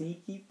Harbor,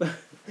 sneaky.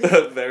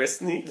 Very Very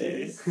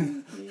sneaky.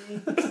 sneaky.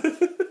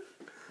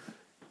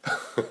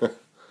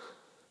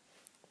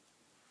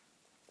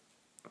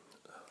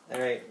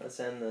 Alright, let's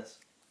end this.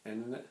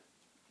 Ending it?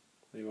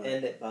 What do you want?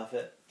 End it,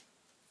 Buffett.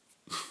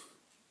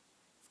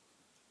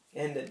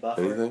 End it,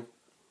 Buffett. Anything?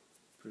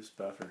 Bruce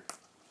Buffer.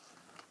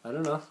 I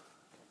don't know.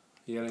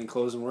 You got any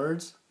closing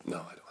words? No, I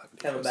don't have any.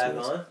 Coming close back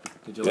words. on?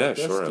 Did you Yeah, like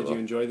this? sure I Did you will.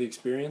 enjoy the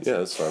experience? Yeah,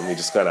 that's fine. We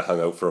just kind of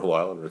hung out for a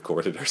while and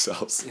recorded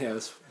ourselves. Yeah.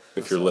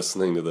 If you're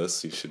listening to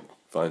this, you should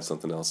find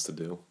something else to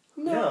do.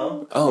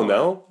 No. Oh,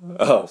 no?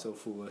 Oh. So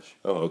foolish.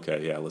 Oh,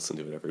 okay. Yeah, I listen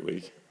to it every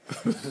week.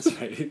 That's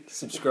right.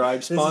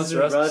 Subscribe,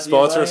 sponsor us.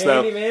 Sponsor us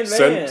now.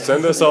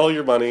 Send us all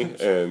your money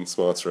and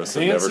sponsor us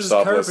and never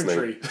stop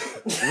carpentry.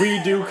 listening.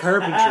 We do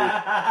carpentry.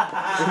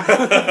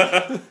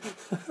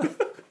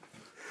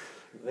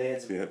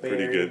 Vance, yeah,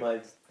 pretty good.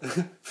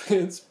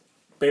 Vance,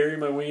 bury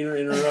my wiener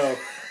in a row.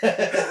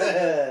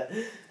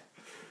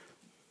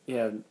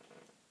 Yeah,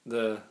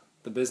 the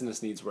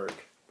business needs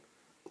work.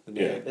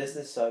 Yeah,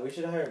 business side. We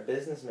should hire a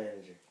business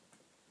manager.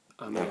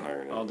 I'm not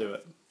hiring. I'll do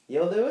it.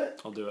 You'll do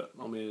it? I'll do it.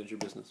 I'll manage your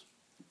business.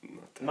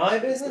 My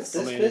business?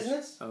 This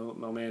business? I'll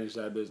manage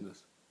that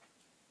business.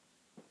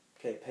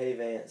 Okay, pay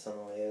Vance on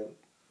the way out.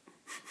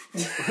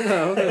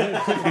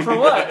 For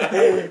what?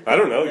 I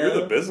don't know.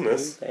 You're the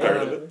business.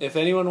 If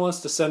anyone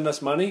wants to send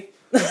us money,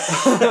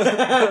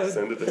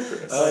 send it to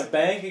Chris. My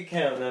bank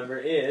account number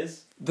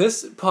is...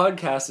 This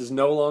podcast is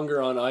no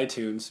longer on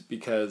iTunes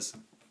because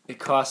it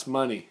costs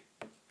money.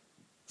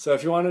 So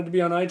if you wanted to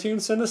be on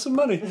iTunes, send us some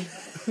money.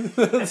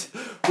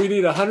 We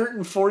need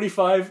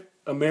 145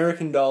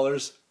 American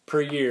dollars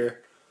per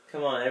year.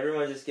 Come on,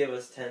 everyone just give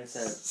us 10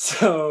 cents.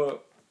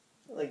 So...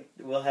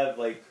 we'll have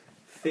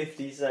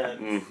 50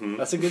 cents. Mm-hmm.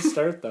 That's a good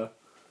start, though.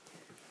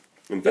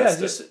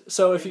 Invest it.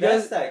 So if you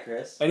guys... that,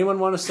 Chris. Anyone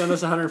want to send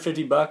us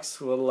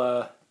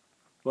 $150,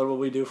 what will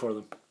we do for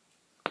them?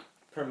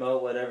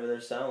 Promote whatever they're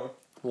selling.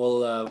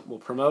 We'll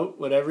promote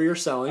whatever you're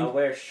selling. I'll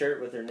wear a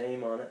shirt with their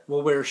name on it.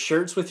 We'll wear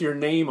shirts with your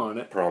name on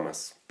it.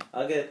 Promise.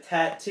 I'll get a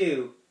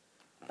tattoo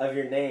of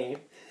your name.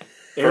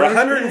 For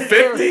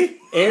 $150?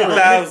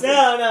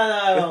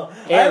 No.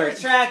 I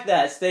retract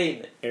that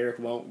statement. Eric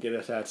won't get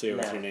a tattoo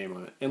with your name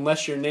on it.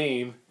 Unless your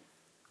name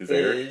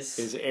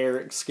is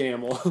Eric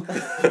Scammell.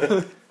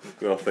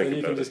 Well, think then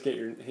you can about just get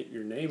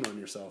your name on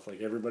yourself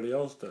like everybody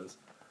else does.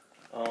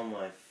 Oh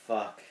my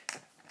fuck.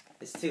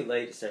 It's too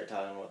late to start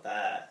talking about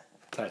that.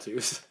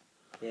 Tattoos.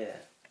 Yeah.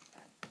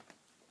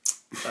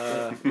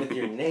 With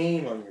your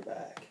name on your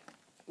back.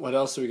 What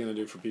else are we going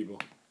to do for people?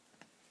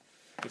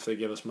 If they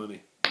give us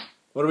money.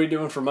 What are we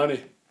doing for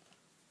money?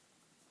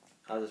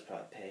 I'll just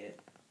probably pay it.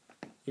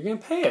 You're going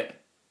to pay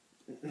it?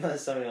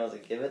 Unless somebody else will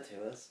give it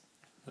to us.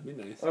 That'd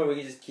be nice. Or we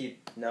can just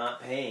keep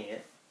not paying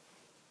it.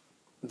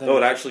 Then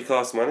it actually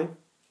costs money?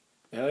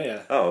 Oh,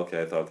 yeah. Oh,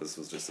 okay. I thought this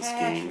was just a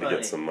scheme to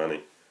get some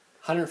money.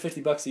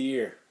 $150 a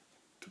year.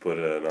 To put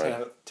it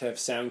to have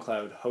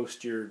SoundCloud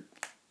host your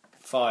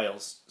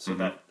files so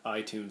that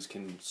iTunes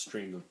can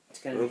stream them. It's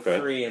going to be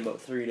free in about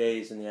 3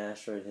 days when the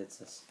asteroid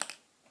hits us.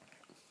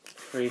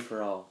 Free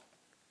for all.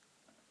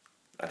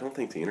 I don't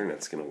think the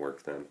internet's going to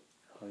work then.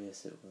 Oh,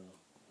 yes, it will.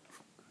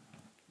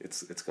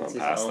 It's gone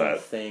past that.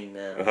 It's thing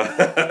now.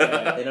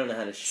 They don't know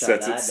how to shut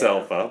that down. Sets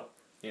itself up.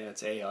 Yeah,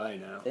 it's AI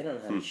now. They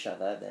don't know how to shut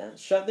that down.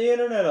 Shut the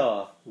internet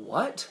off.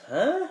 What?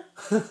 Huh?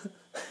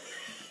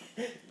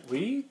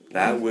 We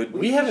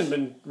haven't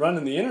been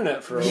running the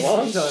internet for a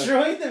long time.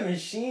 Destroyed the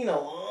machine a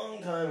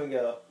long time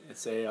ago.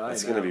 It's AI.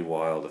 It's going to be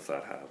wild if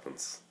that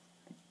happens.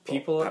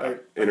 People are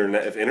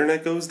if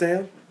internet goes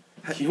down,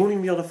 you won't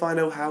even be able to find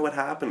out how it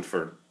happened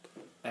for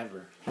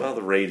ever. Well,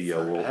 the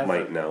radio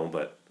might know,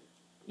 but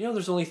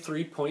there's only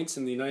 3 points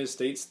in the United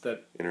States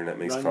that internet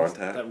makes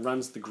contact. That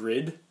runs the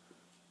grid.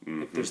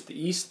 There's the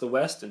East, the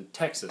West, and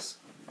Texas.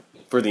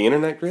 For the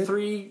internet grid?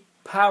 3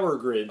 power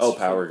grids. Oh,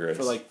 power grids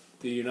for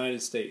the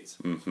United States.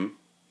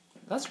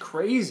 That's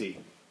crazy.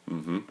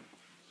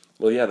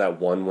 Well, yeah, that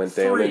one went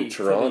down in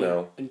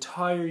Toronto. For the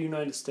entire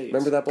United States.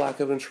 Remember that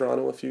blackout in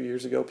Toronto a few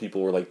years ago?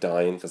 People were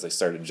dying because they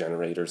started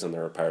generators in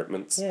their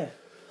apartments. Yeah,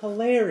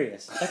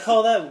 hilarious. I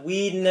call that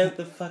weeding out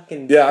the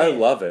fucking. Yeah, I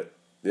love it.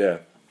 Yeah.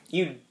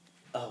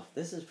 Oh,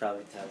 this is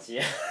probably tough.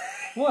 Yeah.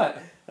 What?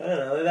 I don't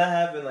know. That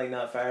happened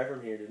not far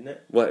from here, didn't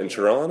it? What, in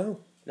Toronto?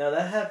 No,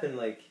 that happened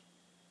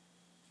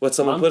What,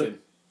 someone put it?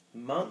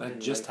 Moncton. That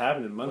just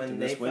happened in Moncton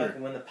this winter.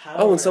 When the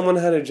power when someone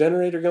had a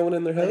generator going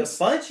in their house? A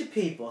bunch of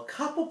people, a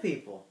couple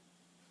people.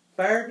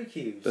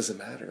 Barbecues. Doesn't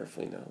matter if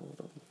we know.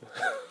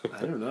 I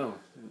don't know.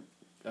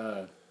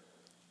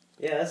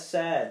 Yeah, that's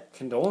sad.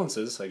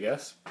 Condolences, I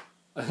guess.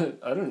 I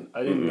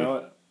didn't know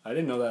it. I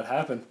didn't know that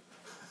happened.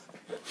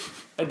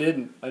 I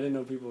didn't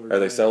know people were. Are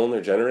they selling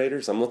their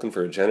generators? I'm looking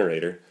for a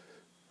generator.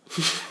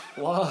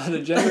 A lot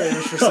of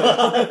generators for sale.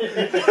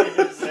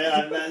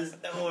 On that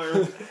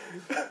storm.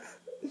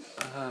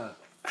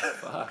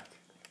 Fuck.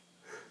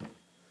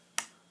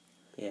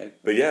 Yeah.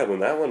 But yeah, when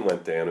that one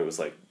went down, it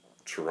was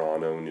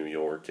Toronto, New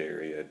York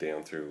area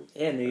down through.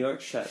 Yeah, New York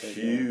shut.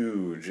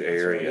 Huge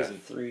area.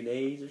 3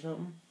 days or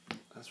something.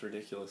 That's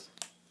ridiculous.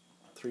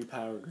 3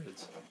 power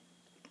grids.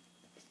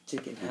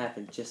 It can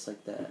happen just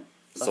like that.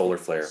 Solar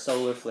flare.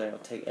 Solar flare will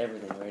take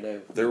everything right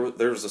out. There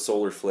was a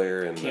solar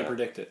flare and can't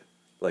predict it.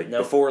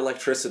 Before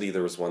electricity,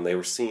 there was one. They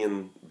were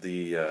seeing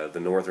the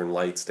northern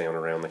lights down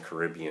around the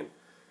Caribbean.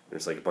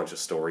 There's a bunch of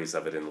stories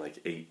of it in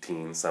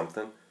 18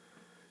 something,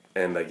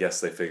 and I guess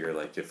they figure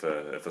if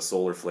a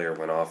solar flare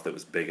went off that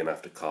was big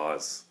enough to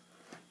cause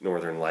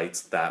northern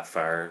lights that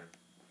far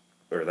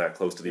or that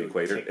close to the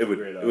equator, it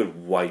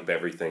would wipe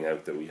everything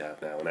out that we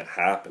have now, and it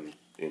happened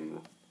in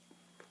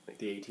Like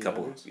the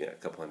 1800s? A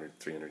couple hundred,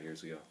 300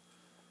 years ago.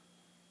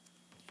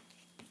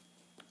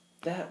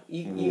 That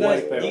you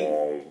guys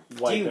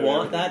do you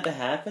want that to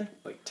happen?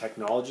 Like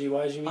technology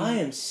wise, you mean? I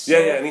am so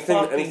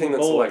anything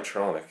that's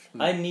electronic.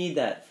 I need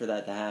that for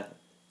that to happen.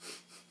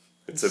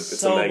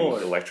 It's a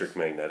electric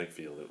magnetic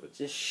field. It would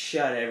just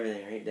shut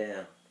everything right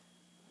down.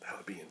 That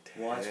would be intense.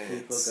 Watch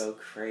people go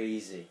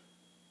crazy.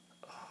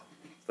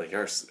 Like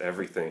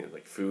everything,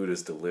 like food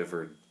is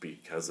delivered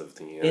because of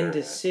the internet.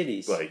 Into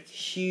cities, like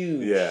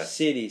huge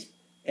cities,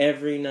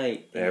 every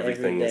night.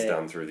 Everything every is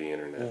done through the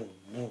internet.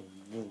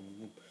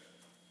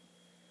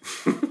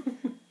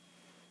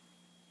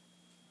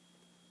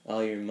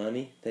 All your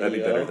money that'd be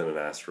better than an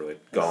asteroid.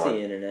 Gone. That's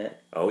the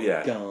internet. Oh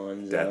yeah,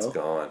 gone. That's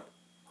gone.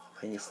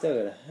 And you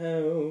still got a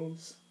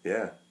house.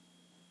 Yeah.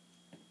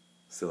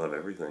 Still have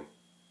everything.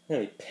 I'm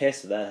gonna be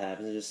pissed if that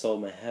happens. I just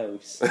sold my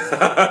house.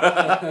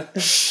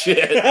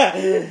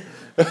 Shit.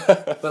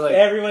 But like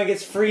everyone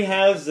gets free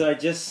houses and I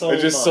just sold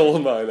mine.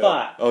 Sold mine.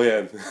 Fuck. Oh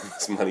yeah,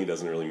 this money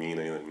doesn't really mean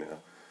anything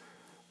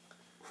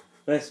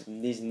now.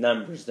 These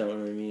numbers don't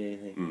really mean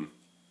anything. Mm.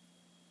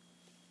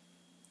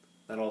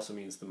 That also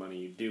means the money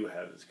you do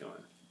have is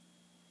gone.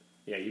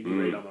 Yeah, you'd be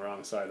right on the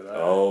wrong side of that.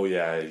 Oh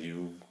yeah,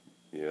 the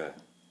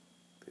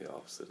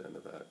opposite end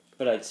of that.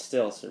 But I'd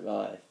still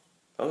survive.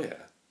 Oh yeah.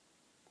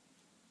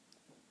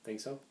 Think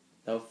so?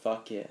 Oh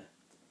fuck yeah.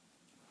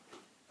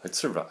 I'd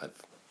survive.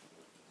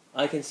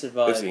 I can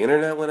survive. If the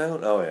internet went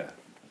out, oh yeah.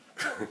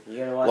 You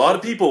gotta watch a lot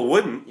of people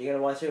wouldn't. You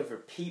gotta watch out for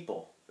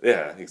people.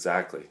 Yeah,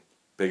 exactly.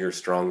 Bigger,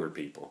 stronger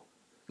people.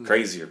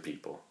 Crazier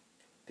people.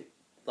 A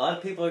lot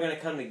of people are gonna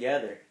come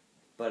together,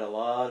 but a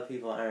lot of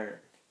people aren't.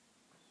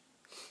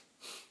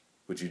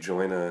 Would you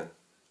join a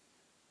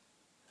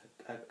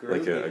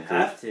group? You'd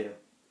have to.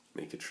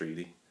 Make a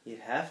treaty? You'd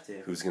have to.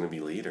 Who's going to be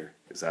leader?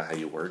 Is that how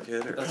you work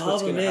it? Or? That's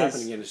what's going to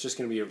happen again. It's just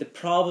going to be the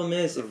problem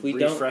is if we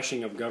don't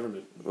refreshing of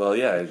government. Well,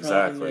 yeah,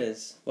 exactly. The problem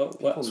is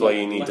that's why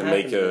you need to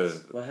make a.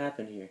 What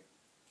happened here?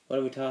 What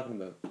are we talking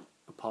about?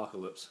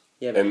 Apocalypse.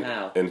 Yeah, but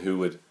how? And who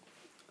would?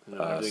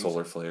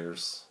 Solar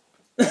flares.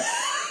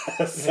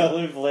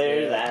 Solar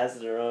flares,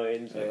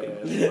 asteroids.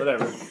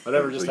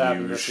 Whatever just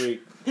happened this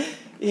week.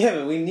 Yeah,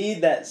 but we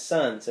need that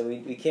sun, so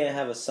we can't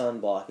have a sun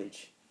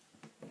blockage.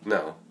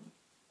 No.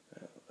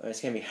 It's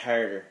gonna be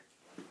harder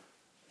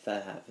if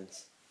that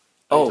happens.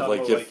 Oh,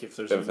 like if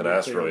an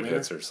asteroid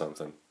hits or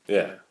something.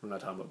 Yeah. We're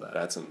not talking about that.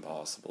 That's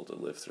impossible to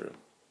live through.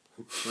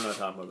 We're not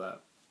talking about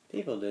that.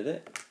 People did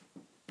it.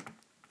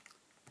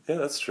 Yeah,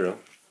 that's true.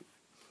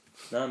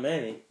 Not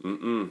many.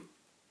 Mm-mm.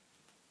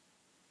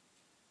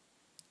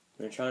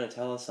 They're trying to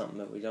tell us something,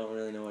 but we don't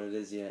really know what it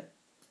is yet.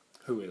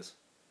 Who is?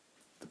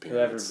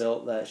 Whoever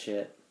built that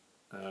shit.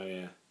 Oh,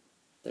 yeah.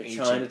 They're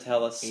trying to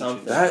tell us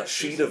something. That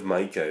sheet of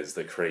mica is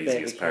the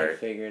craziest part. We can't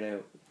figure it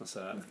out. What's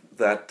that?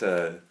 That,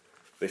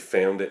 they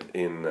found it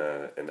in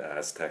an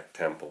Aztec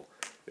temple.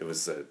 It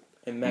was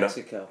in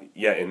Mexico.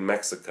 In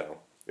Mexico.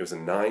 It was a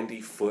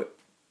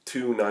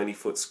 2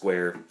 90-foot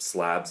square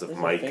slabs of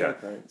mica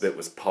that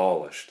was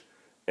polished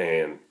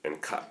and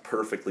cut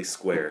perfectly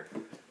square.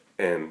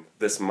 And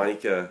this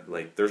mica,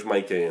 like, there's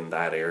mica in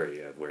that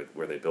area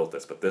where they built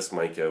this, but this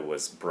mica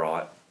was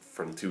brought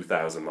from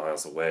 2,000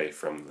 miles away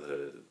from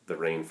the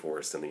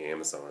rainforest in the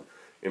Amazon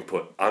and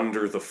put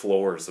under the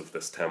floors of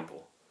this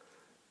temple.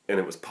 And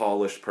it was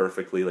polished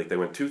perfectly. Like, they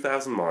went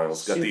 2,000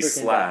 miles, got these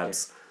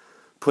slabs,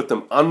 put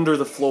them under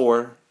the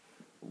floor.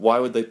 Why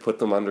would they put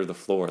them under the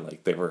floor?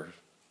 Like,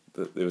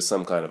 it was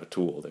some kind of a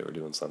tool. They were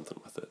doing something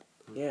with it.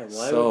 Yeah,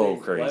 why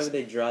would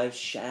they drive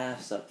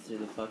shafts up through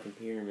the fucking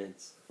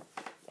pyramids?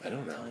 I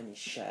don't know. Tiny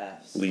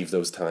shafts. Leave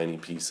those tiny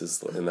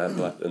pieces in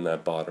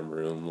that bottom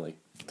room, like,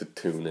 to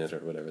tune it or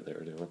whatever they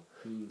were doing.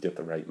 Get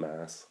the right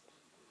mass.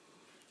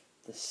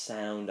 The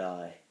sound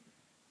eye.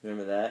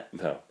 Remember that?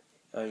 No.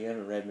 Oh, you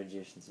haven't read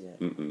Magicians yet.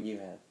 Mm-mm. You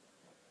have.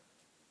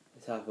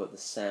 They talk about the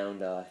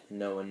sound eye, and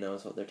no one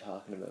knows what they're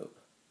talking about.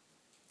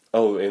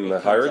 Oh, in the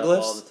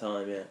hieroglyphs? All the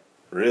time, yeah.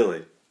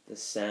 Really? The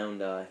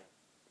sound eye.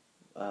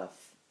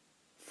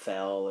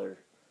 Fell or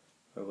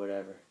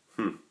whatever.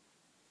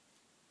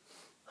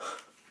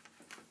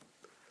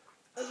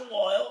 That's a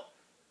while.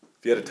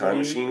 If you had a time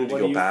machine, would you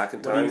go back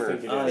in time or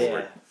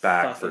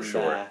back for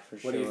sure? Back for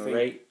sure. What do you think?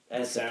 Right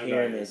at the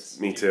pyramids.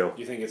 Me too.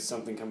 You think it's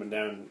something coming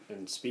down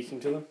and speaking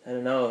to them? I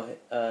don't know.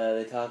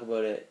 They talk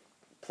about it.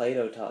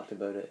 Plato talked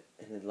about it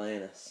in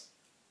Atlantis.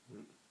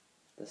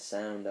 The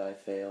sound eye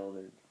failed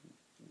or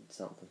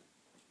something.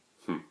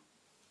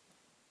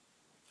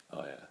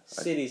 Oh yeah.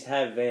 Cities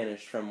have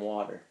vanished from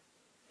water.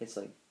 It's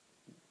like.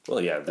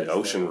 Well, yeah, the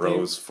ocean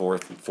rose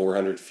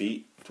 400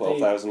 feet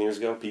 12,000 years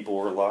ago. People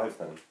were alive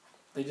then.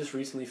 They just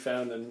recently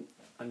found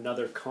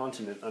another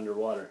continent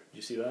underwater. Did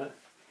you see that?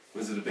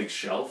 Was it a big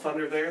shelf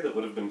under there that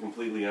would have been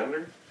completely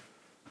under?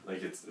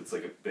 Like it's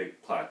like a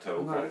big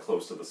plateau kind of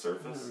close to the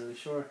surface? I'm not really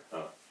sure.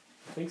 Oh.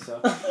 I think so.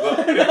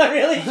 I'm not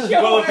really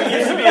sure. Well, if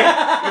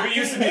it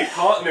used to be a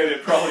continent,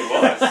 it probably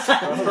was. It's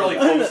probably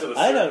close to the surface.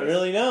 I don't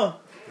really know.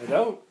 I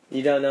don't.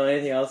 You don't know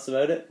anything else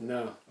about it?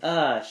 No.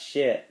 Ah,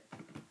 shit.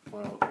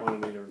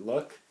 Want me to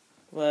look?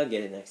 Well, I'll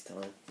get it next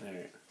time.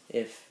 Alright.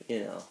 if,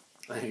 you know,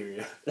 I hear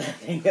you. that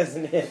thing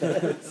doesn't hit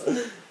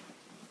us.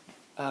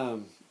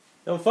 Don't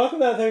fuck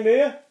with that thing, do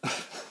you?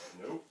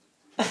 Nope.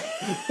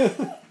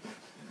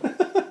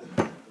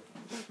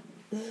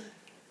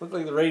 Looked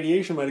like the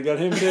radiation might have got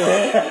him too.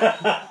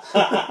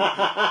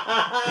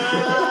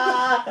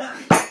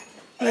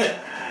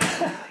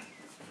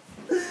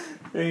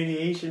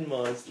 Radiation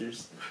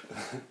monsters.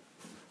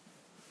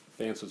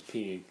 Vance was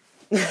peeing.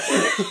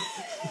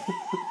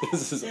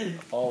 This is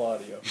all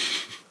audio.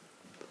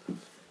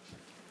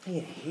 I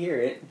can hear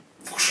it.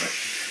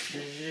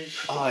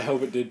 Oh, I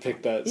hope it did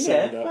pick that Yeah,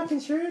 sound it up. fucking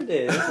sure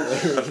did.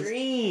 It's a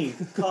stream.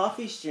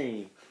 Coffee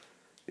stream.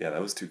 Yeah,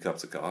 that was 2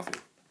 cups of coffee.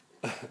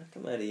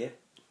 Come out of you.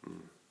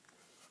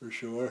 For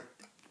sure.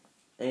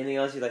 Anything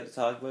else you'd like to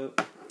talk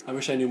about? I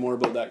wish I knew more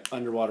about that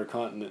underwater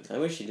continent. I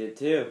wish you did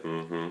too.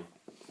 Mm-hmm.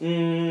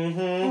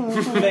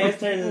 Mm-hmm. Vance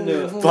turns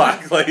into a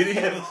Black lady.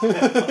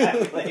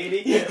 black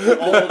lady.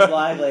 Old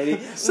black lady.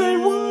 Say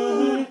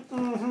what?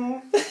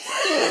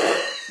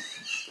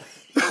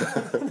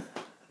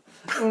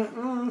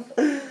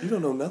 You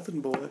don't know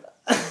nothing, boy.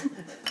 I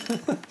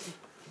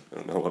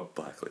don't know what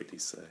black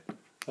ladies say.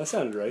 That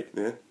sounded right.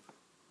 Yeah.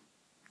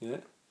 Yeah.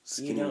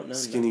 Skinny, don't know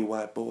skinny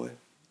white boy.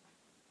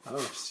 Oh,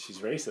 she's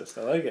racist.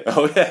 I like it.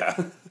 Oh, yeah.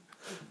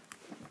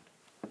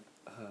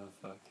 Oh,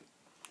 fuck.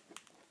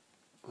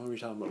 What were we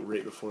talking about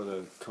right before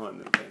the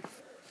continent thing?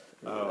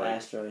 Oh,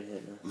 asteroid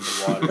hit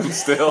us. the water.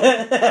 Still.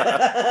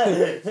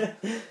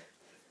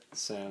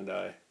 Sound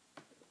eye.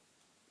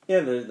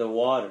 Yeah, the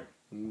water.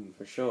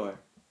 For sure.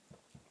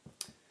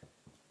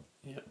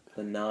 Yeah.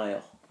 The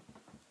Nile.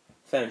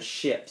 Found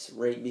ships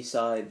right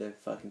beside the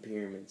fucking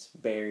pyramids,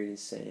 buried in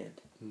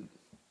sand.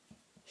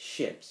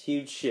 Ships,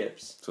 huge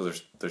ships. So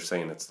they're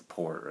saying it's the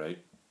port, right?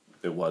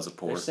 It was a They're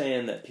port.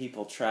 saying that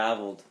people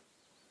traveled.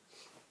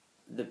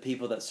 The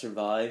people that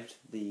survived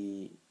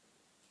This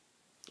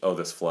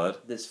flood.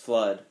 this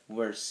flood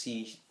were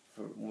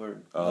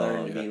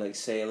learned to be yeah. like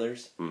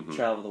sailors, Mhm.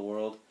 travel the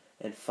world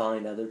and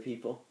find other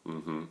people.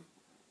 Mm-hmm.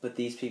 But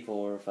these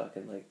people were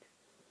fucking like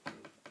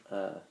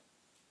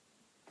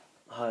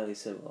highly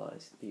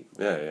civilized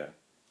people. Yeah.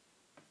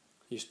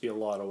 Used to be a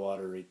lot of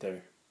water right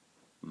there.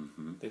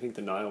 Mm-hmm. They think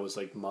the Nile was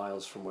like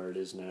miles from where it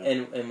is now.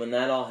 And when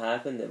that all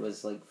happened, it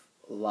was like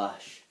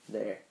lush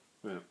there.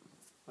 Yeah.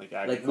 Like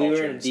Like agriculture we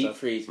were in a and deep stuff.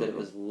 freeze, but it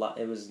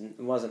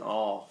wasn't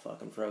all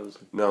fucking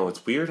frozen. No,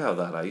 it's weird how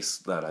that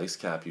ice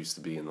cap used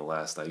to be in the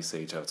last ice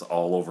age. How it's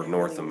all over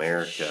North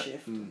America.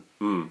 Shift.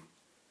 Mm.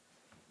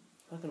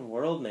 Fucking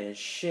world, man,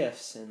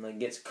 shifts and like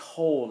gets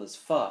cold as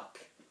fuck.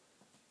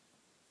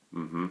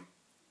 Mm-hmm.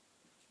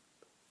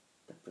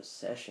 The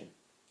precession.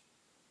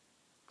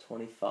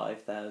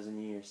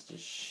 25,000 years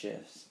just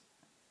shifts.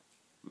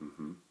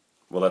 Mm-hmm.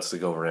 Well, that's to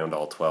go around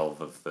all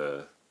 12 of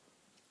the...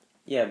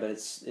 Yeah, but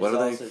it's What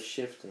are also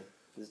shifting.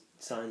 The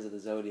signs of the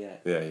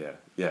zodiac. Yeah,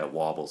 it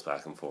wobbles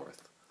back and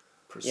forth.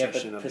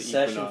 Precession but of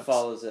precession the equinox.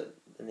 follows it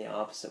in the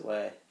opposite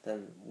way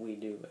than we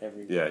do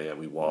every Yeah,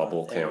 we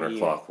wobble every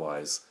year.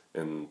 counterclockwise,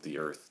 and the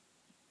Earth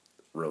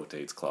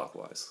rotates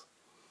clockwise.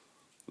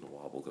 And the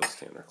wobble goes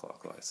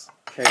counterclockwise.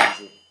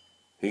 Crazy.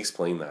 He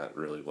explained that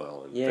really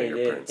well in Yeah, he did.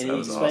 Fingerprints. And That he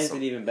was explains awesome.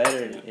 it even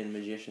better in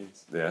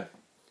Magicians. Yeah?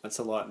 That's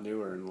a lot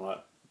newer and a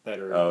lot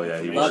better. Oh, yeah,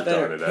 he A information. lot worked on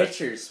better it, eh?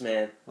 pictures,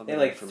 man. Lot They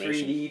better like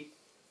information.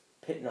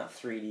 not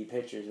 3D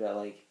pictures, but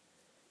like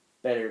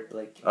better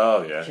like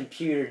Oh, yeah.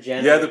 computer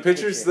generated. Yeah, the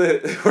pictures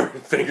that were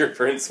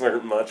Fingerprints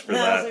weren't much for I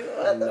that. was like,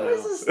 what the No.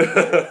 is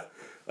this?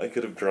 I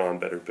could have drawn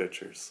better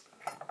pictures.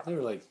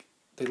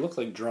 They look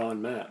like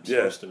drawn maps,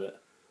 Yeah. most of it.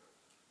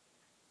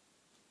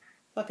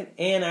 Fucking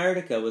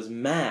Antarctica was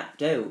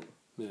mapped out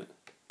Yeah.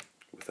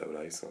 Without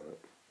ice on it.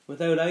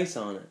 without ice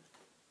on it.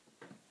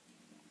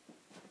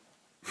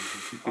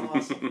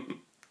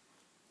 Awesome.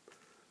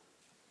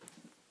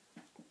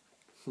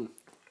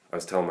 I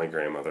was telling my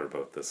grandmother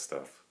about this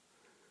stuff.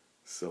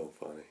 So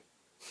funny.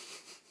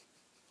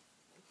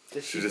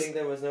 Did She she just- think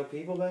there was no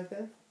people back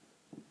then?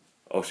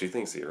 Oh, she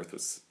thinks the Earth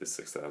is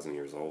 6,000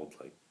 years old.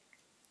 Like,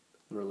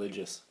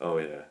 Religious. oh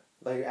yeah.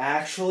 Like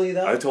actually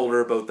though? I told her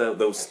about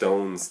those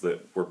stones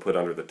that were put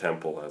under the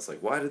temple. I was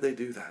like, why did they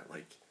do that?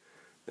 Like,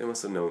 they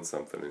must have known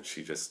something. And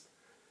she just,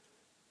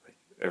 like,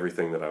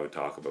 everything that I would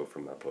talk about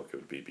from that book, it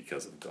would be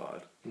because of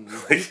God.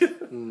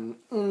 Mm-hmm.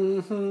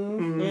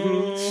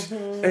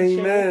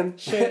 Amen.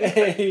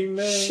 Amen.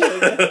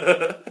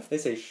 They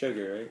say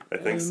sugar, right? I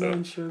think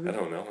Amen, so. sugar. I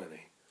don't know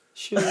any.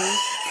 Sure.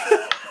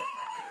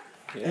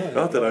 Yeah.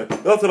 Not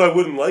that I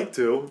wouldn't like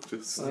to.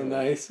 Just Oh,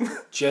 nice.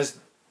 Just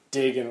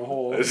digging a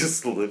hole. I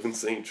just live in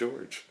St.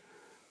 George.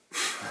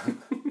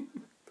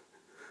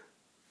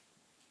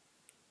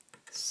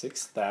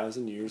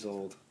 6,000 years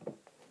old.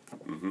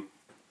 Mm-hmm.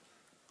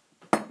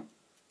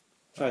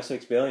 Try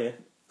 6 billion.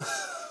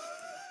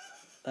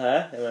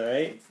 Huh? Am I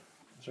right?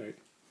 That's right.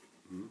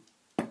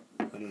 Mm-hmm.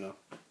 I don't know.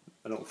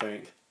 I don't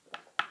think.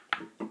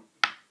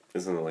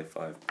 Isn't it like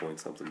 5 point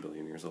something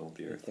billion years old,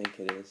 the I Earth? think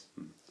it is.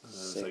 It's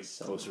 6 like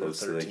something. closer to Close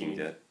to they 13. can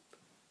get.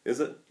 Is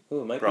it?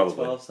 Ooh, it might Probably.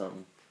 be 12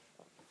 something.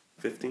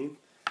 15?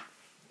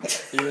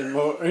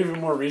 Even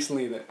more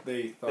recently that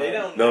they thought. They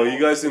don't. No, you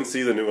guys didn't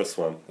see the newest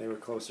one. They were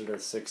closer to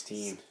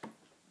 16.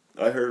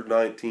 I heard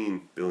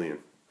 19 billion.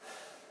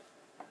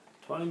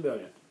 20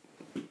 billion.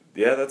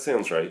 Yeah, that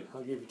sounds right.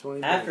 I'll give you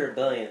 20 billion. After a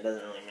billion, it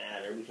doesn't really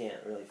matter. We can't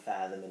really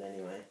fathom it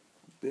anyway.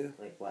 Yeah.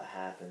 Like what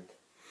happened.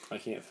 I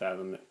can't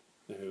fathom it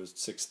if it was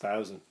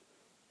 6,000.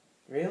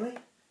 Really?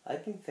 I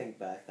can think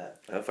back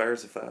that far. How far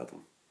is a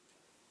fathom?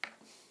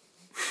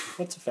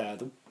 What's a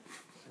fathom?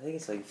 I think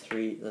it's like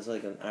 3. That's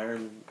like an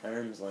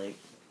arm's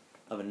length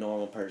of a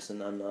normal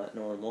person. I'm not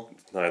normal.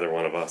 Neither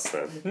one of us,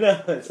 then.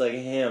 No, it's like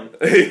him.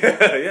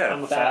 yeah.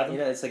 I'm a fathom. You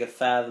know, it's like a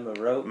fathom of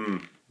rope.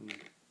 Mm.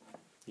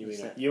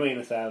 You ain't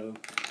a fathom.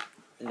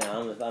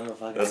 No, I'm a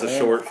fucking. That's a whammo.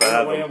 short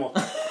fathom. I'm a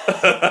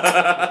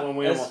whammo. One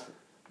whammo.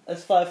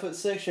 That's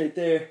 5'6" right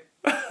there.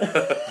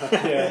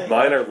 Yeah.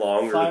 Mine are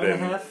longer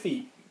 5.5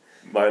 feet.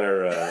 Mine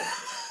are.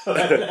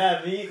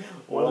 5.5 feet.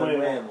 One One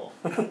whammo.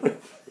 whammo.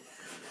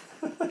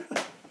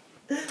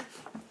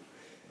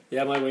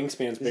 Yeah, my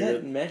wingspan's Is bigger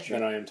that metric?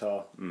 than I am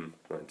tall. Mine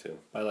too.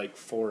 By like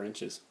 4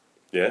 inches.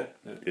 Yeah?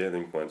 Yeah. Yeah, I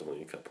think mine's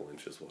only a couple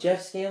inches wide.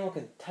 Jeff Scammell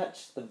can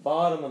touch the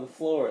bottom of the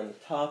floor and the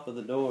top of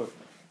the door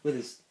with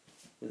his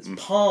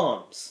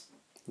palms.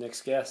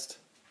 Next guest.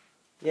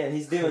 Yeah, and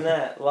he's doing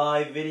that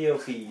live video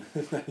feed.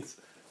 Nice.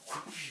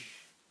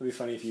 It'd be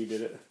funny if you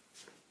did it.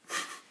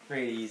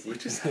 Pretty easy. What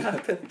just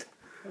happened?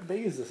 How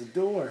big is this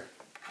door?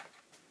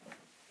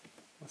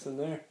 What's in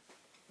there?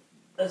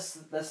 That's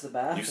the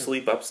bathroom. You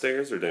sleep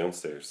upstairs or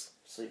downstairs?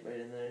 Sleep right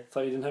in there. I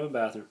thought you didn't have a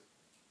bathroom.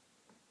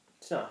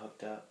 It's not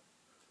hooked up.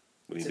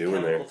 What are It's you a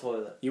doing there? chemical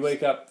toilet. You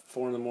wake up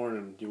 4 in the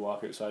morning, do you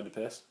walk outside to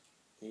piss?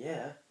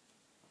 Yeah.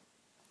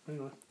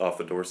 Anyway. Off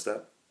the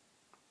doorstep?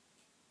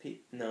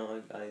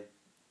 No,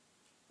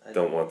 I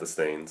Don't want the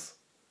stains.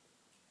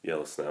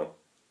 Yellow snow.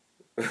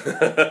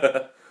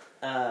 Yeah,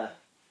 I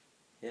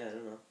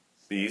don't know.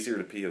 Be easier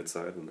to pee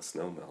outside when the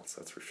snow melts,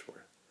 that's for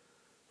sure.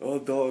 Oh,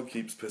 dog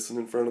keeps pissing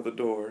in front of the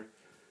door.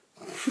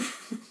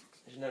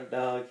 There's no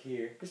dog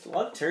here. There's a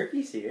lot of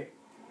turkeys here.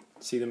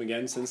 See them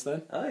again since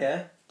then? Oh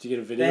yeah. Did you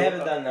get a video? They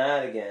haven't done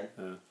that again.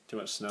 Too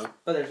much snow?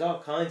 But there's all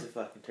kinds of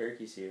fucking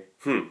turkeys here.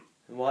 Hmm.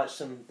 I watched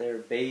some. They were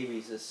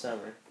babies this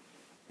summer,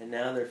 and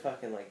now they're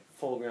fucking like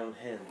full-grown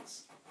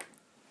hens.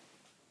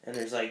 And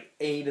there's like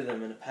 8 of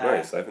them in a pack.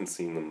 Nice, I haven't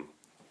seen them.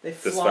 They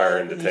this fly far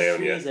up into in these town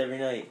trees yet. every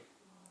night.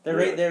 They're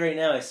Really? right there right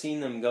now. I seen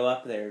them go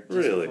up there just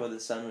Really? before the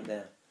sun went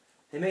down.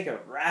 They make a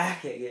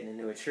racket getting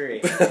into a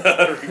tree.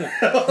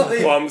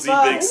 Clumsy,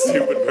 big,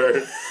 stupid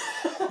bird.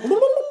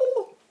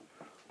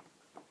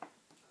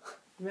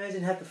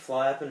 Imagine having to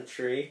fly up in a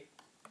tree.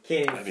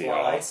 Can't even That'd be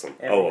fly. awesome.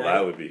 every Oh, well, night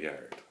that would be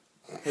hard.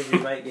 Because you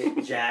might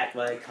get jacked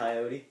by a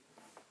coyote.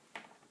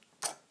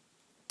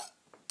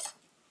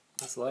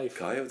 That's life.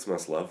 Coyotes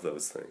must love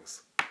those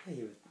things.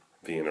 Yeah,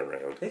 Being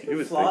around. they You can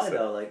would fly think so.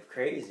 though like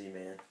crazy,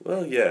 man.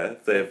 Well, yeah,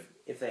 if they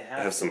If they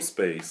have some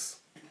space.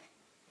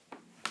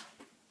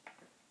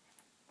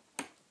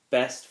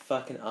 Best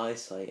fucking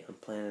eyesight on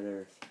planet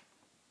Earth.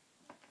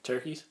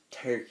 Turkeys?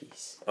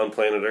 Turkeys. On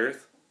planet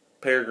Earth?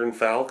 Peregrine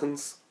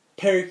falcons?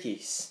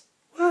 Turkeys.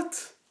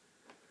 What?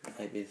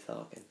 Might be the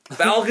falcon.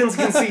 Falcons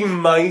can see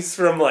mice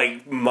from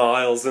like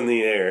miles in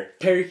the air.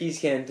 Turkeys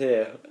can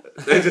too.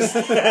 They just.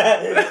 Throw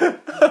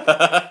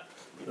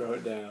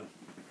it down.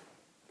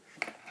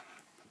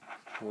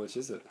 How much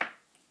is it?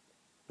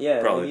 Yeah,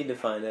 Probably. we need to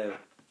find out.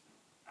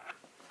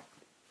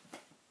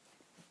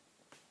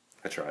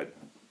 I tried.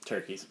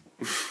 Turkeys.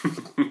 You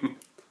ever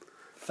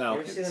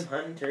Falcons. see them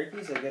hunting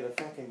turkeys? They get a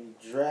fucking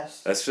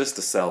dress. That's just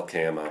to sell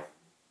camo.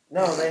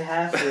 No, they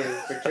have to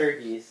for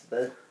turkeys.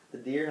 The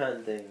deer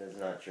hunting thing is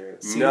not true.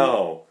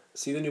 No.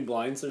 See the new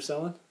blinds they're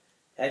selling?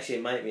 Actually,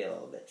 it might be a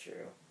little bit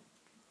true.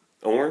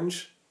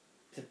 Orange?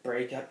 To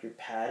break up your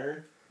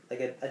pattern. Like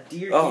a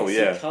deer Oh, can't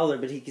yeah. see color,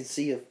 but he can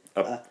see a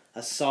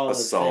solid A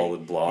solid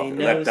thing. block. And And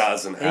he that knows,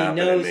 doesn't and he happen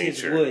in knows his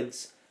nature.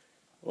 woods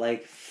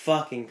like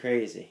fucking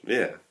crazy.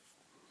 Yeah.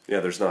 Yeah,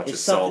 there's not If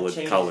just something solid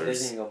changes, colors. he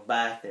doesn't go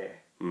back there.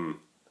 Mm.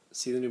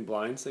 See the new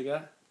blinds they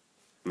got?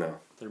 No.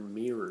 They're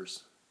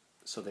mirrors.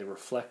 So they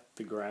reflect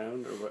the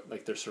ground or what,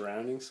 like their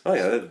surroundings. Oh,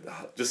 yeah.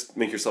 Just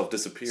make yourself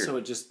disappear. So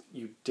it just,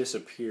 you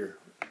disappear.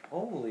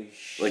 Holy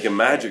shit. Like a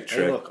magic They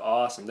trick. look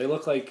awesome. They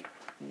look like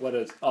what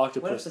an What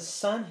octopus. if the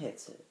sun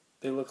hits it?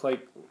 They look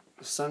like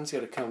the sun's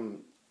got to come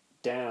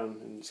down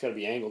and it's got to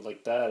be angled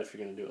like that if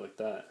you're going to do it like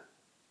that.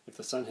 If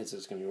the sun hits it,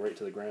 it's going to be right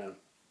to the ground.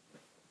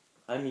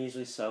 I'm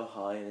usually so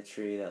high in a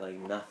tree that like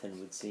nothing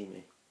would see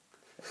me.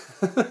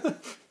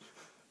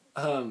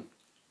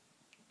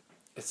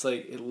 It's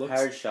like it looks.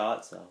 Hard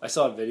shots though. I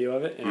saw a video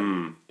of it and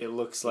Mm. it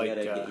looks You like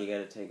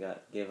gotta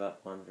give up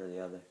one for the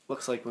other.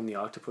 looks like when the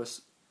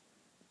octopus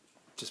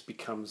just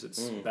becomes its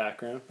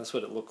background. That's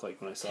what it looked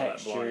like when I saw that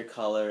Texture, blind.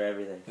 color,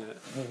 everything.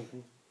 Yeah.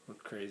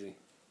 Looked crazy.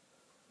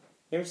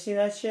 You ever see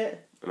that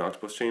shit? An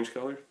octopus change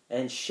color?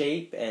 And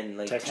shape and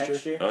like Texture?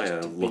 texture. Oh, yeah.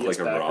 Just to Look be like its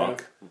a background.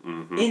 rock.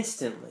 Mm-hmm.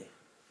 Instantly.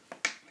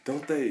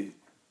 Don't they?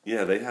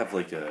 Yeah, they have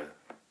like a.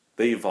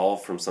 They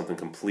evolved from something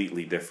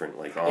completely different,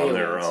 like on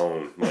their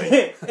own.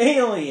 Like,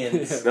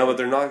 aliens. No, but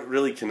they're not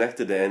really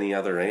connected to any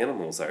other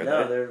animals, are they?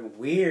 No, they're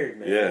weird,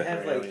 man. Yeah. They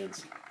have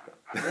aliens.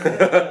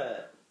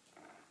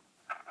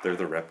 They're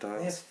the reptiles?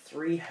 They have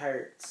 3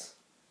 hearts.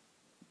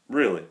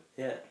 Really?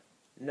 Yeah.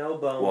 No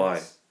bones.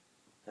 Why?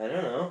 I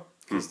don't know.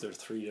 Because they're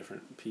 3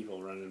 different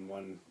people running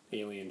one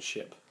alien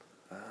ship.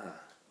 Ah.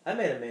 I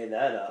may have made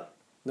that up.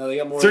 No, they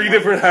got more 3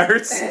 different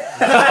hearts?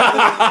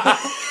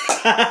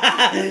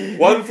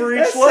 One for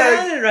each that leg.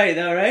 sounded right,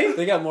 though, right?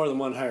 They got more than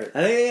 1 heart.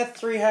 I think they have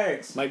 3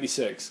 hearts. Might be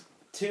 6.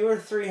 2 or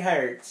 3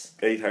 hearts.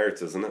 8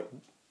 hearts, isn't it?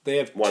 They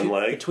have one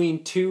leg?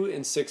 Between 2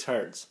 and 6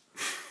 hearts.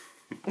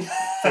 For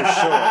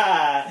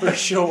sure. For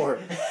sure.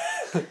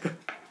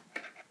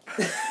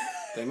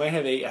 They might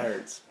have 8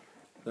 hearts.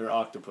 They're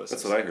octopuses.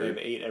 That's what I heard. They have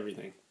 8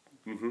 everything.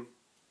 Mm-hmm.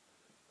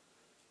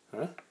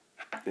 Huh?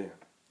 Yeah.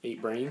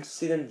 8 brains?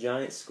 See them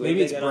giant squid?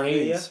 Maybe it's they got on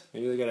video? brains.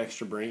 Maybe they got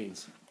extra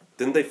brains.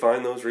 Didn't they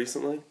find those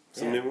recently?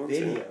 Some new ones?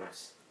 Videos. Yeah.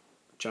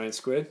 Giant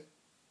squid?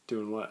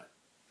 Doing what?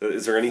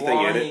 Is there anything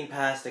in Flying it?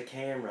 past a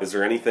camera. Is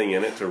there anything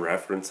in it to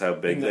reference how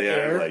big In the they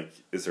air? are? Like,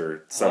 is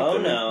there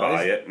something no.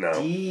 by It's it? No.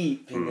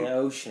 deep in the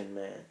ocean,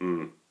 man.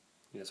 Mm.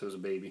 Yeah, so it was a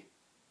baby.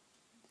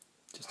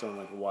 Just on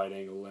like a wide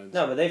angle lens.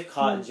 No, but they've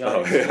caught giant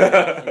Oh, squid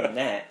yeah. in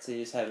nets. They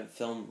just haven't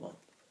filmed one.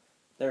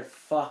 They're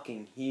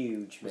fucking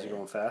huge, Was man. it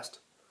going fast?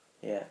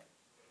 Yeah.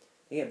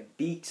 They got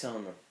beaks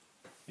on them.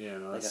 Yeah,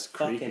 no, Like that's a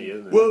creepy, fucking-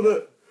 isn't it?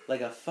 Well,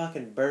 Like a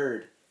fucking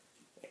bird.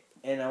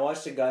 And I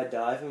watched a guy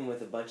diving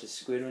with a bunch of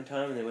squid one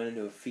time and they went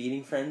into a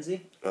feeding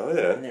frenzy. oh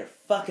yeah. And they're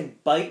fucking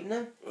biting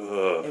him.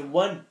 Ugh. And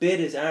one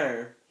bit his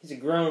arm. He's a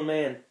grown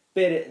man.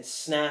 Bit it and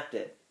snapped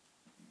it.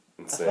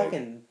 Insane. A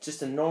fucking,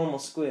 just a normal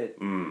squid.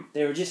 Mm.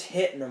 They were just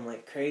hitting him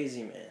like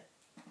crazy, man.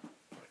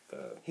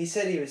 That. He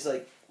said he was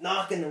like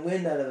knocking the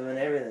wind out of him and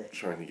everything.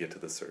 Trying to get to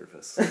the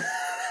surface.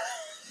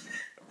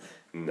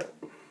 No.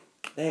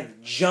 They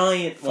have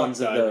giant Fuck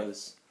ones of diving.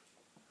 those.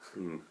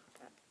 Mm.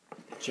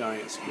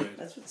 Giant squid.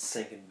 That's what's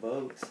sinking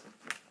boats.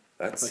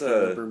 That's Like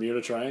in the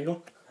Bermuda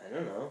Triangle? I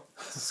don't know.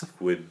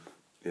 squid.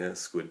 Yeah,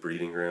 squid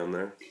breeding ground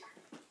there.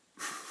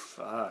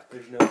 Fuck.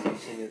 There's no such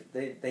thing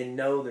as... They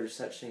know there's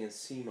such thing as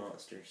sea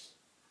monsters.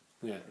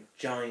 Yeah. Like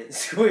giant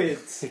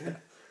squids.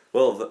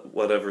 Well,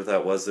 whatever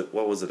that was,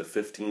 what was it? A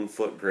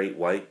 15-foot great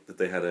white that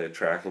they had a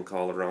tracking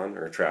collar on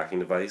or a tracking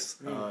device.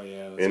 Oh,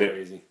 yeah, that's And it-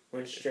 crazy.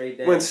 Went straight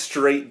down. Went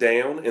straight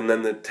down, and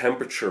then the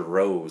temperature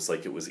rose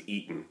like it was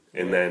eaten,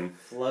 and Yeah,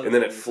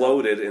 then it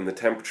floated, and the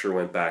temperature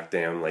went back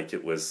down like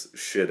it was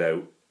shit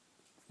out.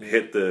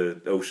 Hit the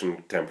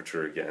ocean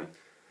temperature again.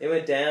 It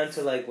went down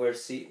to like where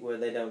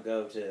they don't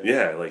go to.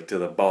 Yeah, like to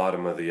the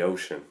bottom of the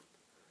ocean,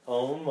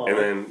 Oh my. and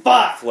then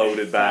fuck!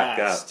 floated back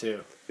Fast, up.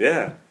 too.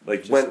 Yeah, like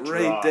Just went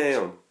right dropped.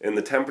 down, and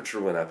the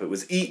temperature went up. It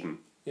was eaten.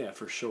 Yeah,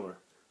 for sure.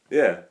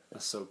 Yeah,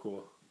 That's so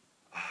cool.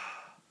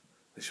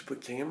 they should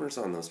put cameras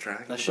on those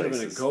tracking That should have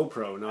been a devices.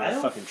 GoPro, not I a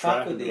don't fucking fuck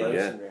tracking with the device.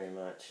 ocean very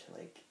much.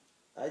 Like,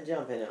 I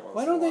jump in it once.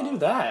 Why in a don't they while. do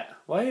that?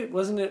 Why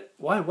wasn't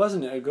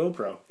it a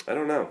GoPro? I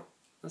don't know.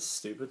 That's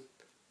stupid.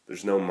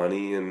 There's no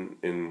money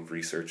in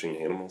researching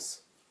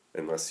animals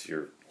unless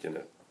you're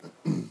gonna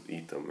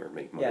eat them or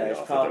make money Yeah, there's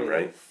off of probably them,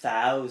 right? like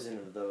 1,000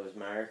 of those,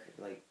 Mark.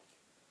 Like,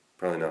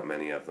 Probably not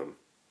many of them.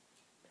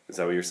 Is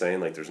that what you're saying?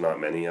 Like, there's not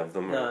many of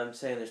them? no, or- I'm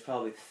saying there's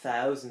probably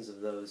thousands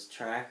of those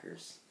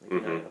trackers. Like,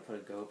 you're not gonna put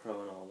a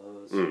GoPro in all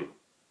those. Mm.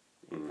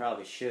 You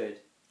probably should.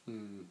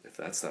 If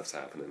that stuff's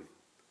happening,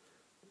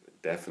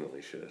 it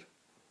definitely should.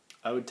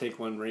 I would take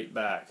one right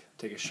back.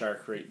 Take a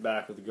shark right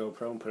back with a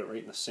GoPro and put it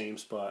right in the same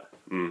spot.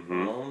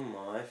 Mm-hmm. Oh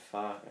my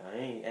fuck! I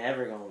ain't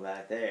ever going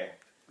back there.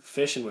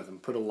 Fishing with him.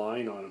 Put a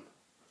line on him.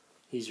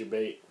 He's your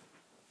bait.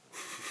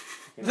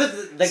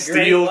 The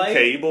Steel great white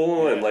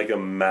cable and Yeah. like a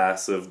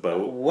massive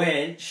boat.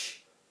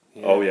 winch.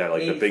 Oh yeah,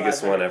 like the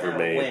biggest one ever 8,500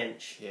 made.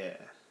 Winch. Yeah.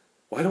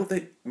 Why don't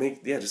they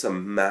make just a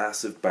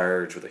massive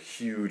barge with a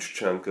huge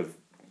chunk of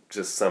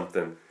just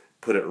something,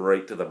 put it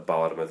right to the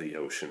bottom of the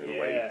ocean and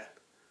wait Yeah.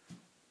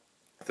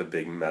 with a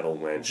big metal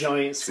winch.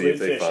 Giant See if squid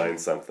they fishing. find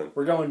something.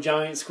 We're going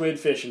giant squid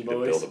fishing, To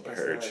boys. build a It's not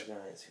barge. a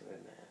giant squid,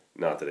 man.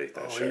 Not that ate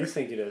that Oh, shark. you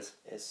think it is?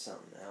 It's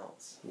something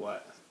else.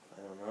 What?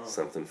 I don't know.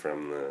 Something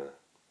from the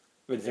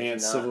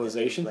Advanced There's not-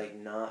 civilization? Like,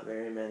 not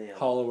very many of them.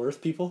 Hollow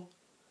Earth people?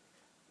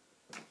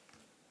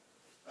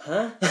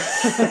 Huh?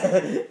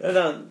 I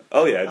don't...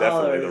 Oh yeah,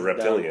 definitely the there's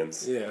dumb.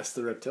 reptilians. Yeah, it's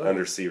the reptilian.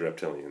 Undersea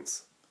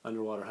reptilians.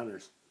 Underwater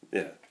hunters.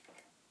 Yeah.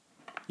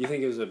 You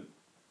think it was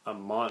a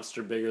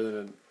monster bigger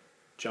than a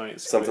giant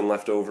squid? Something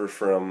left over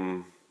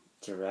from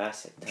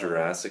Jurassic time.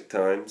 Jurassic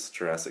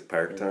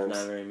Park There's times.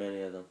 not very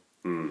many of them.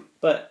 Hmm.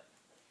 But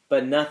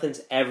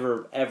nothing's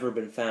ever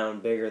been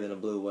found bigger than a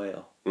blue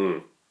whale.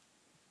 Mm.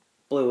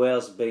 Blue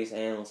whale's the biggest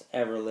animals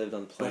ever lived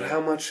on the But planet.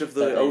 how much of That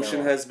the they ocean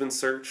know. has been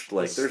searched?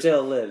 Like It there's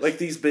still lives. like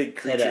these big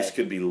creatures Today.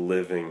 could be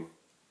living.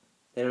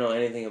 They don't know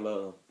anything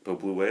about them. But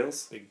blue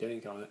whales, Big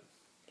dank on it.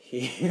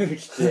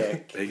 Huge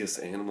dick. biggest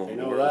animal They in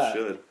the know world, that.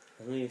 should.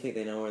 I don't even think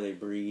they know where they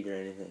breed or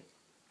anything.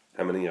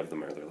 How many of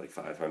them are there? Like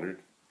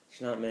 500?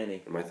 There's not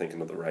many. Am I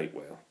thinking of the right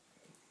whale?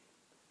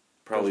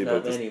 Probably There's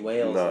about not many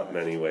whales not left.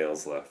 many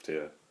whales left.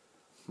 Yeah.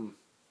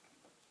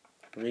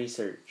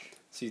 Research.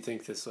 So you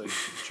think this like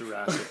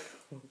Jurassic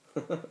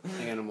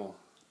animal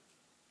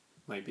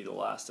might be the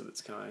last of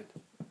its kind?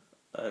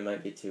 It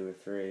might be 2 or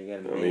 3. You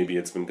gotta Maybe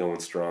it's been going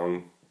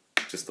strong,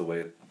 just the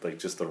way, like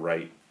just the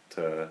right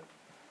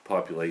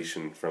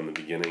population from the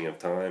beginning of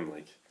time.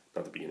 Like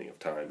not the beginning of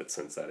time, but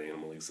since that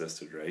animal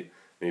existed, right?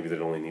 Maybe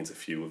that only needs a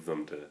few of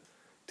them to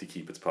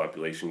keep its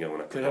population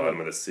going at the bottom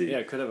of the sea. Yeah,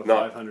 it could have a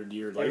Not-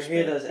 500-year You hear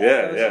lifespan. those Yeah, echoes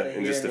yeah, that they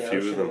and hear just in a the few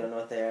of ocean? them. You don't know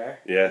what they are?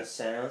 Yeah. The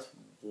sounds.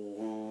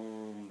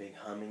 Boom, big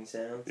humming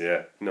sounds.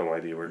 Yeah, no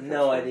idea where. it comes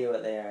No from. idea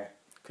what they are.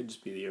 Could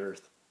just be the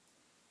Earth.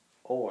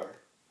 Or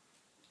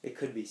it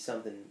could be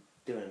something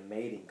doing a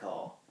mating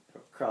call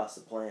across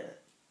the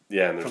planet.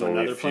 Yeah, and there's From only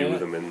a another few planet? of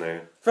them in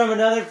there. From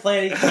another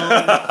planet.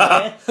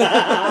 Calling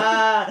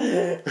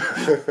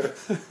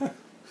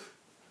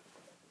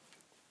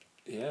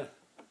Yeah.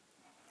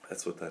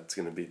 That's what that's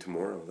going to be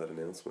tomorrow. That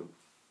announcement.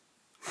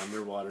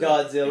 Underwater.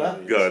 Godzilla?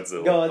 aliens.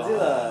 Godzilla.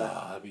 Godzilla.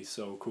 Ah, that'd be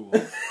so cool.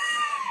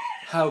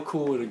 How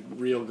cool would a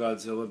real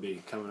Godzilla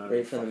be coming out Right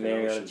of the from the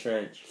fucking Mariana ocean?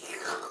 Trench.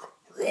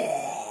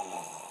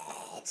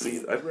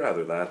 See, I'd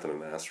rather that than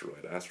an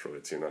asteroid.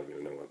 Asteroids, you're not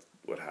going to know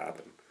what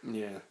happened.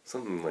 Yeah.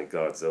 Something like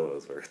Godzilla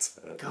is where it's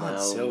at.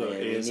 Godzilla man,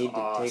 we is need to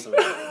awesome.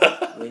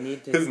 We need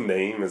His to.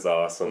 name is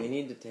awesome. We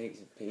need to take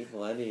some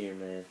people out of here,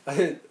 man.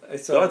 I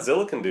saw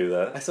Godzilla can do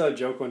I that, saw a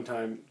joke one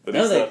time. but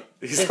No,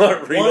 he's just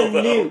not real one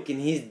though. nuke and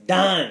he's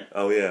done.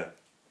 Oh yeah,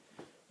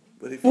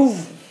 but if Boom.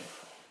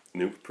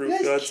 nuke-proof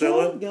You guys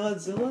Godzilla. killed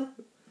Godzilla?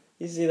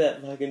 You see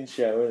that fucking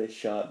show where they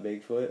shot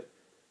Bigfoot?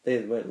 They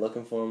went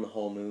looking for him the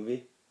whole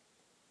movie.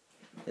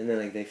 And then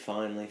like they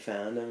finally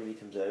found him and he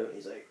comes out,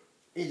 he's like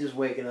he's just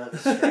waking up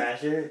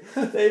scratching.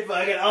 They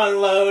fucking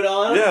unload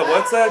on him. Yeah,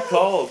 what's that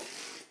called?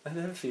 I've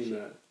never seen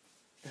that.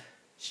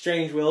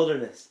 Strange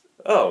Wilderness.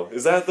 Oh,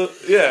 is that the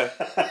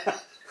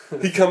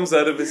He comes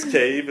out of his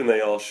cave and they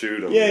all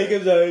shoot him. Yeah, he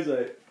comes out, he's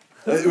like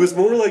It was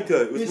more like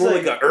a. It was He's more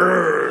like, like a.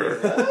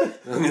 "Urgh,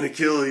 I'm gonna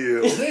kill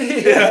you.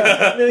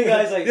 yeah. And then the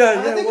guy's like, Yeah, I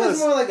yeah, think it it was was.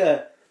 more like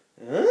a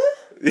huh?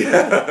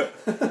 Yeah.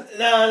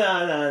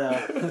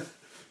 No.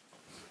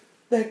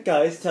 That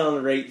guy's telling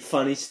a great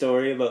funny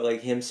story about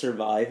like him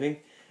surviving,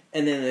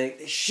 and then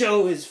they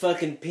show his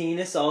fucking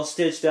penis all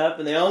stitched up,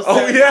 and they all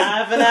start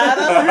laughing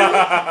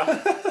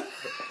at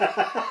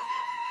him.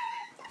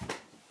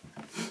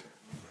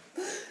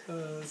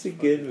 It's a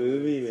good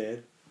movie,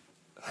 man.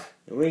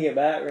 When we get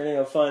back, we're gonna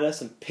go find us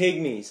some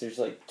pygmies. There's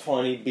like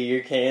 20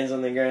 beer cans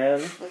on the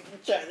ground. Like,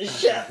 we're trying to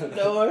shut the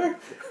door.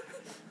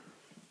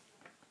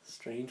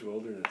 Strange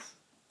Wilderness.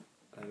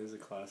 That is a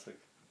classic.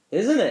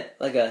 Isn't it?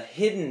 Like a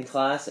hidden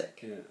classic.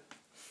 Yeah.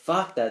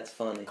 Fuck, that's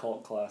funny.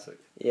 Cult classic.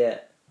 Yeah.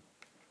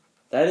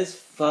 That is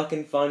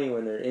fucking funny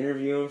when they're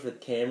interviewing for the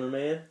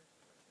cameraman.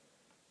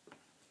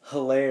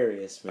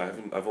 Hilarious,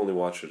 man. I've only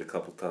watched it a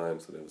couple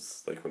times, and it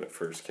was like when it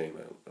first came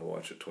out. I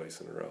watched it twice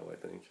in a row, I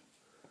think.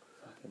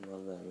 Fucking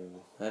love that movie.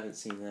 I haven't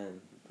seen that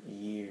in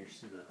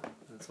years. No,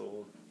 that's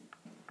old.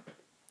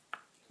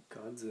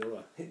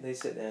 Godzilla. They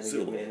sit down and give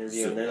Zilla, an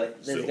interview, and they're Zilla, like,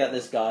 they've Zilla. got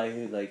this guy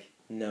who like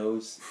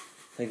knows,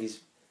 like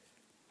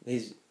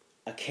he's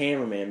a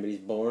cameraman, but he's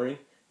boring,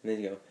 and then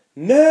you go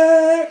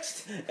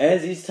next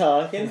as he's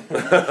talking.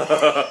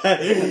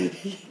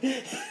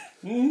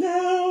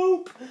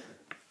 Nope.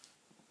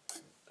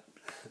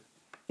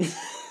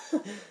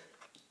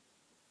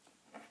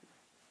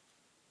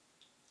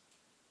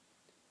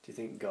 Do you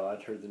think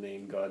God heard the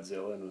name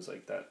Godzilla and was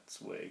like,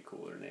 that's way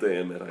cooler name?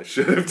 Damn it, I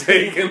should have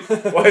taken.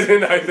 Why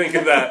didn't I think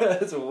of that?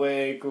 That's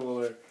way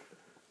cooler.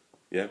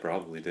 Yeah,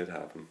 probably did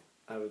happen.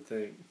 I would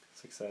think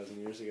 6,000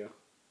 years ago.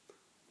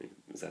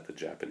 Is that the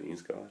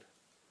Japanese god?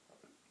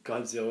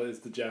 Godzilla is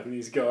the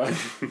Japanese god,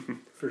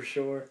 for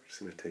sure. Just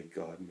gonna take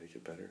God and make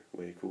it better.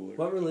 Way cooler.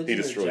 What He religion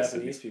are destroys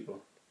Japanese cities.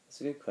 people?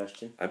 That's a good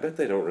question. I bet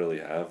they don't really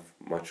have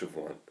much of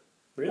one.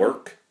 Really?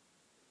 Work?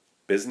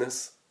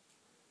 Business?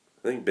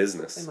 I think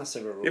business. They must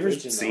have a You ever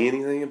religion. see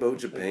anything about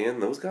Japan?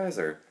 Those guys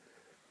are...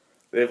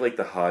 They have like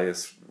the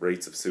highest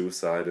rates of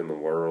suicide in the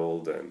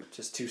world, and...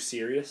 Just too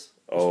serious?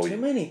 Oh, There's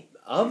too many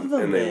of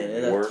them, And they man,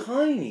 in a work-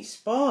 tiny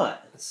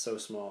spot. That's so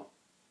small.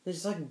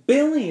 There's like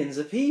billions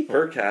of people.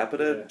 per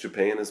capita, Yeah.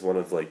 Japan is one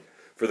of like...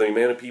 For the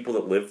amount of people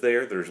that live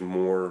there, there's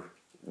more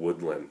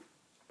woodland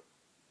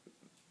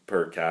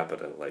per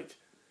capita, like...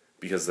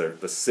 Because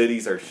the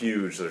cities are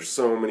huge. There's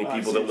so many I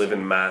people see that live what in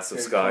you're massive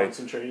Very sky...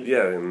 concentrated.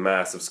 Yeah, in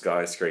massive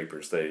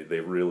skyscrapers. They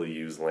really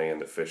use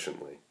land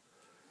efficiently.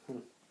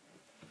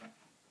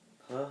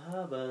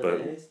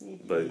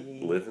 But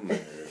living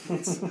there,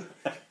 it's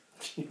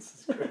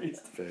Jesus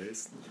Christ.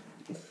 face.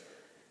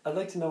 I'd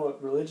like to know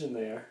what religion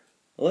they are,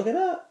 Look it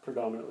up.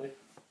 predominantly.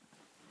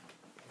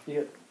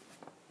 Yeah.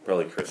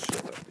 Probably Christian.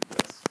 That'd be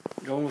best.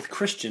 Going with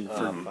Christian for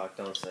Oh, fuck,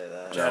 don't say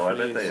that. No, I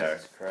bet they are.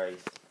 Jesus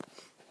Christ.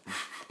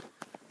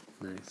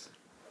 Nice.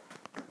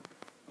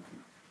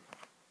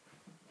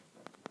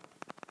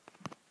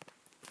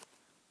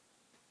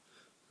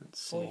 Let's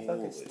see. Holy fuck,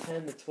 it's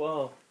 10 to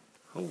 12.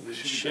 Holy I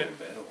should shit. have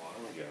been in bed a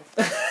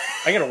while ago.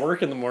 I gotta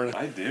work in the morning.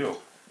 I do.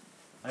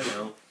 I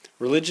know.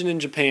 Religion in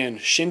Japan.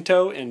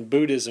 Shinto and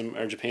Buddhism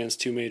are Japan's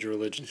two major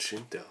religions.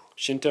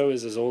 Shinto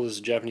is as old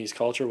as Japanese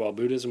culture, while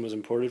Buddhism was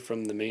imported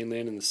from the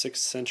mainland in the 6th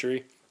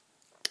century.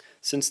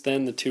 Since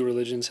then, the two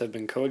religions have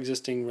been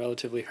coexisting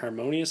relatively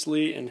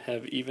harmoniously and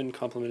have even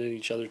complemented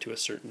each other to a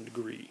certain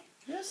degree.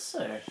 Yes,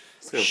 sir.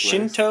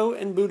 Shinto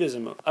and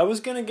Buddhism. I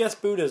was going to guess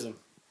Buddhism.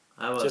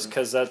 I was just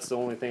because that's the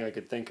only thing I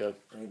could think of.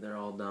 I think they're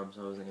all dumb,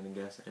 so I wasn't going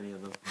to guess any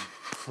of them.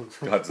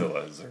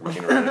 Godzilla is their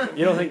main religion.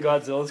 You don't think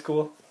Godzilla's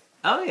cool?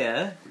 Oh,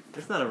 yeah.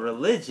 It's not a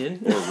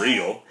religion. Or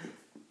real.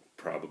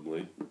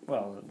 Probably.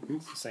 Well,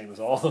 it's the same as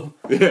all of them.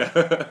 Yeah.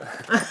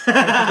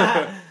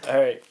 All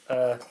right.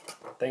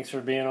 Thanks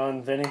for being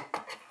on, Vinny.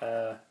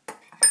 Go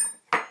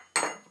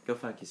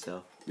fuck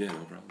yourself. Yeah,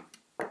 no problem.